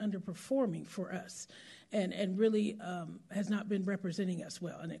has been underperforming for us and really has not been representing us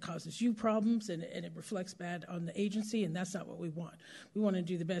well. And it causes you problems and it reflects bad on the agency, and that's not what we want. We want to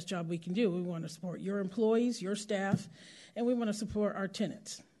do the best job we can do. We want to support your employees, your staff, and we want to support our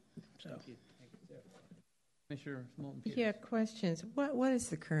tenants. So, Thank you, Sarah. Commissioner Moulton-Peters. Yeah, questions. What is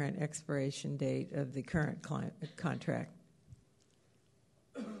the current expiration date of the current contract?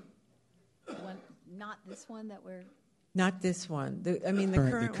 Not this one that we're. Not this one. The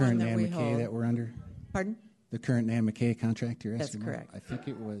current current one that Nan we McKay hold. that we're under. Pardon? The current Nan McKay contract you're That's asking correct. about? I think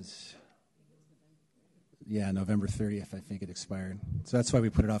it was. Yeah, November 30th. I think it expired. So that's why we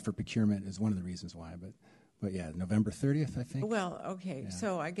put it off for procurement. Is one of the reasons why. But yeah, November 30th. I think. Well, okay. Yeah.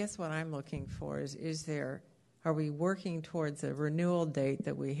 So I guess what I'm looking for is there. Are we working towards a renewal date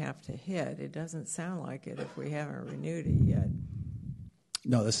that we have to hit? It doesn't sound like it if we haven't renewed it yet.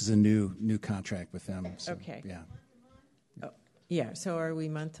 No, this is a new contract with them. So, Okay. Yeah. Oh, yeah. So are we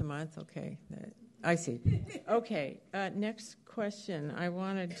month to month? Okay. I see. Okay. Next question. I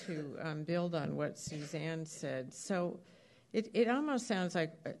wanted to build on what Suzanne said. So it almost sounds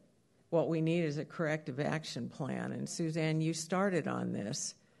like what we need is a corrective action plan. And Suzanne, you started on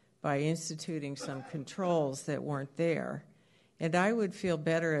this by instituting some controls that weren't there. And I would feel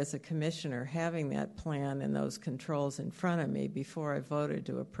better as a commissioner having that plan and those controls in front of me before I voted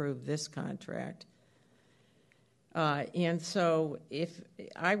to approve this contract. And so if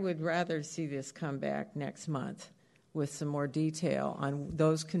I would rather see this come back next month with some more detail on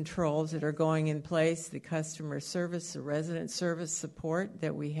those controls that are going in place, the customer service, the resident service support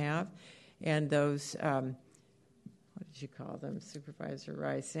that we have, and those, what did you call them, Supervisor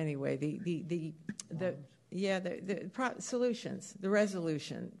Rice? Anyway, the solutions, the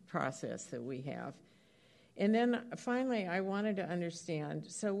resolution process that we have. And then finally, I wanted to understand,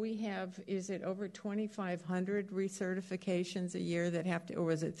 so we have, is it over 2,500 recertifications a year that have to, or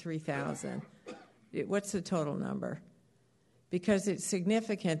was it 3,000? What's the total number? Because it's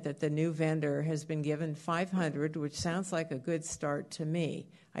significant that the new vendor has been given 500, which sounds like a good start to me.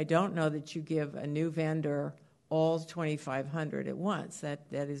 I don't know that you give a new vendor all 2,500 at once. That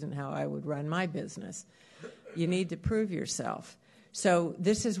isn't how I would run my business. You need to prove yourself. So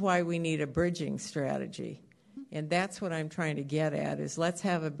this is why we need a bridging strategy. And that's what I'm trying to get at is let's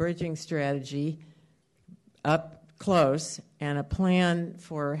have a bridging strategy up close and a plan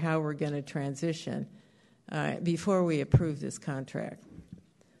for how we're going to transition before we approve this contract.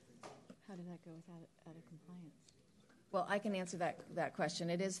 How did that go out of compliance? Well, I can answer that question.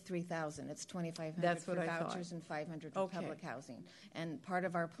 It is 3,000. It's 2,500 That's for what I vouchers thought. and 500 for Okay. public housing. And part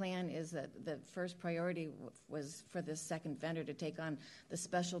of our plan is that the first priority was for this second vendor to take on the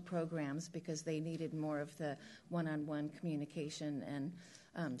special programs because they needed more of the one-on-one communication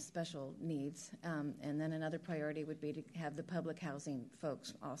and special needs. And then another priority would be to have the public housing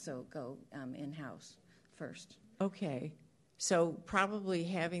folks also go in-house first. Okay. So probably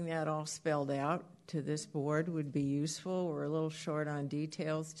having that all spelled out to this board would be useful. We're a little short on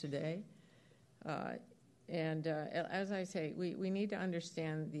details today. And as I say, we need to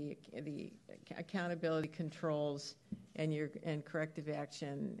understand the accountability controls and corrective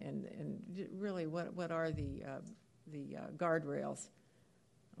action and really what are the guardrails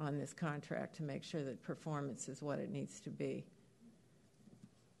on this contract to make sure that performance is what it needs to be.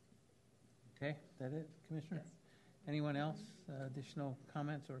 Okay, is that it, Commissioner? Yes. Anyone else? Additional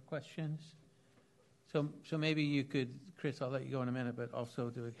comments or questions? So maybe you could, Chris, I'll let you go in a minute, but also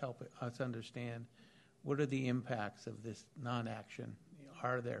to help us understand what are the impacts of this non-action?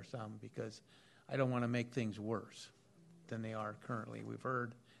 Are there some? Because I don't want to make things worse than they are currently. We've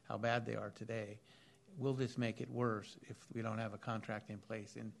heard how bad they are today. Will this make it worse if we don't have a contract in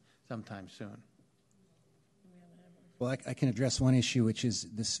place in sometime soon? Well, I can address one issue, which is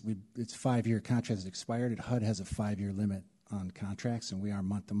this: it's 5-year contract has expired. HUD has a 5-year limit on contracts, and we are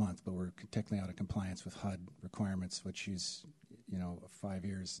month to month, but we're technically out of compliance with HUD requirements, which is, 5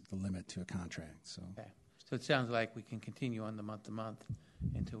 years the limit to a contract. So, okay. So it sounds like we can continue on the month-to-month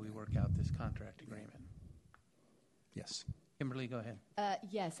until we work out this contract agreement. Yes. Kimberly, go ahead.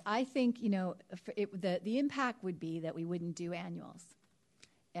 Yes, I think, the impact would be that we wouldn't do annuals.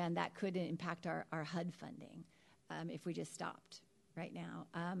 And that could impact our HUD funding if we just stopped right now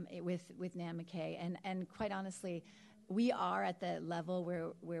with Nan McKay. And quite honestly, we are at the level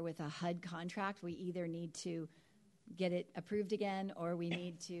where with a HUD contract, we either need to get it approved again, or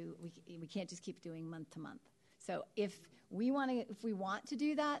we can't just keep doing month to month. So if we want to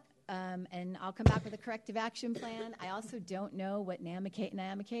do that, and I'll come back with a corrective action plan. I also don't know what Nan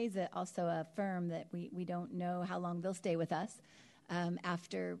McKay is also a firm that we don't know how long they'll stay with us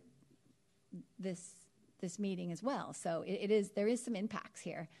after this meeting as well. So there is some impacts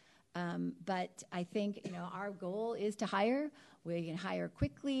here. But I think, our goal is to hire. We can hire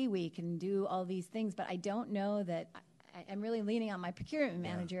quickly. We can do all these things. But I don't know that I'm really leaning on my procurement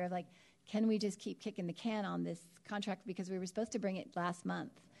manager of can we just keep kicking the can on this contract, because we were supposed to bring it last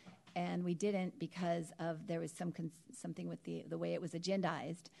month and we didn't because there was something with the way it was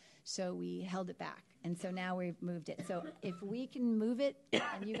agendized. So we held it back. And so now we've moved it. So if we can move it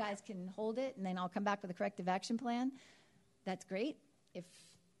and you guys can hold it, and then I'll come back with a corrective action plan, that's great.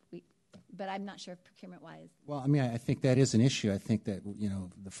 But I'm not sure procurement-wise. Well, I think that is an issue. I think that,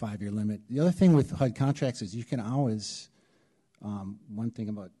 the 5-year limit. The other thing with HUD contracts is you can always, one thing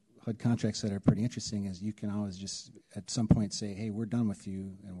about HUD contracts that are pretty interesting is you can always just at some point say, hey, we're done with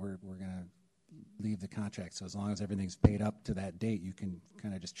you, and we're going to leave the contract. So as long as everything's paid up to that date, you can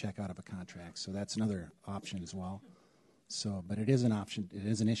kind of just check out of a contract. So that's another option as well. So, but it is an option. It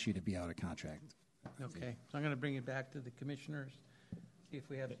is an issue to be out of contract. Okay. So I'm going to bring it back to the commissioners. See if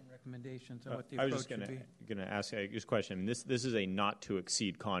we have some recommendations on what the I approach was just should be. going to ask this question. This is a not to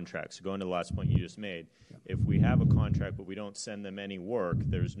exceed contract. So going to the last point you just made, if we have a contract but we don't send them any work,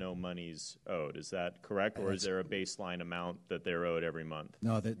 there's no monies owed. Is that correct, or is there a baseline amount that they're owed every month?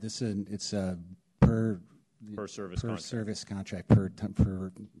 No, it's a per service contract. Service contract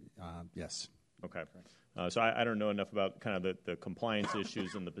yes. Okay. So I don't know enough about kind of the compliance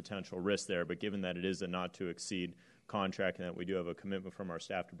issues and the potential risks there, but given that it is a not to exceed contract and that we do have a commitment from our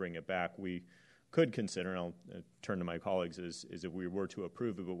staff to bring it back, we could consider, and I'll turn to my colleagues, is if we were to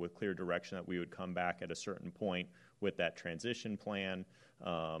approve it, but with clear direction that we would come back at a certain point with that transition plan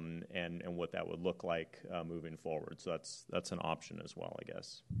and what that would look like moving forward. So that's an option as well, I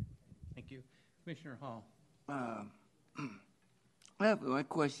guess. Thank you. Commissioner Hall. My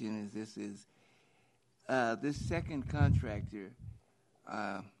question is this second contractor,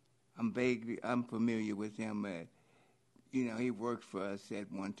 I'm familiar with him. He worked for us at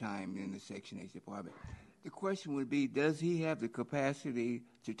one time in the Section 8 department. The question would be, does he have the capacity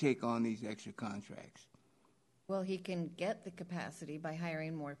to take on these extra contracts? Well, he can get the capacity by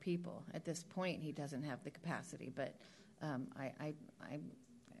hiring more people. At this point, he doesn't have the capacity, but I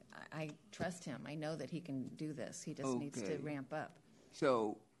trust him. I know that he can do this. He just needs to ramp up.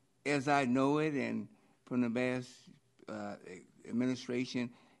 So, as I know it, and from the Bass administration,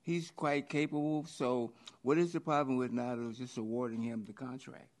 he's quite capable. So what is the problem with not just awarding him the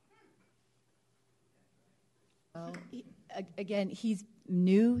contract? Well, again, he's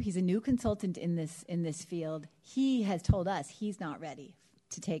new. He's a new consultant in this field. He has told us he's not ready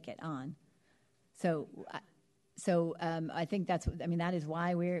to take it on. So I think that is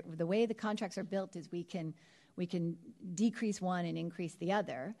why the way the contracts are built is we can decrease one and increase the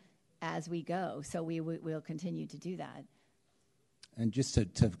other as we go. So we'll continue to do that. And just to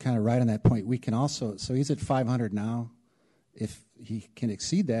kind of ride on that point, we can also, so he's at 500 now. If he can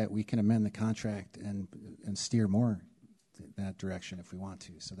exceed that, we can amend the contract and steer more that direction if we want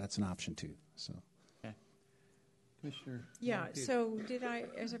to. So that's an option too. So, okay. Commissioner. Yeah. So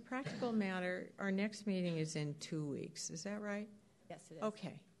as a practical matter, our next meeting is in 2 weeks. Is that right? Yes, it is.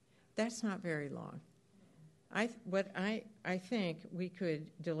 Okay, that's not very long. I think we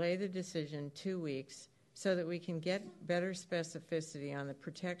could delay the decision 2 weeks so that we can get better specificity on the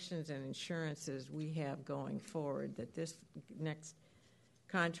protections and insurances we have going forward, that this next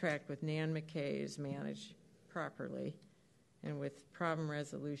contract with Nan McKay is managed properly and with problem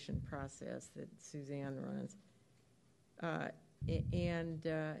resolution process that Suzanne runs,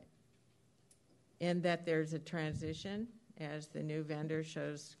 and that there's a transition as the new vendor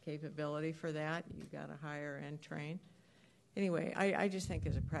shows capability for that. You've got to hire and train. Anyway, I just think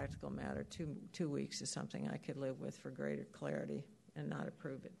as a practical matter, 2 weeks is something I could live with for greater clarity and not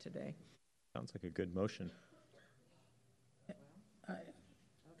approve it today. Sounds like a good motion.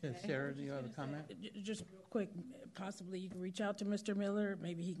 Okay, Sarah, do you have a comment? Just real quick, possibly you can reach out to Mr. Miller.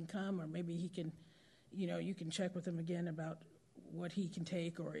 Maybe he can come, or maybe he can, you can check with him again about what he can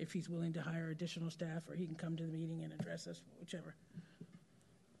take, or if he's willing to hire additional staff, or he can come to the meeting and address us, whichever.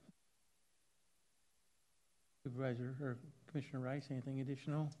 Supervisor or Commissioner Rice, anything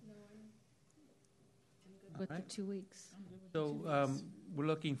additional? No, I'm good with the 2 weeks. So we're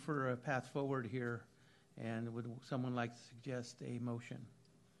looking for a path forward here, and would someone like to suggest a motion?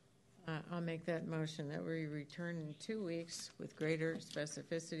 I'll make that motion that we return in 2 weeks with greater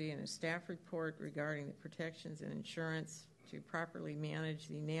specificity and a staff report regarding the protections and insurance to properly manage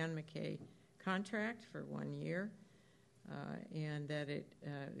the Nan McKay contract for 1 year, and that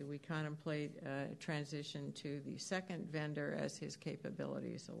we contemplate a transition to the second vendor as his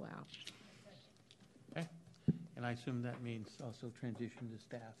capabilities allow. Okay. And I assume that means also transition to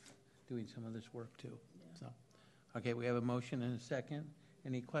staff doing some of this work too. Yeah. So, okay, we have a motion and a second.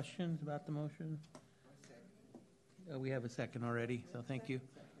 Any questions about the motion? We have a second already, so thank you.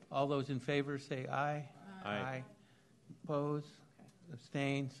 All those in favor say aye. Aye. Oppose?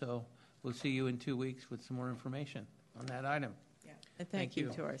 Abstain? So we'll see you in 2 weeks with some more information on that item. Yeah. And thank you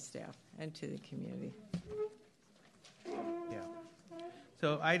to our staff and to the community. Yeah.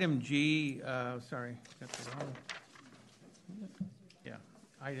 So item G, sorry, got the wrong. Yeah,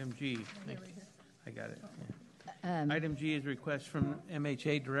 item G. I got it. Yeah. Item G is request from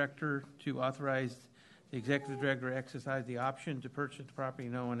MHA Director to authorize the Executive Director to exercise the option to purchase the property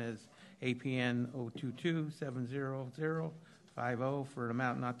known as APN 022-70050 for an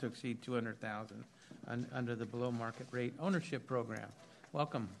amount not to exceed $200,000 under the below market rate ownership program.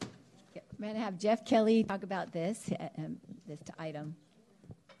 Welcome. Yeah, I'm going to have Jeff Kelly talk about this item.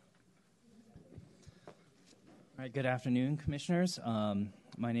 All right, good afternoon, Commissioners.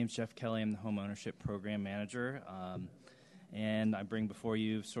 My name is Jeff Kelly. I'm the Home Ownership Program Manager, and I bring before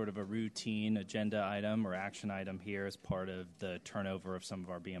you sort of a routine agenda item or action item here as part of the turnover of some of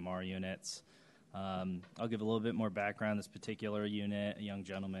our BMR units. I'll give a little bit more background. This particular unit, a young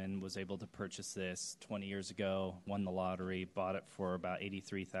gentleman was able to purchase this 20 years ago, won the lottery, bought it for about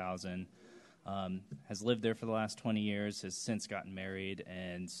 $83,000, has lived there for the last 20 years, has since gotten married,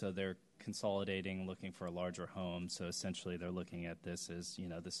 and so they're consolidating, looking for a larger home. So essentially they're looking at this as,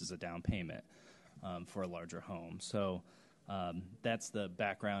 this is a down payment for a larger home. So that's the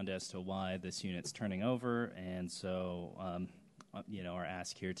background as to why this unit's turning over. And so, our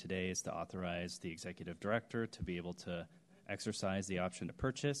ask here today is to authorize the Executive Director to be able to exercise the option to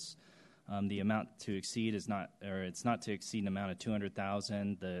purchase. The amount to exceed it's not to exceed an amount of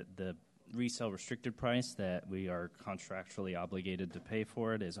 $200,000. The resale restricted price that we are contractually obligated to pay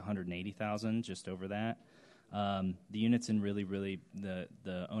for it is $180,000, just over that. The unit's in really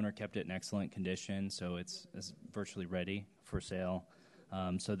the owner kept it in excellent condition, so it's virtually ready for sale.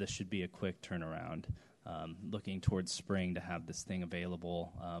 So this should be a quick turnaround. Looking towards spring to have this thing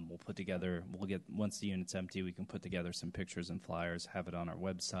available. Once the unit's empty, we can put together some pictures and flyers, have it on our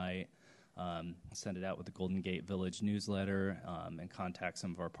website. Send it out with the Golden Gate Village newsletter, and contact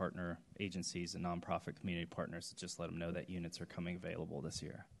some of our partner agencies and nonprofit community partners to just let them know that units are coming available this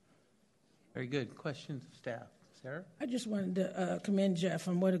year. Very good. Questions of staff? Sarah? I just wanted to commend Jeff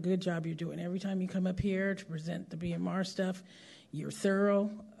on what a good job you're doing. Every time you come up here to present the BMR stuff, you're thorough.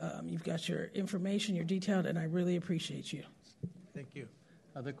 You've got your information, you're detailed, and I really appreciate you. Thank you.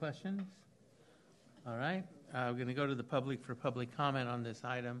 Other questions? All right. We're going to go to the public for public comment on this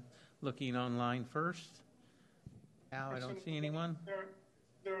item. Looking online first. Al, I don't see anyone.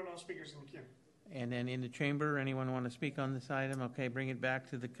 There are no speakers in the queue. And then in the chamber, anyone want to speak on this item? Okay, bring it back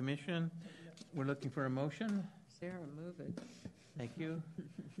to the commission. We're looking for a motion. Sarah, move it. Thank you.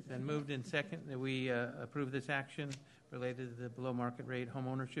 Then moved in second that we approve this action related to the below market rate home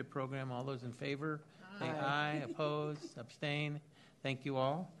ownership program. All those in favor? Say aye. Oppose? Abstain? Thank you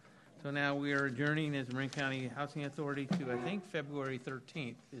all. So now we are adjourning as Marin County Housing Authority to, I think, February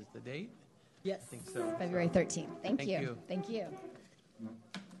 13th is the date? Yes. I think so. February 13th. Thank you. You. Thank you.